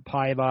on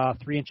Paiva,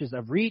 3 inches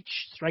of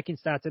reach, striking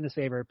stats in his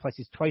favor, plus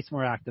he's twice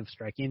more active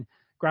striking.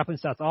 Grappling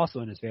stats also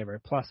in his favor,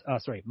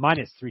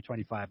 minus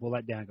 325. We'll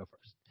let Dan go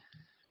first.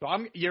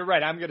 So you're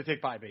right. I'm going to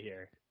take Paiva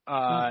here.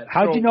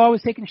 How did you know I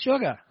was taking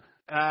Suga?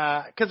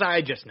 Because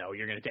I just know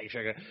you're going to take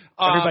Suga.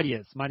 Everybody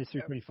is. Minus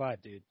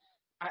 325, dude.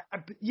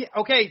 Yeah,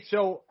 okay,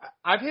 so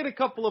I've hit a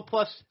couple of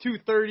plus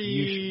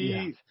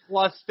 230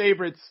 plus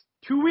favorites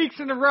 2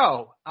 weeks in a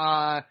row.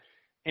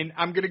 And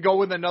I'm going to go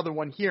with another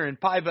one here in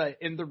Paiva.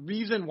 And the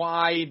reason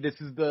why this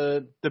is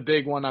the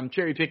big one I'm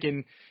cherry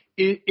picking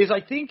is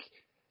I think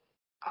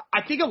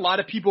a lot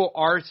of people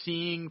are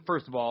seeing,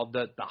 first of all,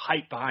 the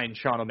hype behind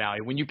Sean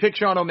O'Malley. When you pick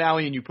Sean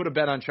O'Malley and you put a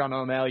bet on Sean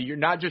O'Malley, you're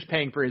not just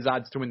paying for his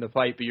odds to win the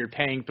fight, but you're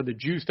paying for the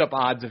juiced up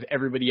odds of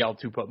everybody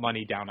else who put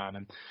money down on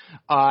him.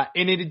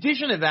 And in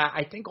addition to that,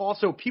 I think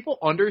also people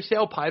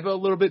undersell Paiva a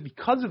little bit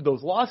because of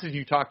those losses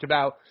you talked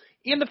about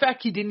and the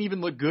fact he didn't even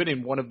look good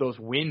in one of those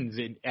wins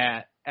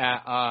at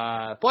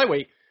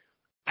flyweight.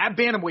 At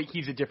bantamweight,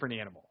 he's a different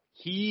animal.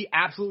 He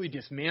absolutely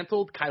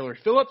dismantled Kyler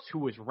Phillips, who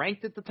was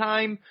ranked at the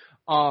time,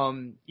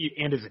 and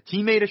is a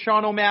teammate of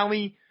Sean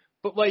O'Malley.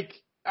 But,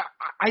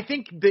 I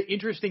think the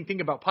interesting thing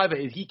about Paiva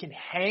is he can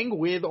hang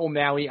with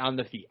O'Malley on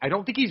the feet. I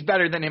don't think he's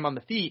better than him on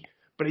the feet,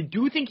 but I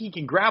do think he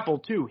can grapple,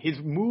 too. His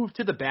move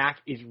to the back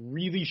is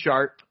really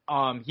sharp.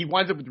 He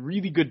winds up with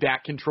really good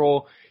back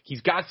control.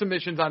 He's got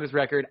submissions on his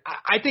record.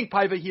 I think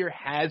Paiva here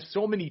has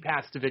so many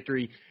paths to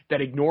victory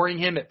that ignoring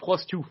him at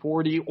plus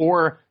 240,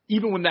 or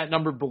even when that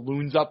number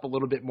balloons up a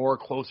little bit more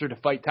closer to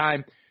fight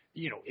time,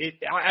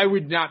 I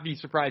would not be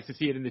surprised to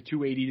see it in the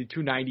 280 to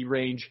 290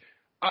 range.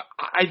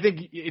 I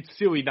think it's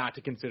silly not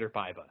to consider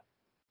Paiva.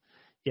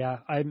 Yeah,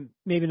 I'm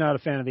maybe not a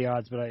fan of the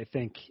odds, but I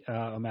think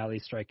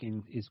O'Malley's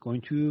striking is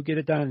going to get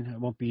it done. It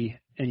won't be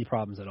any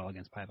problems at all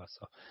against Paiva.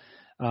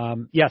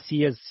 So, yes,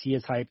 he is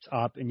hyped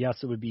up, and yes,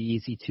 it would be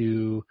easy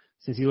to,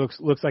 since he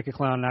looks like a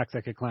clown and acts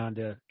like a clown,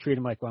 to treat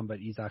him like one, but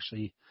he's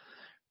actually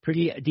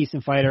pretty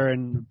decent fighter,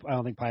 and I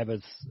don't think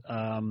Paiva's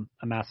a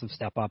massive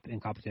step up in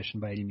competition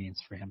by any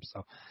means for him.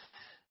 So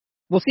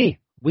we'll see.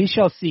 We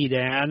shall see,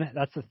 Dan.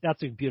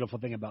 That's a beautiful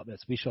thing about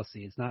this. We shall see.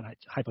 It's not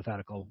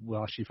hypothetical.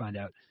 We'll actually find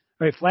out.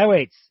 All right,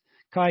 flyweights.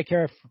 Kai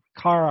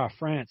Kara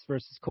France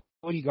versus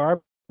Cody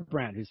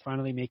Garbrandt, who's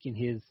finally making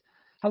his.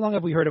 How long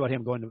have we heard about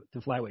him going to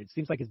flyweight? It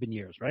seems like it's been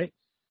years, right?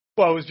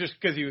 Well, it was just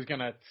because he was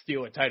going to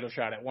steal a title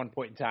shot at one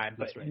point in time.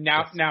 But right.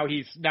 now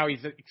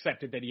he's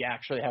accepted that he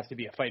actually has to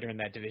be a fighter in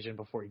that division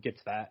before he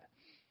gets that.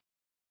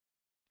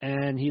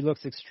 And he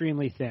looks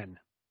extremely thin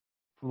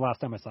from the last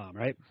time I saw him,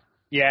 right?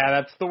 Yeah,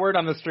 that's the word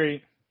on the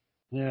street.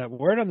 Yeah,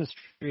 word on the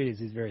street is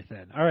he's very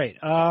thin. All right.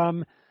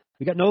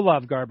 We got No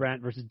Love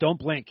Garbrandt versus Don't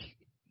Blink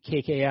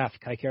KKF,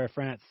 Kai Kara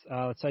France.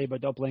 Let's tell you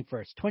about Don't Blink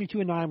first.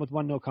 22-9 with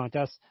 1 no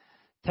contest.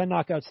 10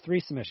 knockouts, 3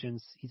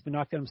 submissions. He's been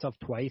knocked out himself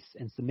twice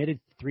and submitted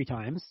 3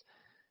 times.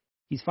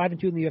 He's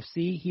 5-2 in the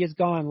UFC. He has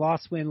gone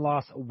loss,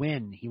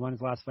 win. He won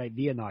his last fight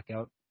via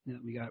knockout.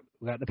 We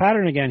got the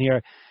pattern again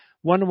here.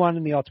 1-1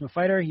 in the Ultimate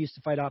Fighter. He used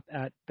to fight up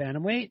at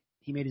bantamweight.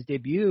 He made his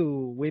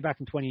debut way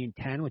back in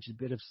 2010, which is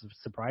a bit of a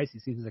surprise. He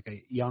seems like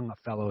a young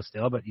fellow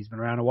still, but he's been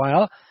around a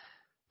while.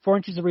 4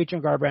 inches of reach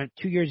on Garbrandt,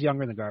 2 years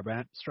younger than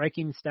Garbrandt.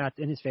 Striking stats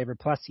in his favor,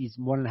 plus he's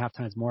 1.5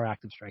 times more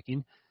active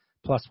striking,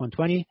 plus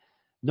 120.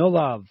 No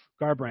Love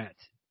Garbrandt,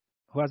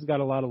 who hasn't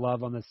got a lot of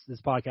love on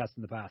this podcast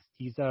in the past.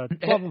 He's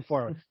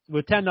 12-4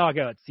 with 10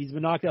 knockouts. He's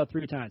been knocked out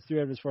 3 times. 3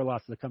 out of his 4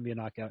 losses have come via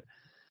knockout.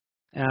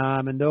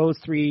 And those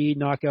 3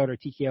 knockout or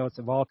TKOs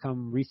have all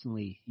come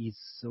recently. He's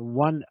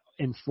 1-4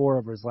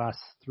 over his last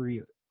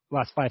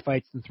 5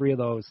 fights, and 3 of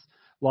those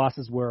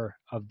losses were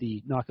of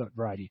the knockout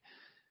variety.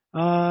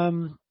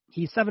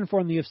 He's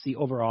 7-4 in the UFC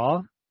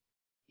overall.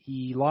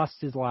 He lost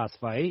his last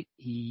fight.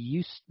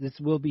 This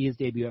will be his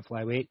debut at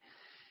flyweight.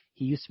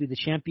 He used to be the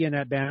champion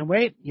at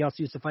bantamweight. He also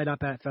used to fight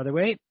up at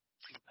featherweight.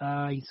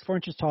 He's 4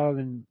 inches taller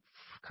than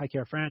Kai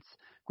Kara France.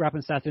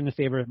 Grappling stats in his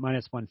favor at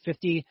minus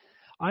 150.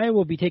 I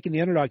will be taking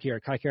the underdog here.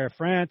 Kai Kara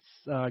France.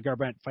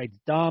 Garbrandt fights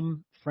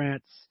dumb.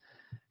 France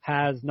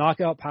has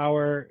knockout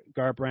power.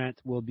 Garbrandt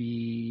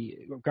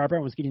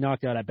was getting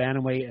knocked out at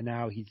bantamweight, and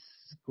now he's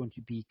going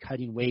to be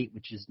cutting weight,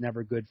 which is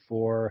never good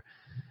for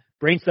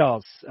brain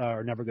cells,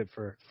 or never good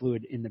for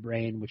fluid in the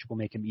brain, which will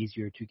make him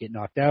easier to get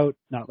knocked out.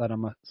 Not that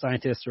I'm a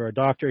scientist or a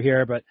doctor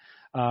here, but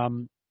I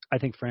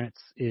think Kara France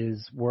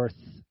is worth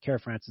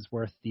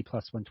the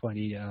plus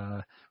 120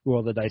 roll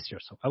of the dice here.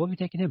 So I will be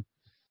taking him.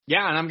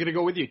 Yeah, and I'm going to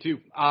go with you too.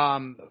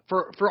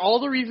 For all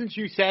the reasons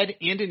you said,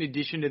 and in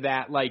addition to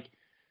that,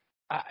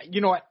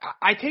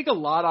 I take a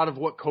lot out of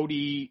what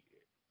Cody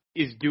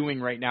is doing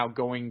right now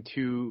going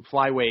to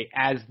flyweight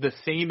as the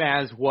same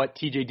as what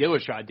TJ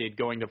Dillashaw did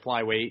going to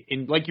flyweight.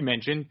 And like you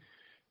mentioned,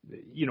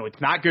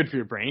 it's not good for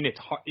your brain.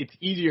 It's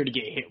easier to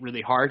get hit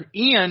really hard.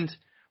 And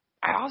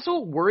I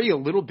also worry a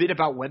little bit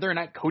about whether or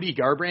not Cody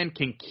Garbrandt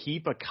can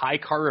keep a Kai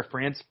Kara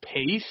France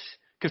pace,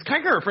 because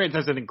Kai Kara France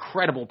has an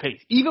incredible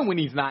pace. Even when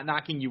he's not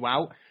knocking you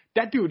out,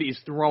 that dude is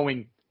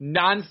throwing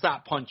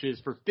nonstop punches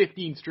for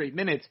 15 straight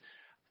minutes.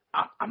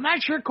 I'm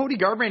not sure Cody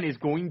Garbrandt is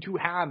going to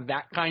have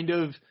that kind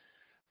of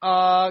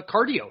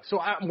cardio. So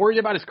I'm worried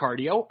about his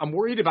cardio. I'm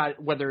worried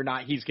about whether or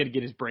not he's going to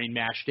get his brain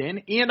mashed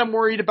in. And I'm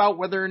worried about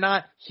whether or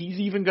not he's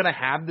even going to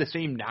have the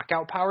same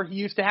knockout power he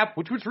used to have,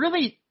 which was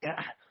really,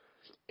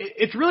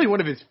 it's really one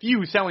of his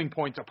few selling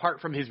points apart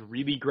from his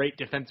really great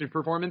defensive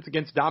performance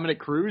against Dominic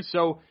Cruz.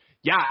 So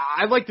yeah,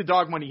 I like the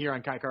dog money here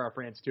on Kai Kara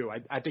France too.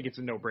 I think it's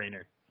a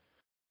no-brainer.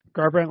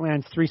 Garbrandt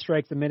lands 3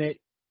 strikes a minute,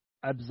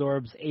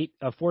 absorbs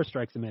 4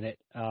 strikes a minute,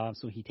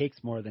 so he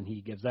takes more than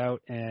he gives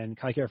out. And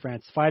Kai Kara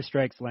France, 5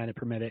 strikes landed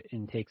per minute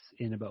and takes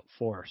in about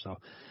 4. So,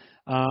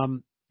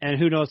 and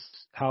who knows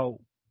how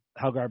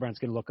Garbrandt's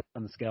going to look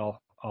on the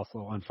scale also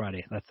on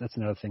Friday. That's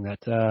another thing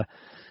that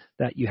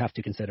you have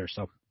to consider.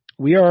 So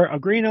we are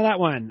agreeing on that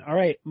one. All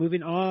right,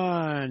 moving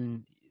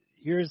on.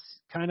 Here's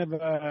kind of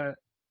a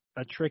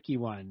tricky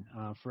one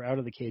for out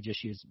of the cage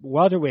issues.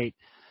 Welterweight,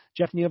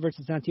 Jeff Neal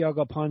versus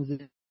Santiago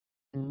Ponzinibbio.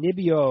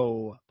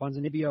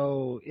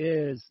 Ponzinibbio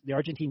is the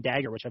Argentine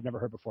dagger, which I've never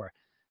heard before.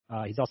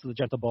 He's also the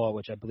gentle bull,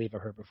 which I believe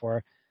I've heard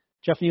before.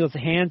 Jeff Neal's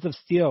hands of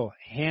steel,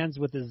 hands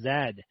with a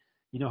Z.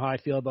 You know how I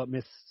feel about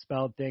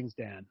misspelled things,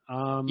 Dan.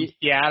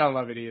 Yeah, I don't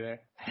love it either.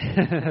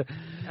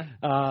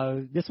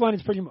 This one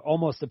is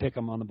almost a pick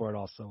 'em on the board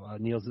also.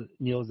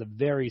 Neal is a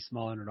very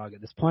small underdog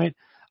at this point.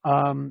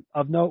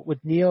 Of note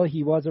with Neal,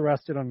 he was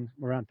arrested on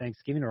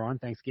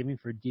Thanksgiving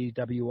for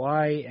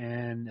DWI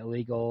and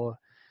illegal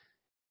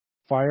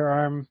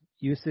firearm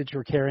usage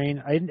or carrying.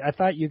 I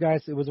thought you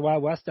guys, it was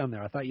Wild West down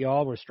there. I thought you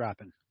all were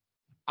strapping.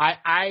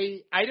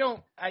 I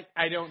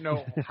don't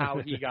know how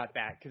he got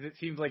that, because it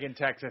seems like in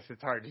Texas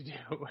it's hard to do.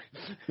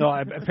 No,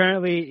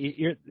 apparently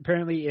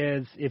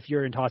is if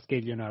you're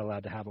intoxicated, you're not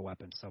allowed to have a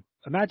weapon. So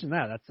imagine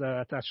that.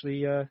 That's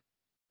actually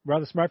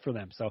rather smart for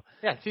them. So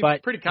yeah, it seems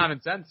pretty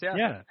common sense. Yeah.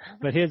 Yeah,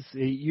 but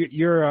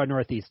you're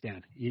Northeast,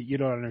 Dan. You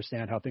don't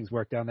understand how things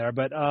work down there.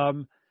 But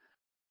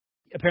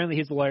apparently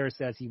his lawyer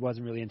says he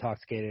wasn't really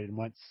intoxicated, and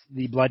once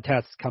the blood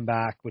tests come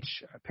back,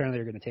 which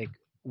apparently are going to take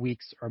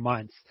weeks or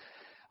months,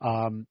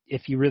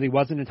 If he really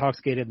wasn't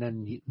intoxicated,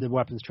 then the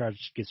weapons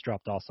charge gets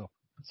dropped also.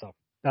 So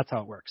that's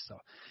how it works. So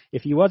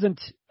if he wasn't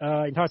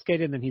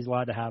intoxicated, then he's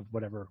allowed to have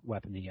whatever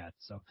weapon he had.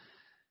 So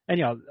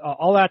anyhow,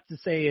 all that to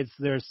say is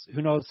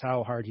who knows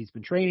how hard he's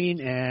been training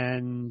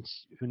and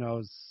who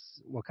knows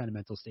what kind of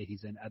mental state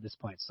he's in at this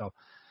point. So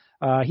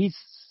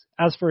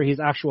as for his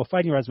actual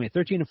fighting resume,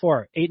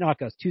 13-4, 8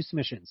 knockouts, 2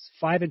 submissions,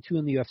 5-2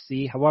 in the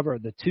UFC. However,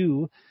 the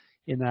 2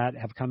 in that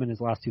have come in his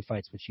last 2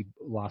 fights, which he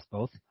lost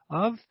both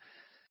of.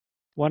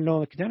 1-0 in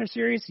the Contender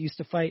Series. He used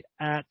to fight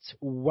at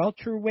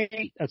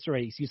welterweight. That's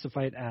right. He used to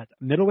fight at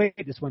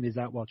middleweight. This one is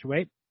at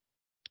welterweight.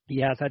 He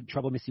has had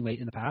trouble missing weight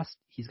in the past.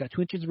 He's got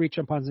 2 inches of reach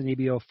on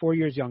Ponzinibbio, 4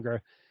 years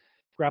younger.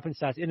 Grappling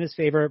stats in his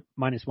favor,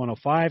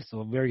 -105, so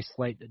a very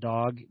slight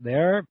dog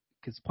there,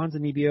 because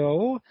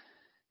Ponzinibbio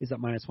is at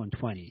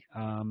 -120.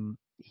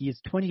 He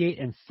is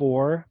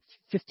 28-4,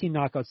 15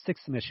 knockouts,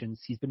 6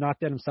 submissions. He's been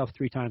knocked out himself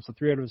 3 times, so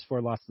 3 out of his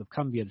 4 losses have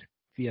come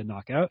via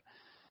knockout.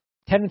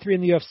 10-3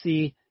 in the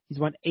UFC. He's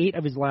won 8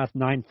 of his last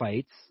 9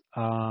 fights.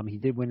 He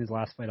did win his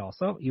last fight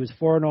also. He was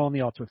 4-0 in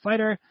the Ultimate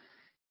Fighter.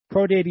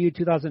 Pro debut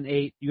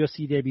 2008,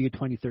 UFC debut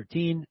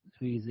 2013.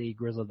 So he's a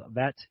grizzled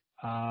vet.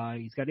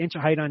 He's got an inch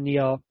of height on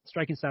Neal.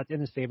 Striking stats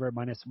in his favor,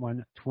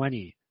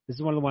 -120. This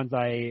is one of the ones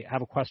I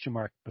have a question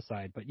mark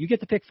beside. But you get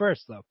to pick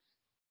first, though.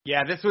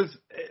 Yeah, this was,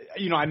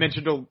 I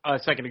mentioned a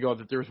second ago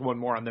that there was one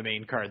more on the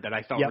main card that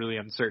I felt really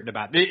uncertain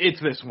about. It's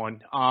this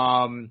one.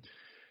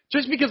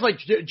 Just because,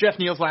 Jeff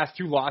Neal's last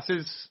 2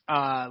 losses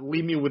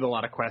leave me with a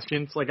lot of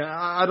questions.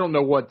 I don't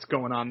know what's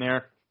going on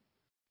there.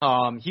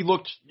 He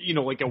looked,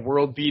 like a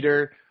world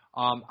beater.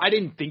 I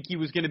didn't think he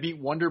was going to beat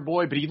Wonder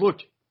Boy, but he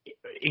looked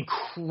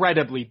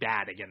incredibly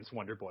bad against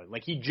Wonder Boy.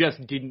 He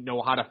just didn't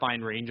know how to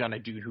find range on a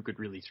dude who could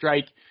really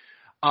strike.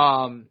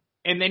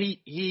 And then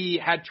he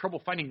had trouble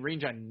finding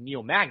range on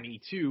Neil Magny,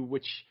 too,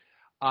 which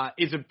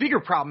is a bigger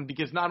problem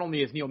because not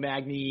only is Neil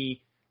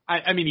Magny,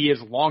 he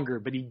is longer,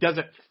 but he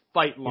doesn't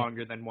fight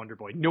longer than Wonder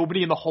Boy.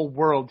 Nobody in the whole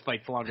world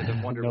fights longer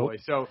than Wonder Boy.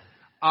 So,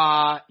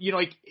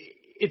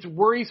 it's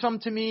worrisome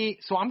to me.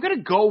 So I'm going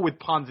to go with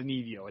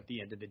Ponzinibbio at the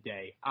end of the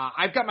day.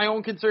 I've got my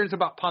own concerns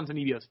about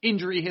Ponzinibbio's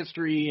injury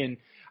history and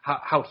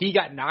how he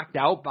got knocked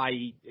out by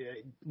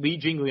Li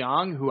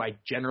Jingliang, who I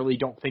generally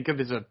don't think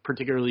of as a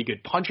particularly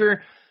good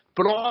puncher.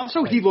 But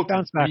also he looked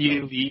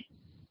really,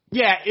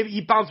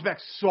 he bounced back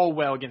so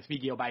well against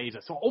Miguel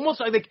Baeza. So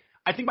almost I think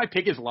my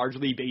pick is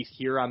largely based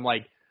here on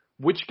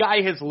which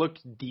guy has looked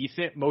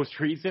decent most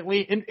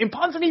recently. And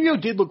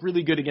Ponzinibbio did look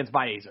really good against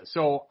Baeza.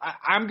 So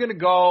I'm going to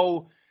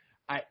go,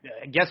 I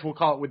guess we'll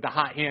call it with the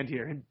hot hand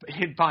here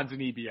in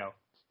Ponzinibbio.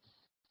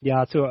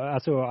 Yeah,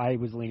 that's who I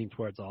was leaning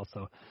towards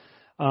also.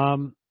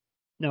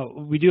 No,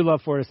 we do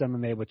love Fortis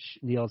MMA, which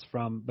Neil's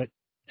from, but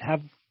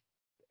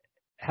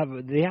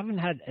they haven't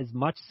had as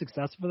much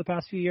success for the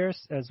past few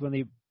years as when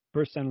they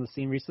burst onto the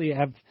scene recently.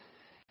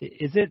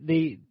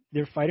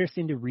 Their fighters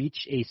seem to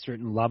reach a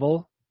certain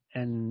level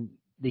and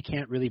they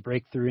can't really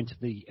break through into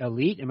the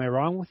elite? Am I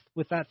wrong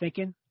with that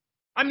thinking?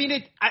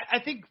 I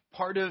think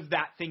part of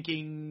that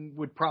thinking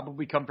would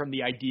probably come from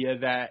the idea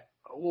that,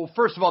 well,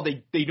 first of all,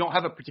 they don't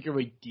have a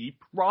particularly deep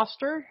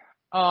roster.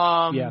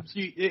 So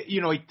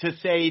to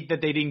say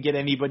that they didn't get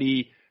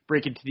anybody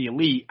break into the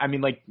elite,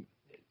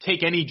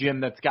 take any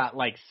gym that's got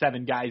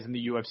 7 guys in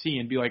the UFC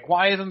and be like,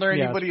 why isn't there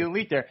anybody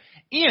elite there?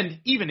 And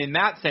even in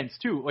that sense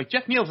too,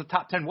 Jeff Neal's a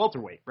top 10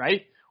 welterweight,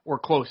 right? Or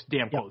close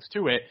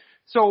to it.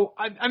 So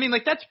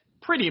that's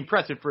pretty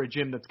impressive for a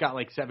gym that's got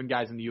 7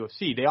 guys in the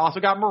UFC. They also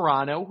got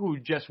Morano, who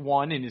just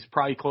won and is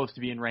probably close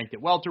to being ranked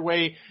at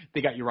welterweight.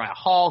 They got Uriah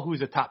Hall,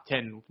 who's a top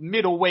 10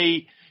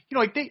 middleweight.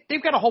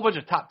 They've got a whole bunch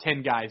of top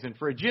 10 guys. And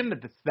for a gym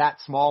that's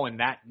that small and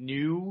that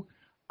new,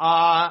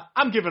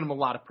 I'm giving them a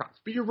lot of props.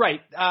 But you're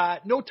right.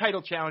 No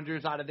title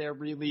challengers out of there,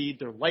 really.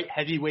 Their light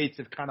heavyweights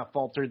have kind of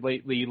faltered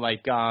lately,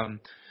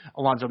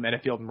 Alonzo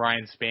Menifield and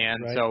Ryan Spann.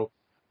 Right. So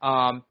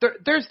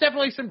there's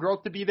definitely some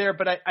growth to be there,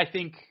 but I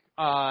think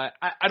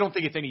I don't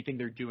think it's anything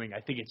they're doing.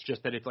 I think it's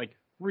just that it's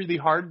really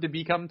hard to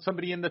become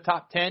somebody in the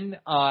top 10,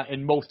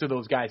 and most of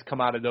those guys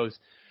come out of those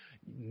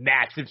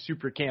massive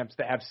super camps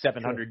that have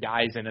 700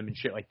 guys in them and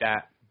shit like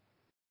that.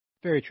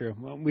 Very true.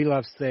 Well, we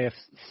love Saif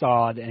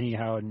Saad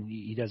anyhow, and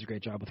he does a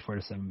great job with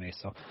Fortis MMA.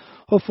 So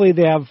hopefully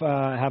they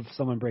have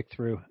someone break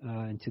through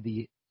into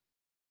the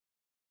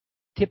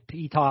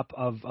tippy top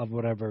of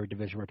whatever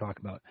division we're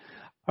talking about.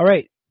 All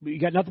right, we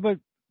got nothing but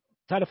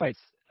title fights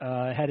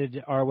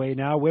headed our way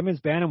now. Women's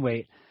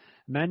bantamweight,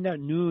 Amanda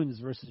Nunes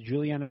versus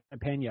Juliana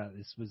Pena.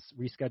 This was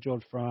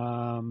rescheduled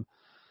from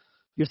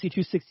UFC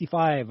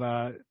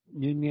 265.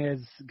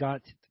 Nunez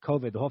got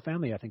COVID. The whole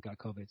family, I think, got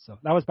COVID. So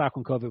that was back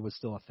when COVID was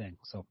still a thing.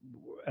 So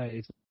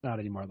it's not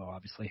anymore, though,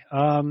 obviously.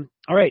 All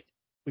right.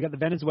 We got the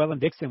Venezuelan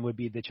Vixen would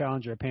be the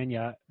challenger,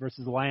 Pena,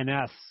 versus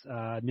Lioness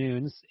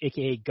Nunes,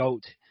 a.k.a.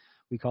 GOAT.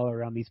 We call her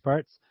around these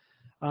parts.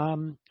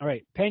 All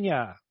right.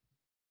 Pena,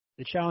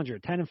 the challenger,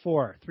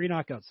 10-4, 3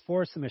 knockouts,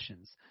 4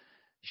 submissions.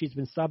 She's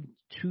been subbed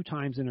 2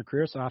 times in her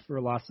career, so after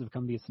her losses have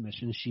come via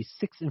submission. She's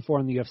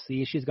 6-4 in the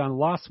UFC. She's gone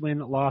loss, win,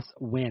 loss,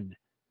 win.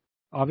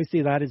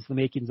 Obviously, that is the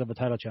makings of a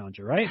title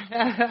challenger, right?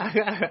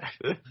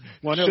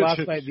 Won her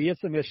last fight via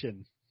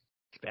submission.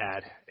 It's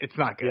bad. It's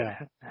not good.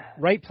 Yeah.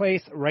 Right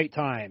place, right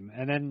time.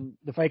 And then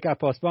the fight got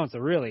postponed, so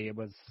really it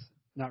was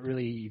not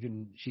really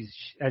even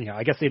anyhow,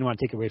 I guess they didn't want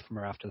to take it away from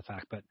her after the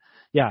fact. But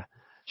yeah,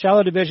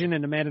 shallow division,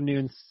 and Amanda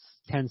Nunes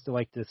tends to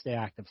like to stay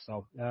active.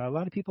 So a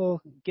lot of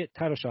people get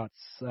title shots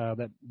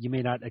that you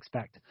may not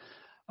expect.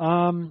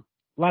 Her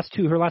last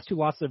two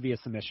losses are via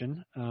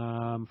submission,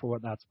 for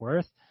what that's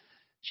worth.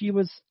 She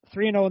was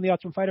 3-0 in the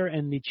Ultimate Fighter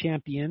and the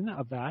champion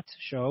of that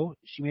show.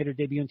 She made her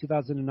debut in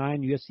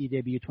 2009, UFC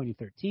debut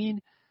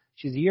 2013.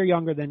 She's a year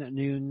younger than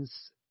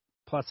Nunes,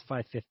 plus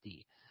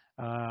 550.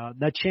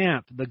 The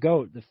champ, the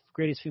GOAT, the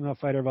greatest female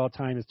fighter of all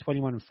time, is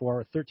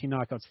 21-4, 13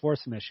 knockouts, 4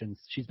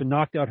 submissions. She's been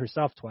knocked out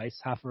herself twice.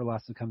 Half of her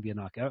losses have come via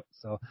knockout.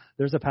 So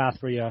there's a path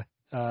for you,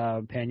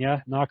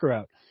 Pena. Knock her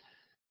out.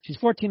 She's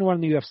 14-1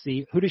 in the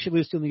UFC. Who did she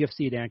lose to in the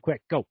UFC, Dan?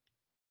 Quick, go.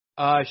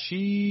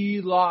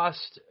 She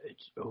lost.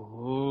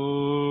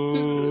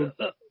 Oh,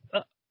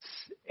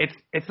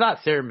 it's not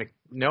Sarah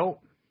No,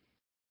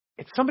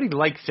 it's somebody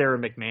like Sarah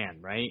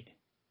McMahon, right?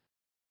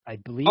 I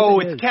believe.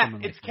 It's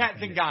Kat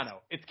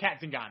Zingano. It's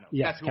Kat Zingano.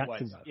 Yeah, that's who it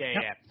was. Zingano.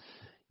 Yeah.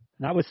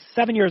 That was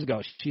 7 years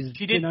ago. She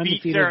did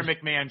beat Sarah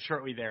McMahon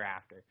shortly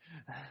thereafter.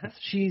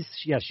 She's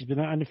been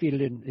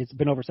undefeated. It's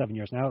been over 7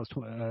 years now. It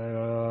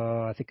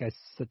was I think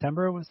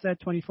September was that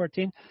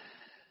 2014.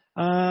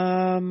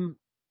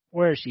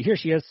 Where is she? Here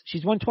she is.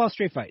 She's won 12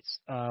 straight fights.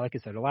 Like I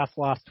said, her last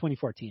loss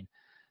 2014.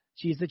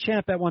 She's the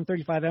champ at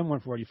 135 and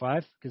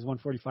 145 because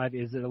 145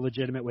 is a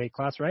legitimate weight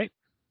class, right?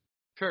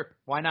 Sure.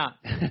 Why not?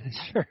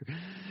 Sure.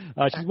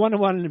 She's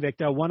 1-1 in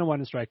Invicta, 1-1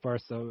 in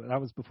Strikeforce, so that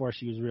was before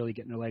she was really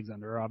getting her legs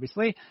under her,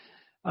 obviously.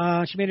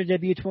 She made her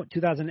debut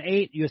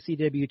 2008, UFC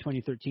debut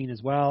 2013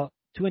 as well.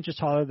 2 inches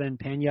taller than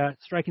Pena.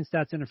 Striking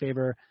stats in her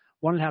favor.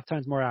 1.5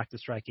 times more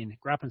active striking.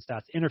 Grappling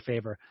stats in her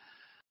favor.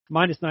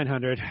 Minus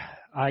 900.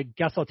 I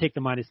guess I'll take the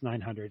minus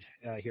 900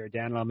 here,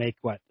 Dan. And I'll make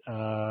what?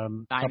 A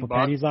couple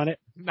pennies on it?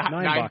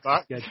 $9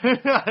 bucks. Good.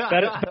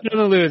 better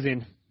than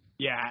losing.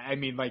 Yeah, I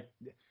mean, like,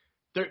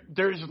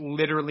 there's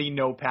literally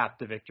no path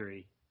to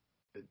victory.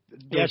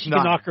 She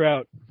can knock her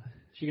out.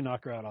 She can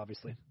knock her out,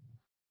 obviously.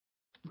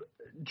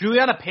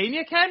 Juliana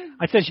Pena can?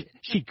 I said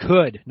she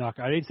could knock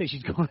her out. I didn't say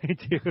she's going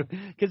to.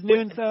 Because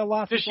Nunes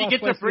lost. Does she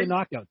get to bring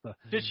knockout? So.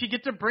 Does she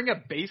get to bring a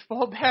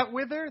baseball bat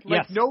with her?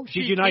 Yes. No,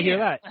 did you not hear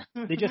that?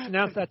 They just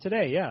announced that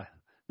today. Yeah,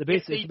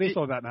 it's a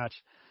baseball bat match.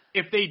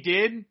 If they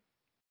did,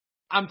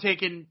 I'm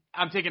taking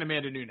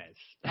Amanda Nunes.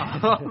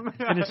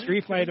 In a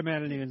street fight,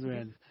 Amanda Nunes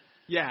wins.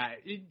 Yeah,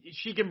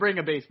 she can bring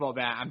a baseball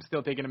bat. I'm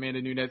still taking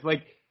Amanda Nunes.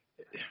 Like,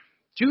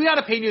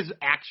 Juliana Pena's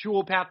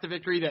actual path to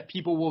victory that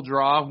people will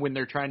draw when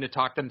they're trying to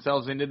talk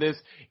themselves into this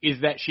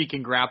is that she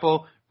can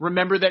grapple.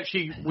 Remember that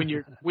when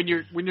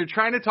you're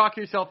trying to talk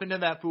yourself into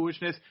that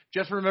foolishness,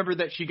 just remember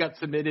that she got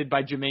submitted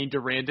by Jermaine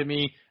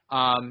Durandamy,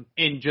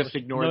 and just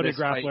ignore this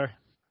grappler. Fight.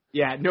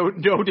 Yeah,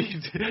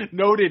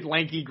 noted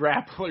lanky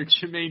grappler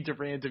Jermaine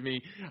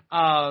Durandamy.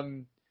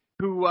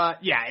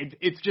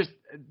 It's just,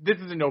 this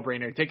is a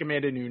no-brainer. Take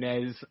Amanda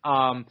Nunes.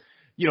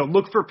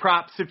 Look for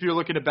props if you're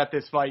looking to bet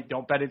this fight.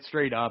 Don't bet it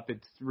straight up.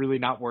 It's really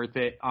not worth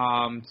it.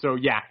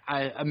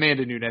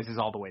 Amanda Nunes is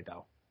all the way,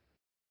 though.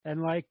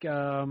 And like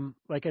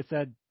I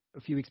said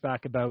a few weeks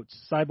back about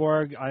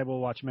Cyborg, I will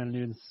watch Amanda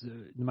Nunes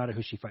no matter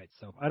who she fights.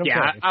 So I don't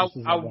care.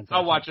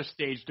 I'll watch a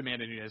staged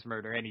Amanda Nunes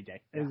murder any day.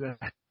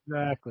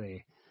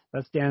 Exactly.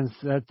 That's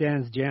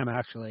Dan's jam,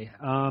 actually.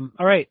 All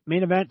right,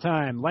 main event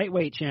time.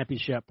 Lightweight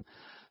championship.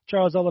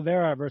 Charles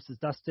Oliveira versus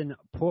Dustin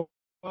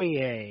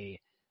Poirier.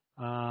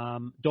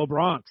 Do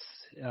Bronx.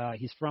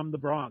 He's from the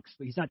Bronx,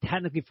 but he's not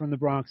technically from the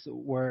Bronx,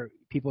 where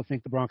people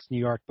think the Bronx, New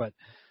York. But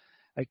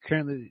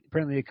apparently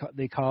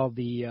they call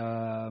the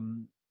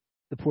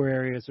poor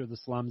areas or the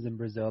slums in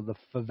Brazil, the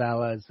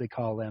favelas, they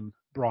call them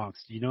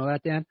Bronx. Do you know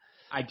that, Dan?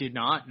 I did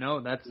not. No,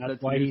 that's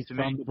why he's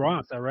from the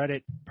Bronx. I read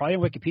it probably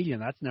on Wikipedia,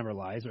 and that's never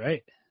lies,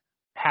 right?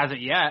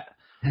 Hasn't yet.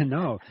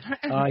 No.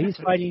 He's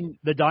fighting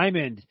the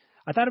Diamond.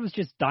 I thought it was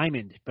just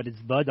Diamond, but it's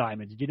the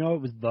Diamond. Did you know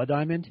it was the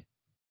Diamond?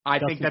 I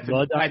think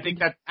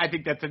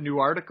that's a new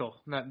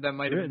article. That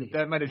might have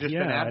just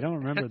been added. I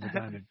don't remember the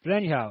Diamond. But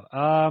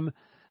anyhow,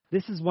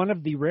 this is one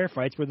of the rare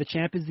fights where the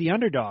champ is the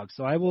underdog.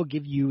 So I will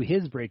give you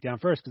his breakdown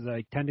first because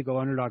I tend to go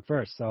underdog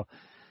first. So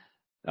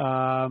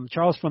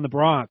Charles from the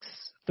Bronx,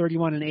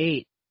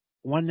 31-8,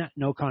 1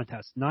 no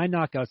contest, 9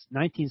 knockouts,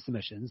 19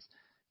 submissions.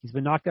 He's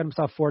been knocked out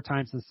himself 4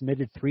 times and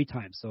submitted 3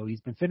 times. So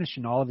he's been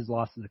finishing all of his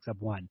losses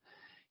except 1.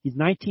 He's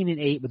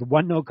 19-8 with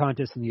 1 no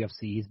contest in the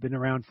UFC. He's been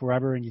around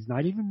forever, and he's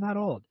not even that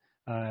old.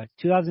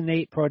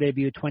 2008 pro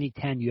debut,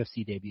 2010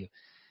 UFC debut.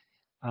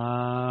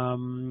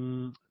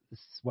 This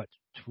is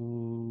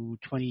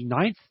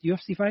 29th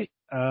UFC fight.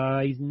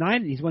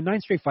 He's won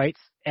 9 straight fights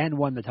and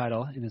won the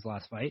title in his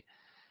last fight.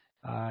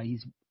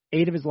 He's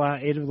 8 of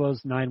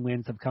those 9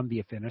 wins have come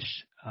via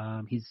finish.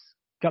 He's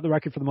got the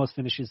record for the most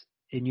finishes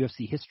in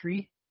UFC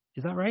history.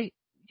 Is that right?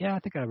 Yeah, I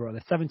think I wrote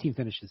that. 17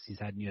 finishes he's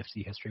had in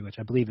UFC history, which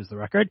I believe is the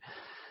record.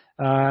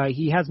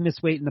 He has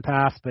missed weight in the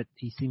past, but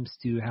he seems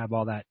to have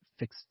all that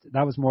fixed.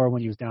 That was more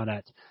when he was down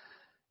at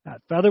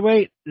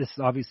featherweight. This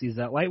obviously is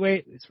at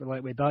lightweight. It's for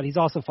lightweight belt. He's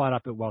also fought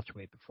up at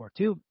welterweight before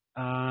too.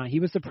 He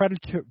was the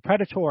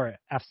Predator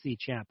FC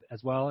champ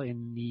as well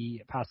in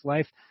the past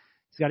life.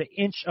 He's got an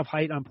inch of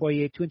height on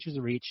Poirier, 2 inches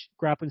of reach,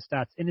 grappling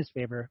stats in his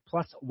favor,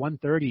 plus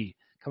 130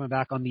 coming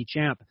back on the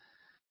champ.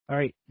 All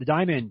right, the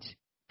Diamond,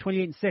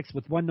 28-6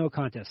 with 1 no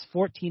contest,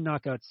 14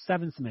 knockouts,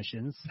 7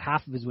 submissions.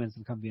 Half of his wins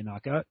have come via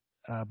knockout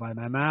by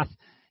my math.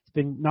 He's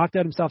been knocked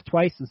out himself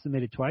twice and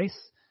submitted twice.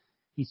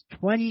 He's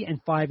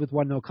 20-5 with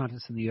 1 no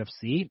contest in the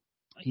UFC.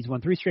 He's won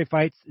 3 straight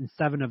fights in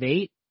 7 of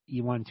 8. He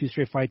won 2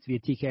 straight fights via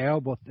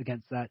TKO, both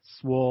against that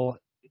swole.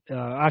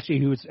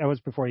 Actually, that was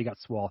before he got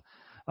swole.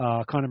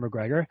 Conor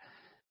McGregor.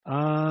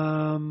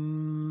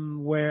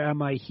 Where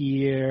am I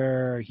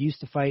here? He used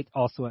to fight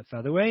also at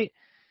featherweight.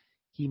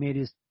 He made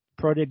his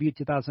pro debut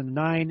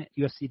 2009,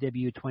 UFC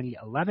debut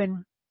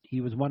 2011.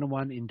 He was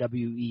 1-1 in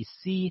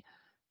WEC.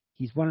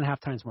 He's 1.5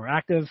 times more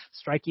active,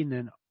 striking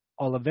than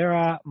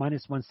Oliveira,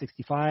 minus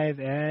 165.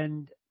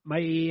 And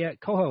my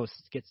co-host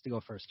gets to go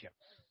first here.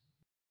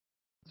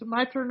 Is it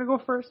my turn to go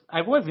first?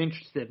 I was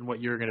interested in what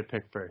you were going to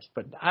pick first,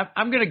 but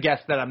I'm going to guess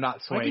that I'm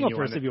not swaying you. I can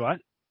go first if you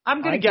want.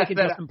 I'm going to guess that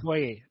Dustin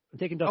Poirier. I'm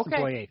taking Dustin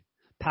Poirier.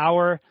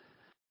 Power,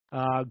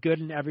 good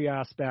in every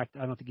aspect.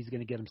 I don't think he's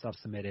going to get himself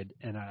submitted,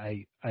 and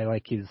I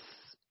like his.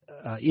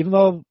 Even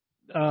though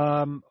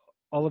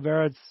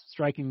Oliveira's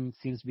striking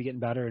seems to be getting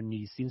better, and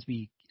he seems to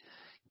be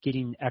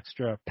getting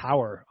extra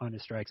power on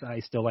his strikes, I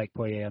still like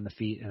Poirier on the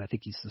feet, and I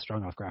think he's a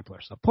strong off grappler.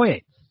 So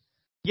Poirier.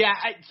 Yeah.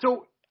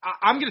 So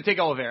I'm going to take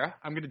Oliveira.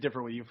 I'm going to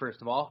differ with you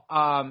first of all.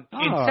 And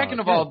second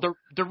of all,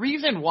 the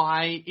reason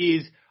why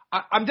is.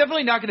 I'm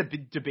definitely not going to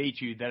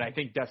debate you that I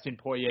think Dustin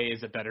Poirier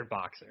is a better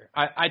boxer.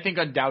 I think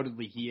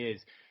undoubtedly he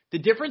is. The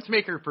difference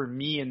maker for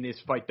me in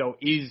this fight, though,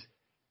 is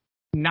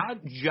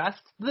not just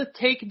the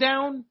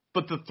takedown,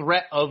 but the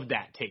threat of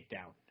that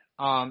takedown.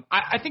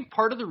 I think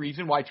part of the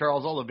reason why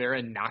Charles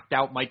Oliveira knocked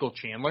out Michael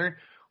Chandler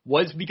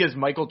was because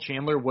Michael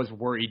Chandler was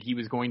worried he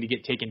was going to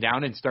get taken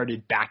down and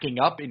started backing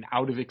up and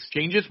out of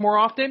exchanges more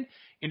often.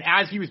 And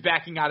as he was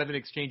backing out of an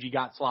exchange, he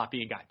got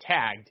sloppy and got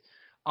tagged.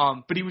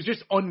 But he was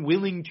just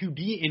unwilling to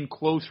be in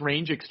close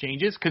range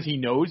exchanges because he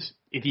knows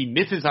if he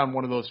misses on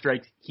one of those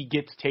strikes, he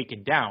gets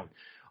taken down.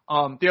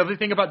 The other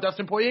thing about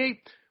Dustin Poirier,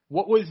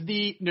 what was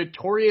the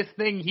notorious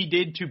thing he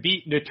did to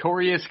beat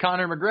notorious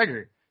Conor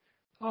McGregor?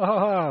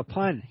 Oh,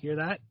 pun. Hear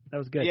that? That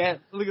was good. Yeah,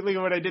 look at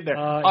what I did there.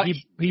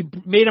 He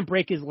made him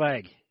break his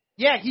leg.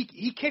 Yeah,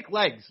 he kicked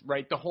legs,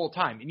 right, the whole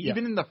time. And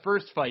even in the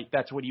first fight,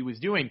 that's what he was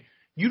doing.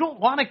 You don't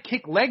want to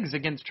kick legs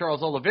against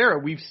Charles Oliveira.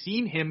 We've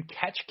seen him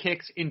catch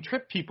kicks and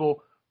trip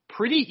people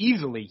pretty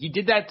easily. He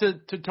did that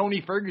to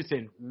Tony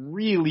Ferguson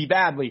really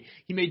badly.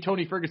 He made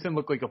Tony Ferguson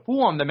look like a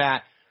fool on the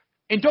mat.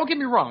 And don't get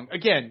me wrong,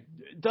 again,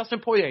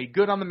 Dustin Poirier,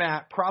 good on the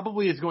mat,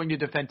 probably is going to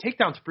defend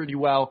takedowns pretty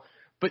well,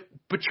 but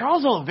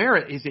Charles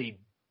Oliveira is a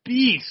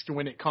beast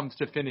when it comes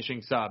to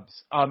finishing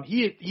subs.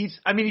 He's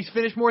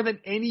finished more than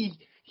any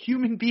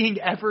human being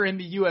ever in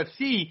the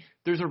UFC.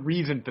 There's a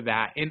reason for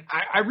that. And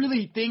I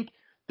really think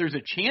there's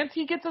a chance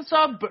he gets a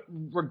sub, but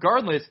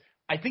regardless,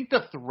 I think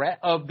the threat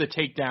of the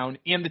takedown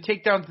and the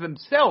takedowns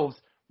themselves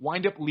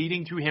wind up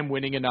leading to him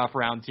winning enough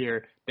rounds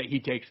here that he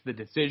takes the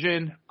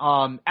decision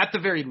at the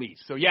very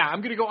least. So, yeah,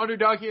 I'm going to go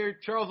underdog here.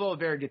 Charles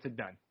Oliveira gets it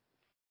done.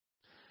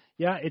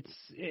 Yeah,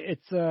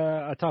 it's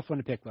a tough one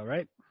to pick, though,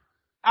 right?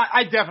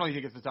 I definitely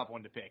think it's a tough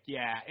one to pick,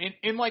 yeah.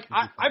 And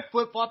I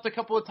flip-flopped a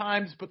couple of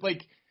times, but,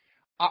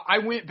 I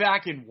went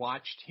back and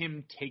watched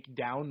him take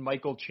down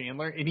Michael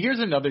Chandler. And here's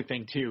another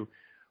thing, too.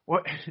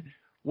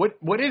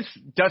 What does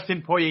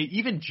Dustin Poirier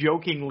even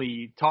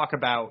jokingly talk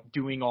about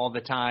doing all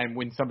the time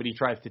when somebody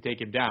tries to take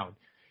him down?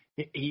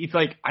 He's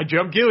like, I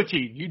jump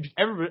guillotine.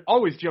 Everybody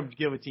always jumps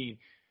guillotine.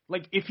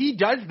 If he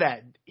does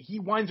that, he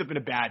winds up in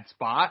a bad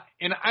spot.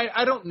 And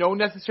I don't know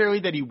necessarily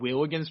that he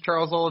will against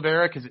Charles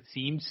Oliveira because it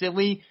seems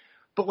silly.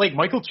 But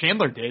Michael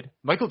Chandler did.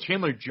 Michael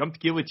Chandler jumped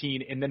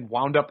guillotine and then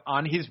wound up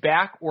on his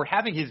back or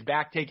having his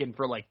back taken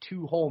for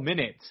 2 whole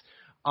minutes.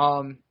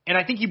 And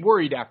I think he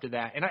worried after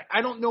that. And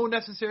I don't know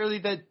necessarily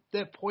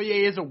that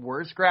Poirier is a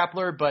worse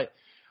grappler, but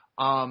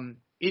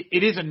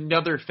it is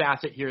another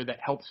facet here that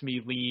helps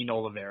me lean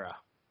Oliveira.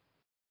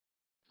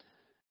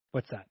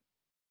 What's that?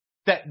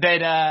 That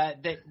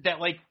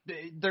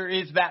there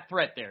is that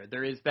threat there.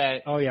 There is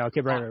that. Oh yeah. Okay.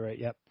 Right.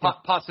 Yep.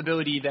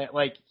 Possibility that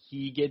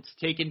he gets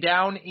taken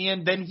down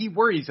and then he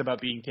worries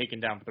about being taken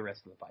down for the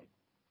rest of the fight.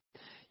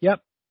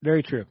 Yep.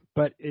 Very true.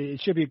 But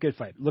it should be a good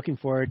fight. Looking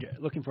forward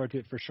to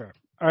it for sure.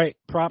 All right.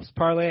 Props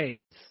parlay.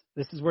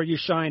 This is where you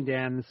shine,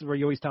 Dan. This is where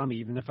you always tell me,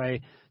 even if I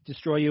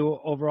destroy you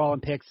overall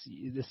in picks,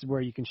 this is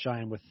where you can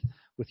shine with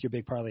your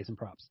big parlays and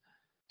props.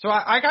 So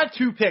I got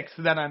 2 picks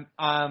that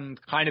I'm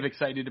kind of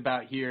excited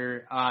about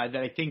here that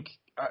I think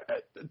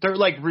they're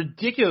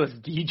ridiculous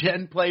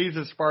D-gen plays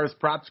as far as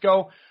props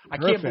go. I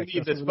can't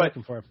believe this, but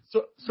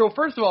so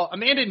first of all,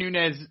 Amanda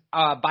Nunes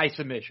by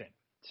submission.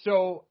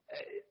 So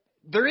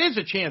there is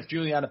a chance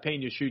Juliana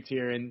Pena shoots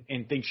here and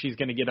thinks she's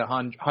going to get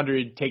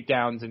 100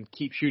 takedowns and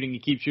keep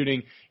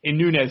shooting, and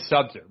Nunes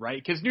subs her,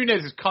 right? Because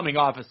Nunes is coming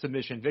off a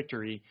submission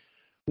victory.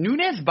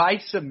 Nunes by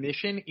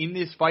submission in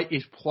this fight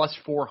is plus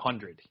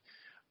 400.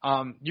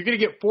 You're going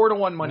to get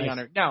 4-1 money on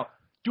her. Now,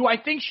 do I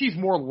think she's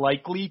more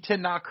likely to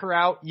knock her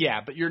out?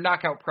 Yeah, but your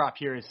knockout prop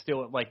here is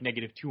still at like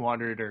negative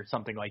 200 or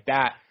something like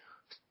that.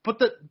 But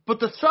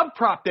the sub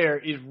prop there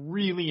is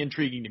really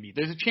intriguing to me.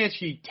 There's a chance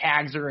she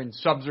tags her and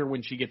subs her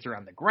when she gets her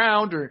on the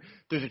ground, or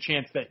there's a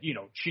chance that,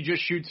 she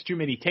just shoots too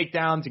many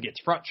takedowns and gets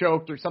front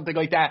choked or something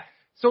like that.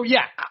 So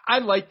yeah, I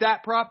like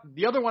that prop.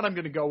 The other one I'm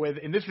going to go with,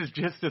 and this is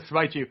just to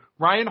spite you,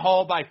 Ryan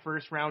Hall by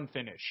first round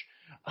finish.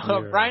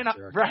 Ryan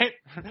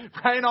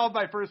Hall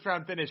by first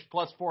round finish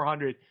plus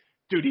 400.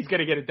 Dude, he's going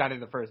to get it done in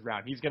the first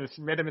round. He's going to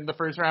submit him in the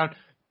first round.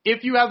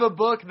 If you have a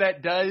book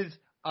that does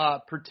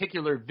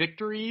particular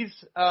victories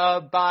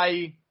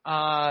by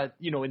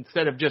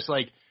instead of just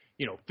like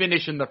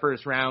finish in the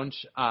first round,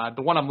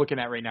 the one I'm looking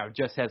at right now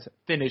just has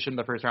finish in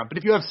the first round. But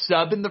if you have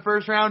sub in the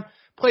first round,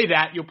 play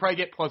that. You'll probably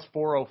get plus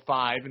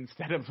 405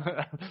 instead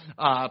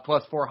of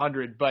plus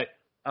 400. But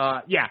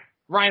yeah,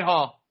 Ryan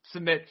Hall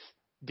submits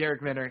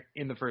Derek Minner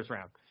in the first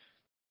round.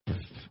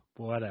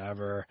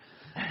 Whatever.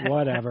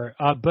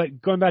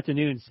 But going back to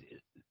Nunes,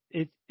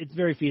 it's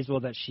very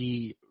feasible that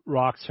she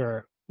rocks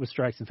her with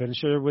strikes and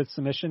finishes her with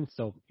submission.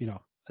 So,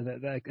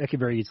 that could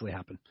very easily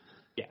happen.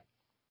 Yeah.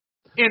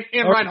 And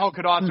Ryan Hall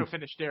could also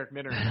finish Derek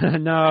Minner.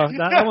 No,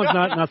 that one's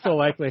not so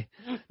likely.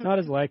 Not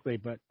as likely.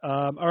 But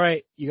all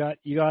right, you got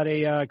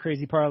a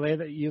crazy parlay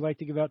that you like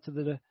to give out to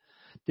the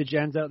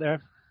gens out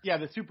there? Yeah,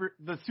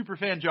 the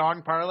Superfan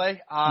Jong parlay.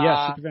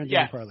 Superfan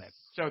Jong parlay.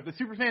 So the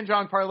Superfan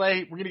Jong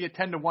parlay, we're gonna get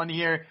 10-1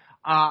 here.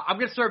 I'm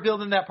gonna start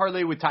building that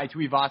parlay with Tai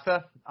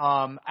Tuivasa.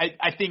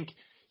 I think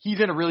he's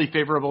in a really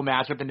favorable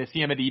matchup, and to see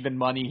him at even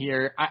money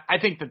here, I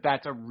think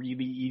that's a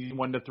really easy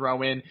one to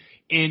throw in.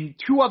 And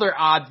two other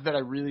odds that I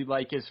really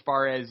like as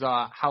far as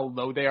how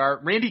low they are,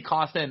 Randy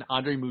Costa and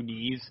Andre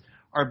Muniz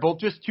are both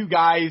just two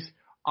guys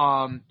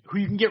who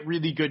you can get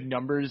really good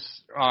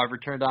numbers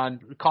returned on.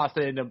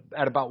 Costa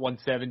at about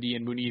 170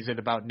 and Muniz at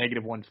about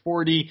negative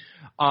 140.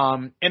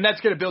 And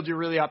that's going to build you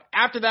really up.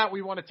 After that,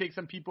 we want to take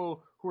some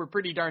people who are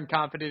pretty darn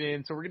confident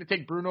in. So we're going to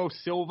take Bruno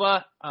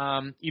Silva,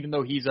 even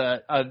though he's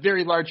a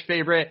very large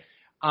favorite.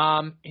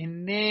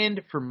 And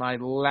then for my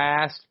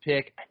last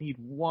pick, I need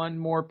one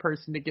more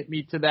person to get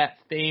me to that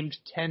famed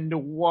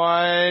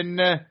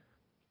 10-1.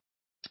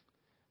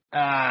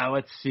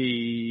 Let's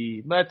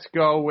see. Let's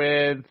go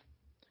with...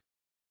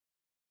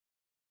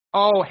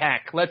 Oh,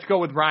 heck. Let's go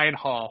with Ryan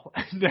Hall.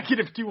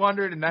 Negative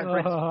 200, and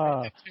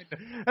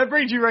that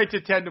brings you right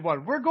to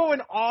 10-1. We're going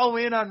all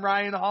in on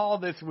Ryan Hall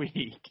this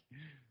week.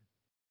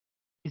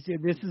 He's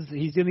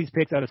doing these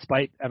picks out of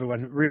spite,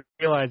 everyone.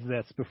 Realize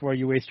this before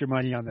you waste your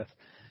money on this.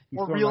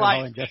 Or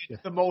realize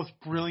it's the most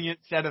brilliant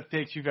set of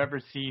picks you've ever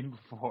seen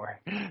before.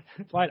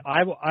 Fine.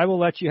 I will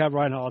let you have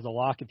Ryan Hall as a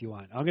lock if you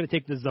want. I'm going to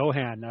take the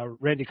Zohan,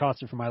 Randy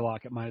Costa for my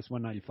lock at minus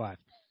 195.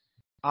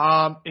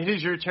 It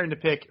is your turn to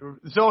pick.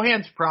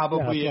 Zohan's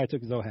probably... Yeah, I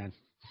took Zohan.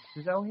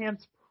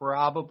 Zohan's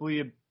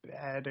probably a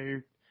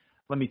better...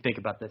 Let me think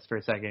about this for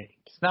a second.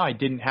 Because now I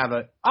didn't have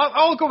a...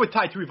 I'll go with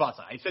Tai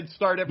Tuivasa. I said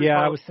start every...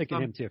 Yeah, I was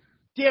thinking him too.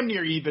 Damn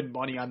near even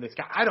money on this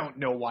guy. I don't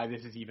know why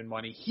this is even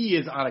money. He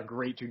is on a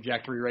great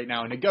trajectory right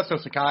now, and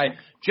Augusto Sakai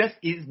just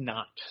is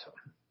not.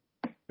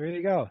 There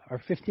you go. Our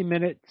 15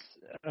 minutes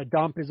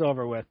dump is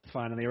over with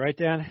finally, right,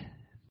 Dan?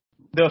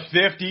 The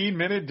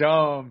 15-minute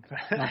dump.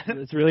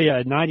 It's really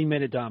a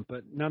 90-minute dump,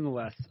 but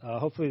nonetheless,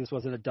 hopefully this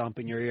wasn't a dump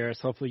in your ears.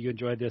 Hopefully you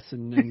enjoyed this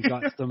and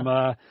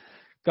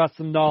got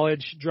some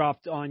knowledge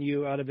dropped on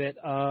you out of it.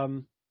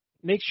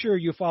 Make sure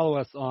you follow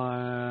us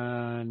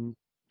on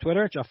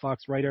Twitter, Jeff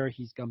Fox Writer.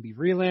 He's Gumby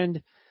Vreeland.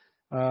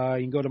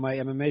 You can go to my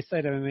MMA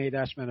site,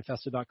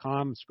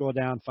 MMA-manifesto.com. Scroll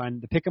down,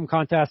 find the Pick'em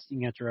contest. You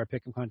can enter our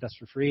Pick'em contest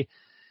for free.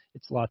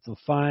 It's lots of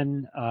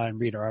fun. And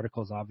read our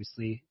articles,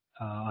 obviously,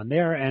 on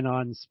there and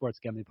on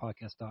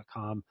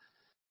sportsgamblingpodcast.com.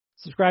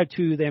 Subscribe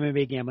to the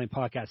MMA Gambling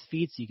Podcast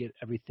feed so you get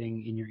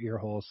everything in your ear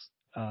holes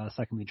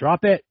second we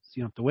drop it, so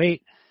you don't have to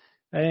wait.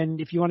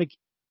 And if you want to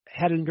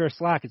head into our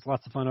Slack, it's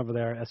lots of fun over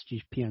there,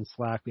 SGPN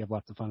Slack. We have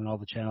lots of fun on all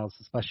the channels,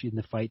 especially in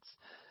the fights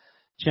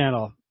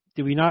channel.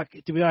 Did we not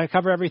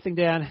cover everything,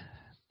 Dan?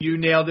 You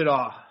nailed it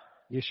all.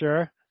 You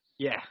sure?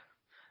 Yeah.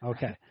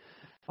 Okay.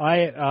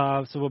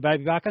 So we'll be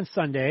back on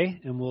Sunday,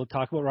 and we'll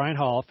talk about Ryan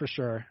Hall for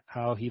sure,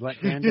 how he let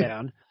Dan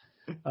down.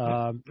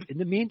 In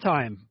the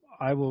meantime,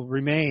 I will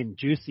remain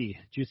Juicy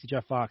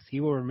Jeff Fox. He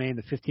will remain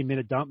the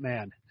 15-minute dump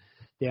man,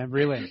 Dan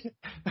Vreeland.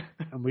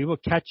 And we will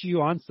catch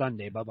you on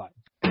Sunday. Bye-bye.